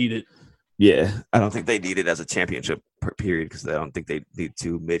doesn't need it. Yeah, I don't think they need it as a championship period because I don't think they need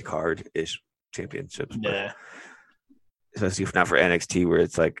 2 mid-card ish championships. Yeah. Especially if not for NXT, where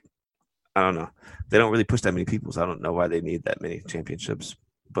it's like, I don't know. They don't really push that many people, so I don't know why they need that many championships,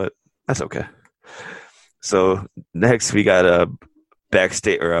 but that's okay. So next we got a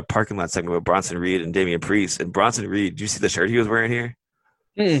backstage or a parking lot segment with Bronson Reed and Damian Priest. And Bronson Reed, did you see the shirt he was wearing here?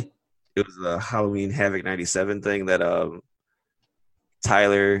 It was a Halloween Havoc 97 thing that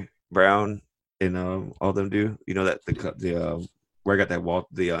Tyler Brown and all them do. You know that the where I got that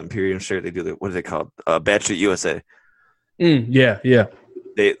the Imperium shirt. They do what is it called? Bad Street USA. Yeah.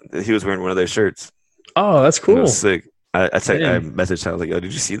 He was wearing one of their shirts. Oh, that's cool. It was sick. I messaged her. I was like, "Yo,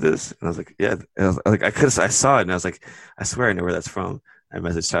 did you see this?" And I was like, "Yeah." And I saw it, and I was like, "I swear I know where that's from." I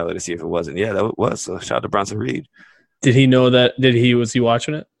messaged Tyler to see if it was, and yeah, that was. So shout out to Bronson Reed. Did he know that? Was he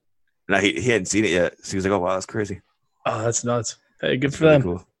watching it? No, he hadn't seen it yet. So he was like, "Oh wow, that's crazy." Oh, that's nuts. Hey, good that's for them.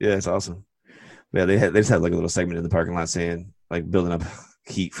 Cool. Yeah, it's awesome. Yeah, they just had like a little segment in the parking lot saying like building up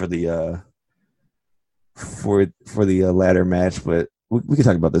heat for the ladder match, but we can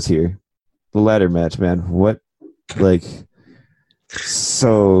talk about this here. The ladder match, man. What like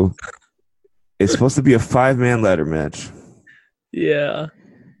so it's supposed to be a 5-man ladder match. Yeah.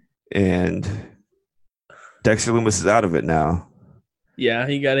 And Dexter Lumis is out of it now. Yeah,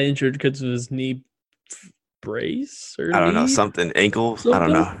 he got injured because of his knee brace or I don't know, something ankle. I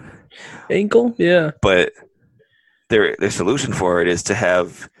don't know. Ankle, yeah. But their solution for it is to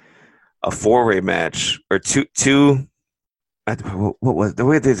have a 4-way match or two. What was the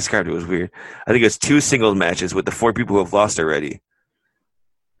way they described it was weird. I think it's 2 singles matches with the 4 people who have lost already.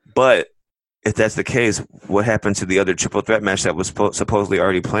 But if that's the case, what happened to the other triple threat match that was supposedly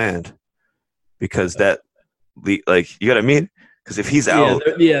already planned? Because that, like, you know what I mean? Because if he's out,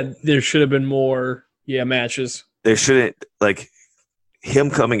 there should have been more matches. There shouldn't, like, him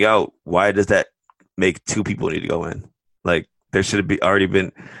coming out. Why does that make 2 people need to go in? Like, there should have already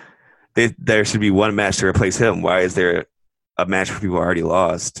been. There should be 1 match to replace him. Why is there a match for people who already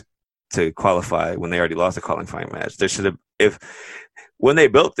lost to qualify when they already lost a qualifying match? There should have, when they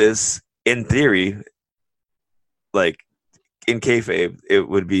built this, in theory, like in kayfabe, it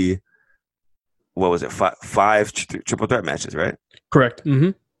would be, what was it, 5 triple threat matches, right? Correct.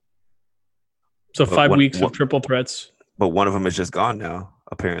 Mm-hmm. So 5 weeks of triple threats. But one of them is just gone now,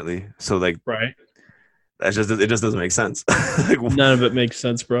 apparently. So like, right. It just doesn't make sense. Like, none of it makes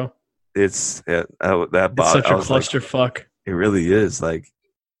sense, bro. It's such a clusterfuck. Like, it really is. Like,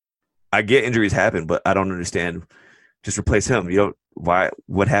 I get injuries happen, but I don't understand. Just replace him. You don't. Why?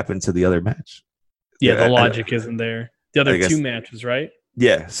 What happened to the other match? Yeah, the logic isn't there. The other 2 matches, right?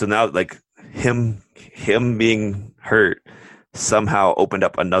 Yeah. So now, like, him being hurt somehow opened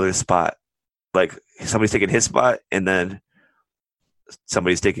up another spot. Like, somebody's taking his spot, and then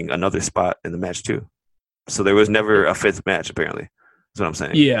somebody's taking another spot in the match too. So there was never a 5th match, apparently. That's what I'm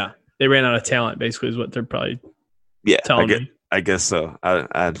saying. Yeah, they ran out of talent. Basically, is what they're probably. Telling me. I guess so.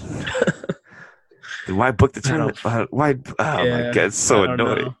 Why book the tournament? Why? Oh my god, it's so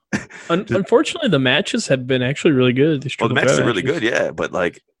annoying. Unfortunately, the matches have been actually really good. The matches are really good, yeah. But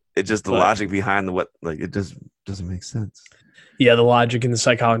like, it just the logic behind it just doesn't make sense. Yeah, the logic and the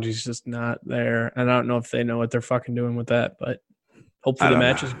psychology is just not there, and I don't know if they know what they're fucking doing with that. But hopefully, the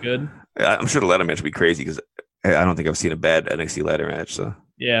match is good. I'm sure the ladder match will be crazy because I don't think I've seen a bad NXT ladder match. So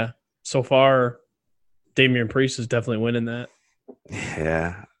yeah, so far, Damian Priest is definitely winning that.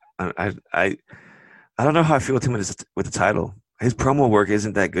 Yeah, I don't know how I feel with him with the title. His promo work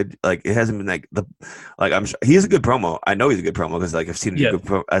isn't that good. Like, it hasn't been he's a good promo. I know he's a good promo because like I've seen him do good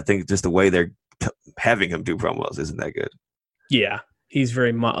promo. I think just the way they're having him do promos isn't that good. Yeah, he's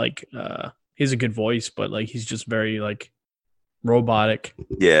very like he has a good voice, but like he's just very like robotic.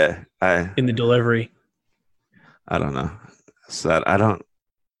 Yeah, in the delivery. I don't know. So I don't.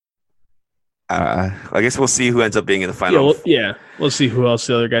 I guess we'll see who ends up being in the final. We'll see who else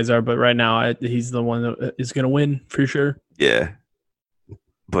the other guys are. But right now, he's the one that is going to win for sure. Yeah.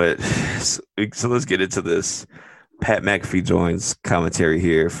 But so let's get into this. Pat McAfee joins commentary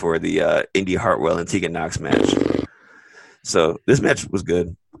here for the Indy Hartwell and Tegan Knox match. So this match was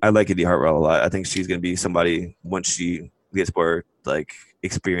good. I like Indy Hartwell a lot. I think she's going to be somebody once she gets more like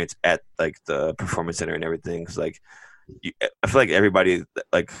experience at like the Performance Center and everything. Cause like I feel like everybody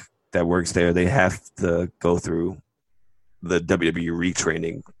like that works there, they have to go through the WWE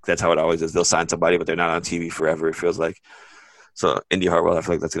retraining. That's how it always is. They'll sign somebody, but they're not on TV forever, it feels like. So Indy Hartwell, I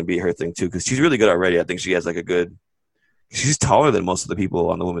feel like that's going to be her thing too, because she's really good already. I think she has like she's taller than most of the people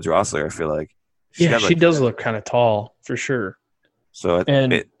on the women's roster, I feel like. She does look kind of tall, for sure. So, what were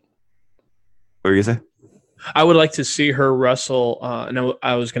you going to say? I would like to see her wrestle, and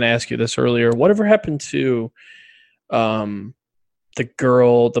I was going to ask you this earlier. Whatever happened to the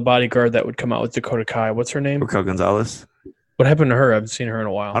girl, the bodyguard that would come out with Dakota Kai? What's her name? Raquel Gonzalez. What happened to her? I haven't seen her in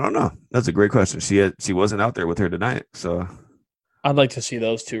a while. I don't know. That's a great question. She wasn't out there with her tonight, so I'd like to see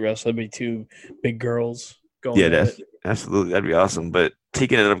those 2 wrestle. That'd be 2 big girls going. Yeah, absolutely. That'd be awesome. But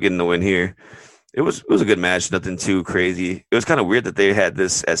Tegan ended up getting the win here. It was a good match. Nothing too crazy. It was kind of weird that they had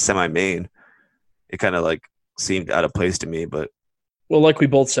this as semi-main. It kind of like seemed out of place to me, but like we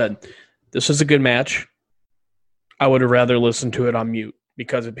both said, this was a good match. I would have rather listened to it on mute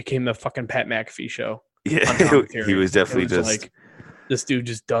because it became the fucking Pat McAfee show. Yeah, he was definitely just like, this dude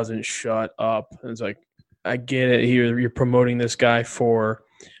just doesn't shut up. And it's like, I get it. You're promoting this guy for.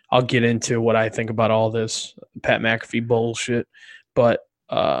 I'll get into what I think about all this Pat McAfee bullshit, but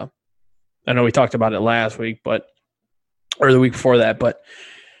I know we talked about it last week, or the week before that, but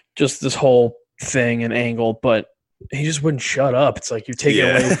just this whole thing and angle. But he just wouldn't shut up. It's like you're taking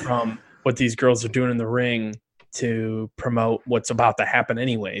away from what these girls are doing in the ring to promote what's about to happen,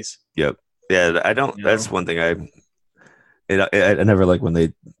 anyways. Yep. Yeah, I don't. That's one thing I never like when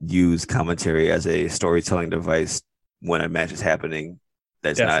they use commentary as a storytelling device when a match is happening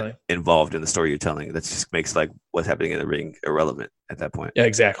that's not involved in the story you're telling. That just makes like what's happening in the ring irrelevant at that point. Yeah,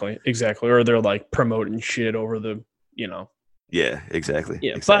 exactly. Or they're like promoting shit over the, Yeah, exactly.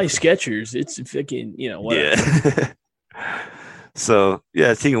 Yeah, exactly. buy Skechers. It's fucking, whatever. Yeah. So,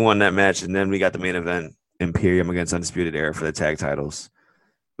 yeah, Tegan won that match, and then we got the main event, Imperium against Undisputed Era for the tag titles.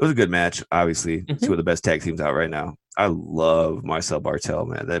 It was a good match, obviously. Two of the best tag teams out right now. I love Marcel Bartel,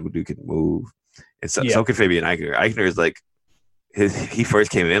 man. That dude can move. And so can Fabian Eichner. Eichner is like, he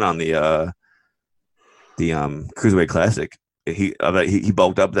first came in on the Cruiserweight Classic. He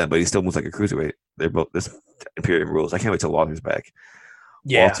bulked up then, but he still moves like a cruiserweight. They're both this Imperium rules. I can't wait till Walter's back.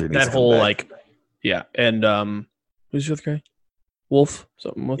 Yeah, Walter that whole like, and who's the other guy? Wolf,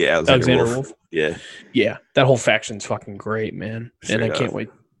 something with Alexander Wolf. Yeah, that whole faction's fucking great, man. Straight and I can't wait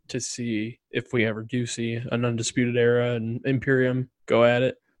to see if we ever do see an Undisputed Era and Imperium go at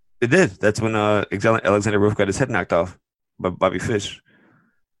it. It did. That's when Alexander Wolf got his head knocked off by Bobby Fish.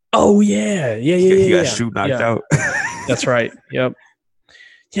 Oh yeah. He got shoot knocked out. That's right. Yep.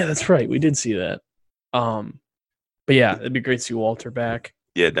 Yeah, that's right. We did see that. But yeah, it'd be great to see Walter back.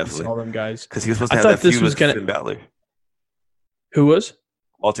 Yeah, definitely. All them guys. Because he was supposed to have that feud with Finn Balor. Who was?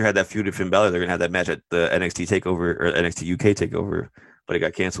 Walter had that feud with Finn Balor. They're gonna have that match at the NXT Takeover or NXT UK Takeover, but it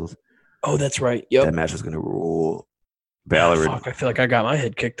got canceled. Oh, that's right. Yep. That match was gonna rule. Balor. Fuck, I feel like I got my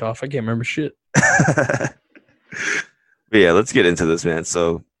head kicked off. I can't remember shit. But yeah, let's get into this, man.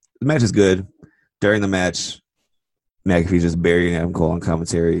 So the match is good. During the match, McAfee's just burying Adam Cole on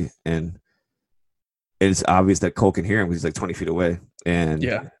commentary, and it's obvious that Cole can hear him because he's like 20 feet away. And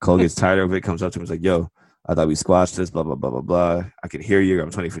Cole gets tired of it, comes up to him, and is like, yo, I thought we squashed this, blah, blah, blah, blah, blah. I can hear you.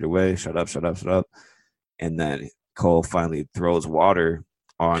 I'm 20 feet away. Shut up, shut up, shut up. And then Cole finally throws water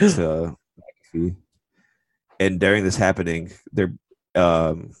onto McAfee. And during this happening, they're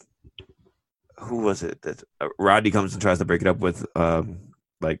who was it that Rodney comes and tries to break it up with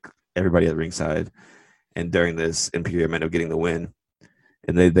like everybody at ringside, and during this Imperium end up getting the win,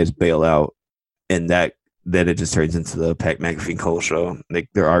 and they just bail out, and then it just turns into the Pat McAfee and Cole show.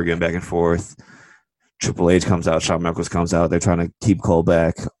 They're arguing back and forth. Triple H comes out, Shawn Michaels comes out. They're trying to keep Cole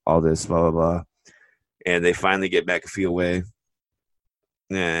back. All this blah blah blah, and they finally get McAfee away,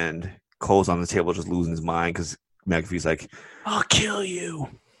 and Cole's on the table just losing his mind because McAfee's like, "I'll kill you."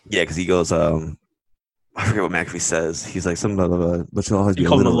 Yeah, because he goes, I forget what McAfee says. He's like, something blah, blah, blah, but you'll always be a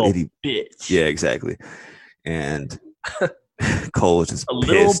little itty bitch. Yeah, exactly. And Cole is just a pissed,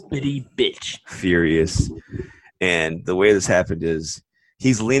 little bitty bitch, furious. And the way this happened is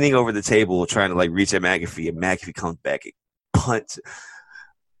he's leaning over the table trying to like reach at McAfee, and McAfee comes back and punts.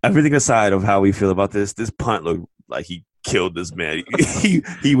 Everything aside of how we feel about this punt looked like he killed this man.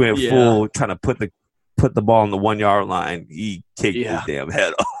 He went full trying to put the ball on the 1 yard line. He kicked his damn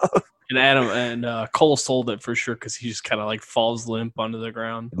head off. And Cole sold it for sure because he just kind of like falls limp onto the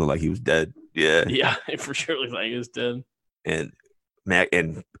ground. It looked like he was dead. Yeah. Yeah, it for sure looked like he was dead. And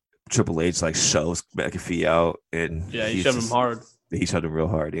Triple H like shoves McAfee out, and he shoved him hard. He shoved him real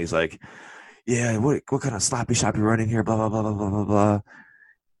hard. He's like, "Yeah, what kind of sloppy shop you running here?" Blah blah blah blah blah blah blah.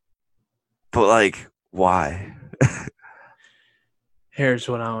 But like, why? Here's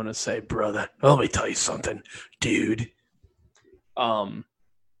what I want to say, brother. Let me tell you something, dude. So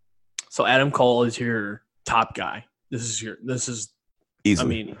Adam Cole is your top guy. This is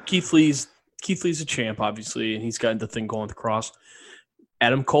easily. I mean, Keith Lee's a champ, obviously, and he's got the thing going with the Cross.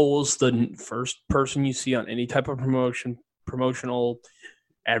 Adam Cole is the first person you see on any type of promotional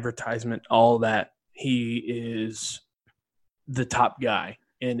advertisement, all that. He is the top guy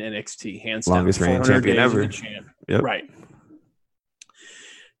in NXT, hands down. Longest reigning champion ever. Champ. Yep. Right.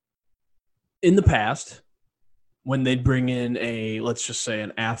 In the past, when they'd bring in let's just say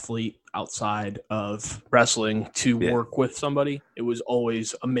an athlete outside of wrestling to work with somebody, it was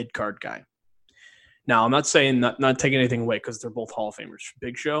always a mid-card guy. Now, I'm not saying not taking anything away because they're both Hall of Famers.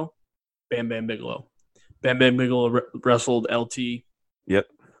 Big Show, Bam Bam Bigelow. Bam Bam Bigelow wrestled LT. Yep.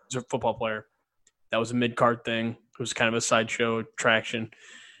 He's a football player. That was a mid-card thing. It was kind of a sideshow attraction.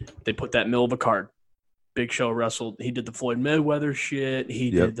 They put that middle of a card. Big Show wrestled. He did the Floyd Mayweather shit.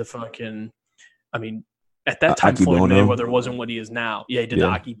 He did the fucking – I mean, at that time, Floyd Mayweather wasn't what he is now. Yeah, he did the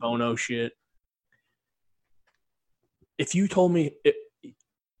Aki Bono shit. if you told me,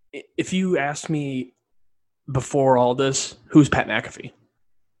 if you asked me before all this, who's Pat McAfee?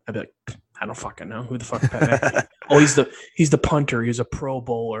 I'd be like, I don't fucking know. Who the fuck is Pat McAfee? Oh, he's the punter. He was a Pro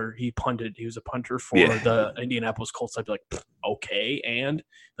Bowler. He punted. He was a punter for the Indianapolis Colts. I'd be like, okay, and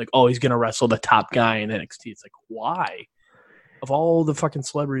like, oh, he's gonna wrestle the top guy in NXT. It's like, why? Of all the fucking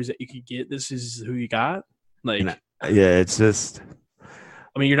celebrities that you could get, this is who you got. Like, yeah, it's just.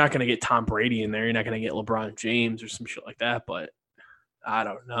 I mean, you're not gonna get Tom Brady in there. You're not gonna get LeBron James or some shit like that. But I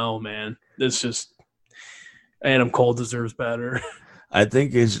don't know, man. This just Adam Cole deserves better. I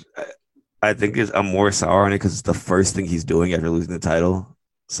think I'm more sour on it because it's the first thing he's doing after losing the title.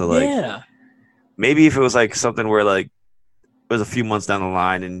 So like, maybe if it was like something where like it was a few months down the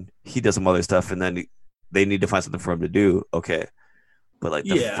line and he does some other stuff and then they need to find something for him to do. Okay, but like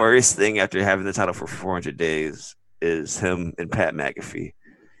the first thing after having the title for 400 days is him and Pat McAfee,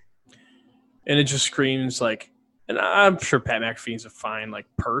 and it just screams like. And I'm sure Pat McAfee's a fine like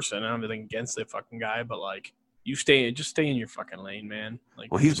person. I don't have anything against the fucking guy, but like. You stay in your fucking lane, man.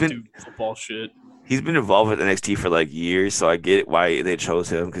 Like, well, he's been football shit. He's been involved with NXT for like years, so I get it why they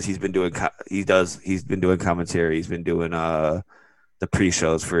chose him because he's been doing commentary. He's been doing the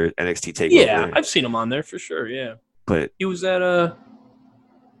pre-shows for NXT Takeover. Yeah, I've seen him on there for sure. Yeah, but he was at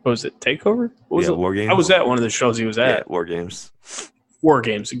what was it, Takeover? What was it? War Games. I was at one of the shows he was at. Yeah, War Games. War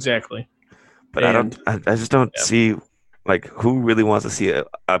Games, exactly. But I just don't see like who really wants to see it.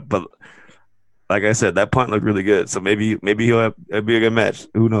 But like I said, that punt looked really good. So maybe it'll be a good match.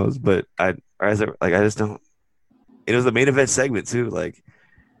 Who knows? But I just don't. It was the main event segment too. Like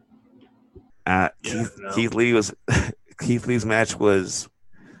Keith Lee's match was.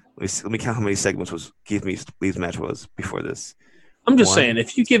 Let me count how many segments was Keith Lee's match was before this. I'm just saying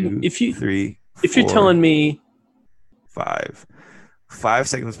if you're telling me 5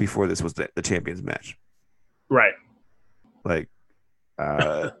 seconds before this was the champions match. Right. Like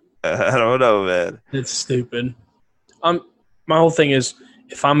I don't know, man. It's stupid. My whole thing is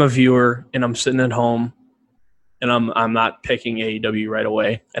if I'm a viewer and I'm sitting at home and I'm not picking AEW right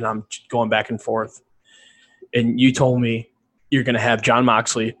away and I'm going back and forth, and you told me you're going to have Jon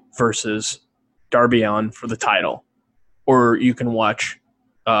Moxley versus Darby Allin for the title, or you can watch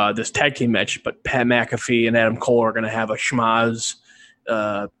this tag team match, but Pat McAfee and Adam Cole are going to have a schmaz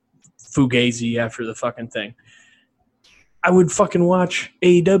fugazi after the fucking thing. I would fucking watch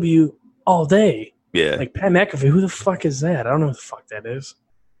AEW all day. Yeah. Like Pat McAfee, who the fuck is that? I don't know who the fuck that is.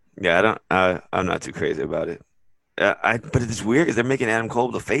 Yeah, I'm not too crazy about it. But it's weird because they're making Adam Cole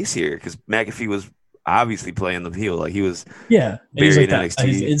the face here because McAfee was obviously playing the heel. Like he was buried he's like in NXT.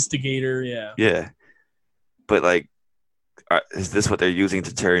 He's instigator, yeah. Yeah. But like, is this what they're using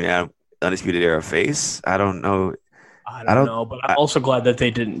to turn Undisputed Era face? I don't know. I don't know, but I'm also glad that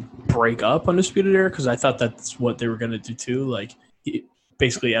they didn't break up Undisputed Era because I thought that's what they were going to do too. Like,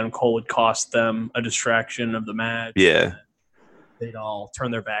 basically, Adam Cole would cost them a distraction of the match. Yeah. They'd all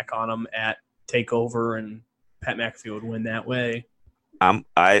turn their back on him at TakeOver, and Pat McAfee would win that way.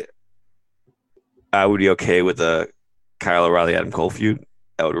 I would be okay with a Kyle O'Reilly Adam Cole feud.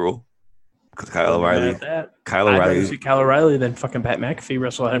 That would rule. Because Kyle O'Reilly. I'd rather see Kyle O'Reilly than fucking Pat McAfee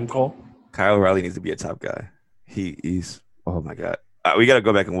wrestle Adam Cole. Kyle O'Reilly needs to be a top guy. He's oh my god. We got to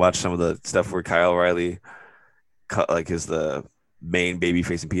go back and watch some of the stuff where Kyle O'Reilly is the main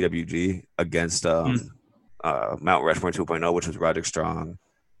babyface in PWG against Mount Rushmore 2.0, which was Roderick Strong,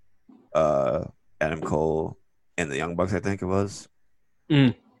 Adam Cole, and the Young Bucks. I think it was.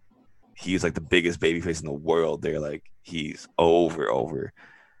 He's like the biggest babyface in the world. They're like he's over,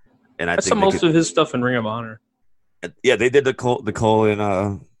 and I think most of his stuff in Ring of Honor. Yeah, they did the Cole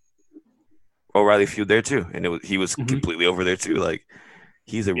and O'Reilly feud there too, and he was completely over there too. Like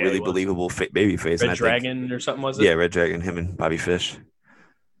he's a really believable babyface. Red Dragon or something was it? Yeah, Red Dragon, him and Bobby Fish,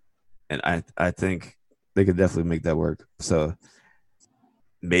 and I think they could definitely make that work. So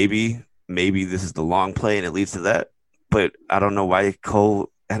maybe this is the long play and it leads to that, but I don't know why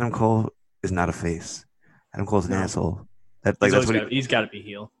Adam Cole is not a face. Adam Cole's an asshole. He's got to be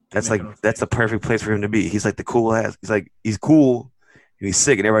heel. That's the perfect place for him to be. He's like the cool ass. He's cool. And he's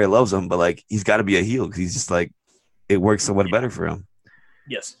sick and everybody loves him, but like he's got to be a heel because he's just like it works so much better for him.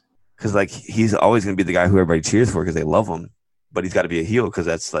 Yes, because like he's always gonna be the guy who everybody cheers for because they love him, but he's got to be a heel because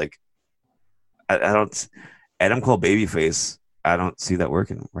that's like I don't Adam Cole babyface. I don't see that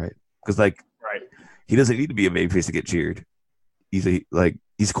working right because he doesn't need to be a babyface to get cheered. He's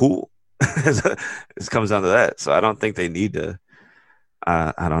cool. It comes down to that, so I don't think they need to.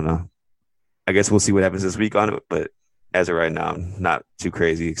 I don't know. I guess we'll see what happens this week on it, but. As of right now, I'm not too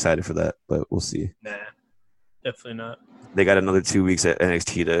crazy excited for that, but we'll see. Nah, definitely not. They got another 2 weeks at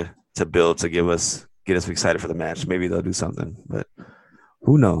NXT to build to give us get us excited for the match. Maybe they'll do something, but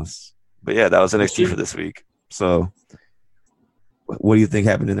who knows? But yeah, that was NXT for this week. So what do you think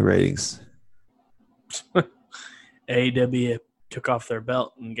happened in the ratings? AEW took off their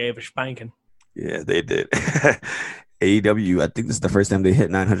belt and gave a spanking. Yeah, they did. AEW, I think this is the first time they hit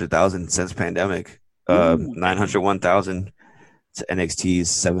 900,000 since pandemic. 901,000 to NXT's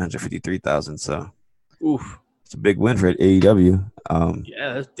 753,000. So it's a big win for AEW.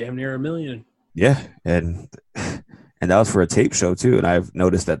 Yeah, that's damn near 1 million. Yeah, and that was for a tape show too. And I've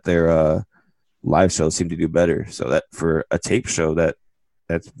noticed that their live shows seem to do better. So that for a tape show,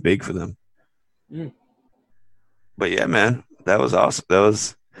 that's big for them. But yeah, man, that was awesome. That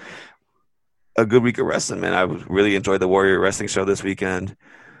was a good week of wrestling, man. I really enjoyed the Warrior Wrestling show this weekend.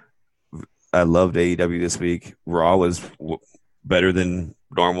 I loved AEW this week. Raw was better than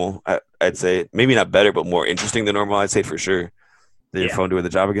normal. I'd say maybe not better, but more interesting than normal. I'd say for sure. Did your phone doing the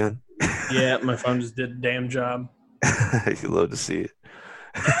job again? Yeah, my phone just did a damn job. You love to see it.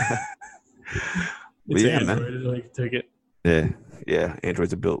 It's yeah, Android, man. I can take it. Yeah.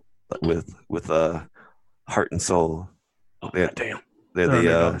 Androids are built with heart and soul. Oh, damn. They're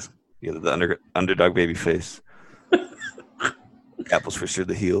the underdog baby face. Apple's for sure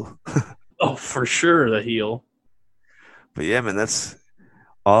the heel. Oh, for sure the heel. But yeah, man, that's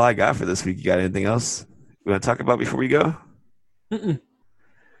all I got for this week. You got anything else you want to talk about before we go? Mm-mm.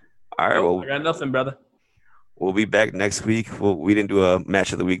 All right, well, I got nothing, brother. We'll be back next week. Well, we didn't do a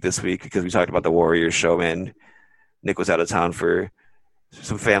match of the week this week because we talked about the Warriors show, and Nick was out of town for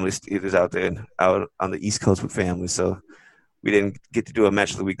some family. He was out on the East Coast with family, so we didn't get to do a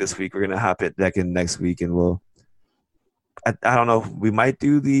match of the week this week. We're gonna hop it back in next week, and I don't know. We might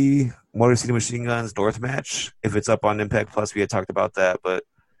do the Motor City Machine Guns North match if it's up on Impact Plus. We had talked about that, but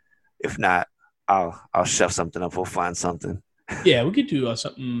if not, I'll chef something up. We'll find something. Yeah, we could do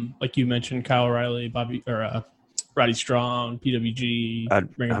something like you mentioned, Kyle O'Reilly, Roddy Strong, PWG,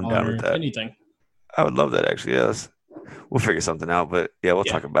 Ring of Honor, anything. I would love that, actually. Yeah, we'll figure something out, but yeah, we'll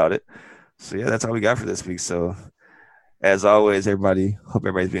talk about it. So yeah, that's all we got for this week. So as always, everybody, hope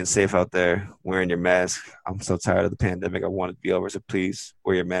everybody's being safe out there, wearing your mask. I'm so tired of the pandemic. I want it to be over, so please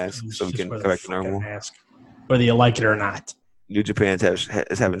wear your mask so we can go back to normal. Mask, whether you like it or not. New Japan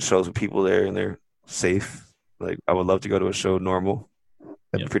is having shows with people there, and they're safe. Like, I would love to go to a show normal.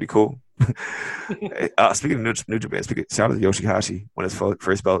 That'd be pretty cool. Speaking of New Japan, shout out to Yoshihashi, won his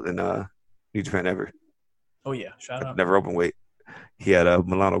first belt in New Japan ever. Oh, yeah. Shout out. Never open weight. He had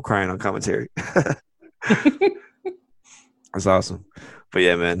Milano crying on commentary. That's awesome. But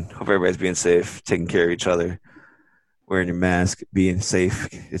yeah, man, hope everybody's being safe, taking care of each other, wearing your mask, being safe.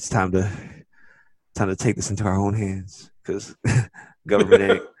 It's time to take this into our own hands because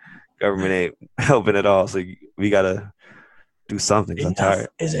government ain't helping at all. So we gotta do something. Enough I'm tired.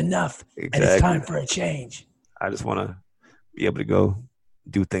 Is enough. Exactly. And it's time for a change. I just want to be able to go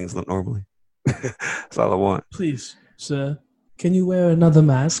do things normally. That's all I want. Please, sir, can you wear another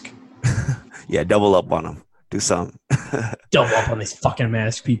mask? Yeah, double up on them. Do something. Double up on these fucking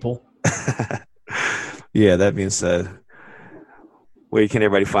mask people. Yeah, that being said, where can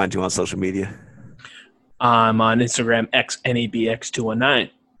everybody find you on social media? I'm on Instagram, XNEBX219.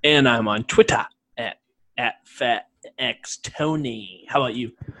 And I'm on Twitter at FatXTony. How about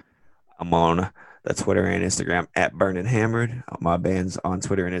you? I'm on the Twitter and Instagram at Burnin' Hammered. My band's on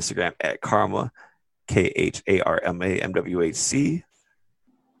Twitter and Instagram at Karma, KHARMA MWHC.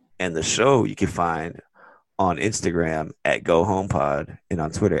 And the show you can find on Instagram at Go Home Pod, and on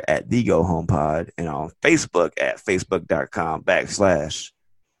Twitter at The Go Home Pod, and on Facebook at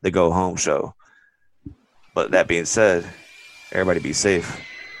facebook.com/The Go Home Show. But that being said, everybody be safe.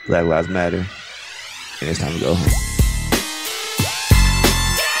 Black Lives Matter. And it's time to go home.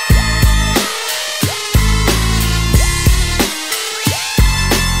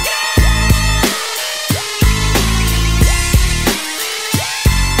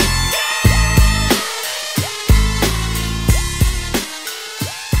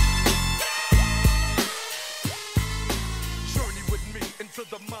 Journey with me into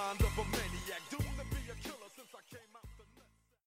the mind of a man.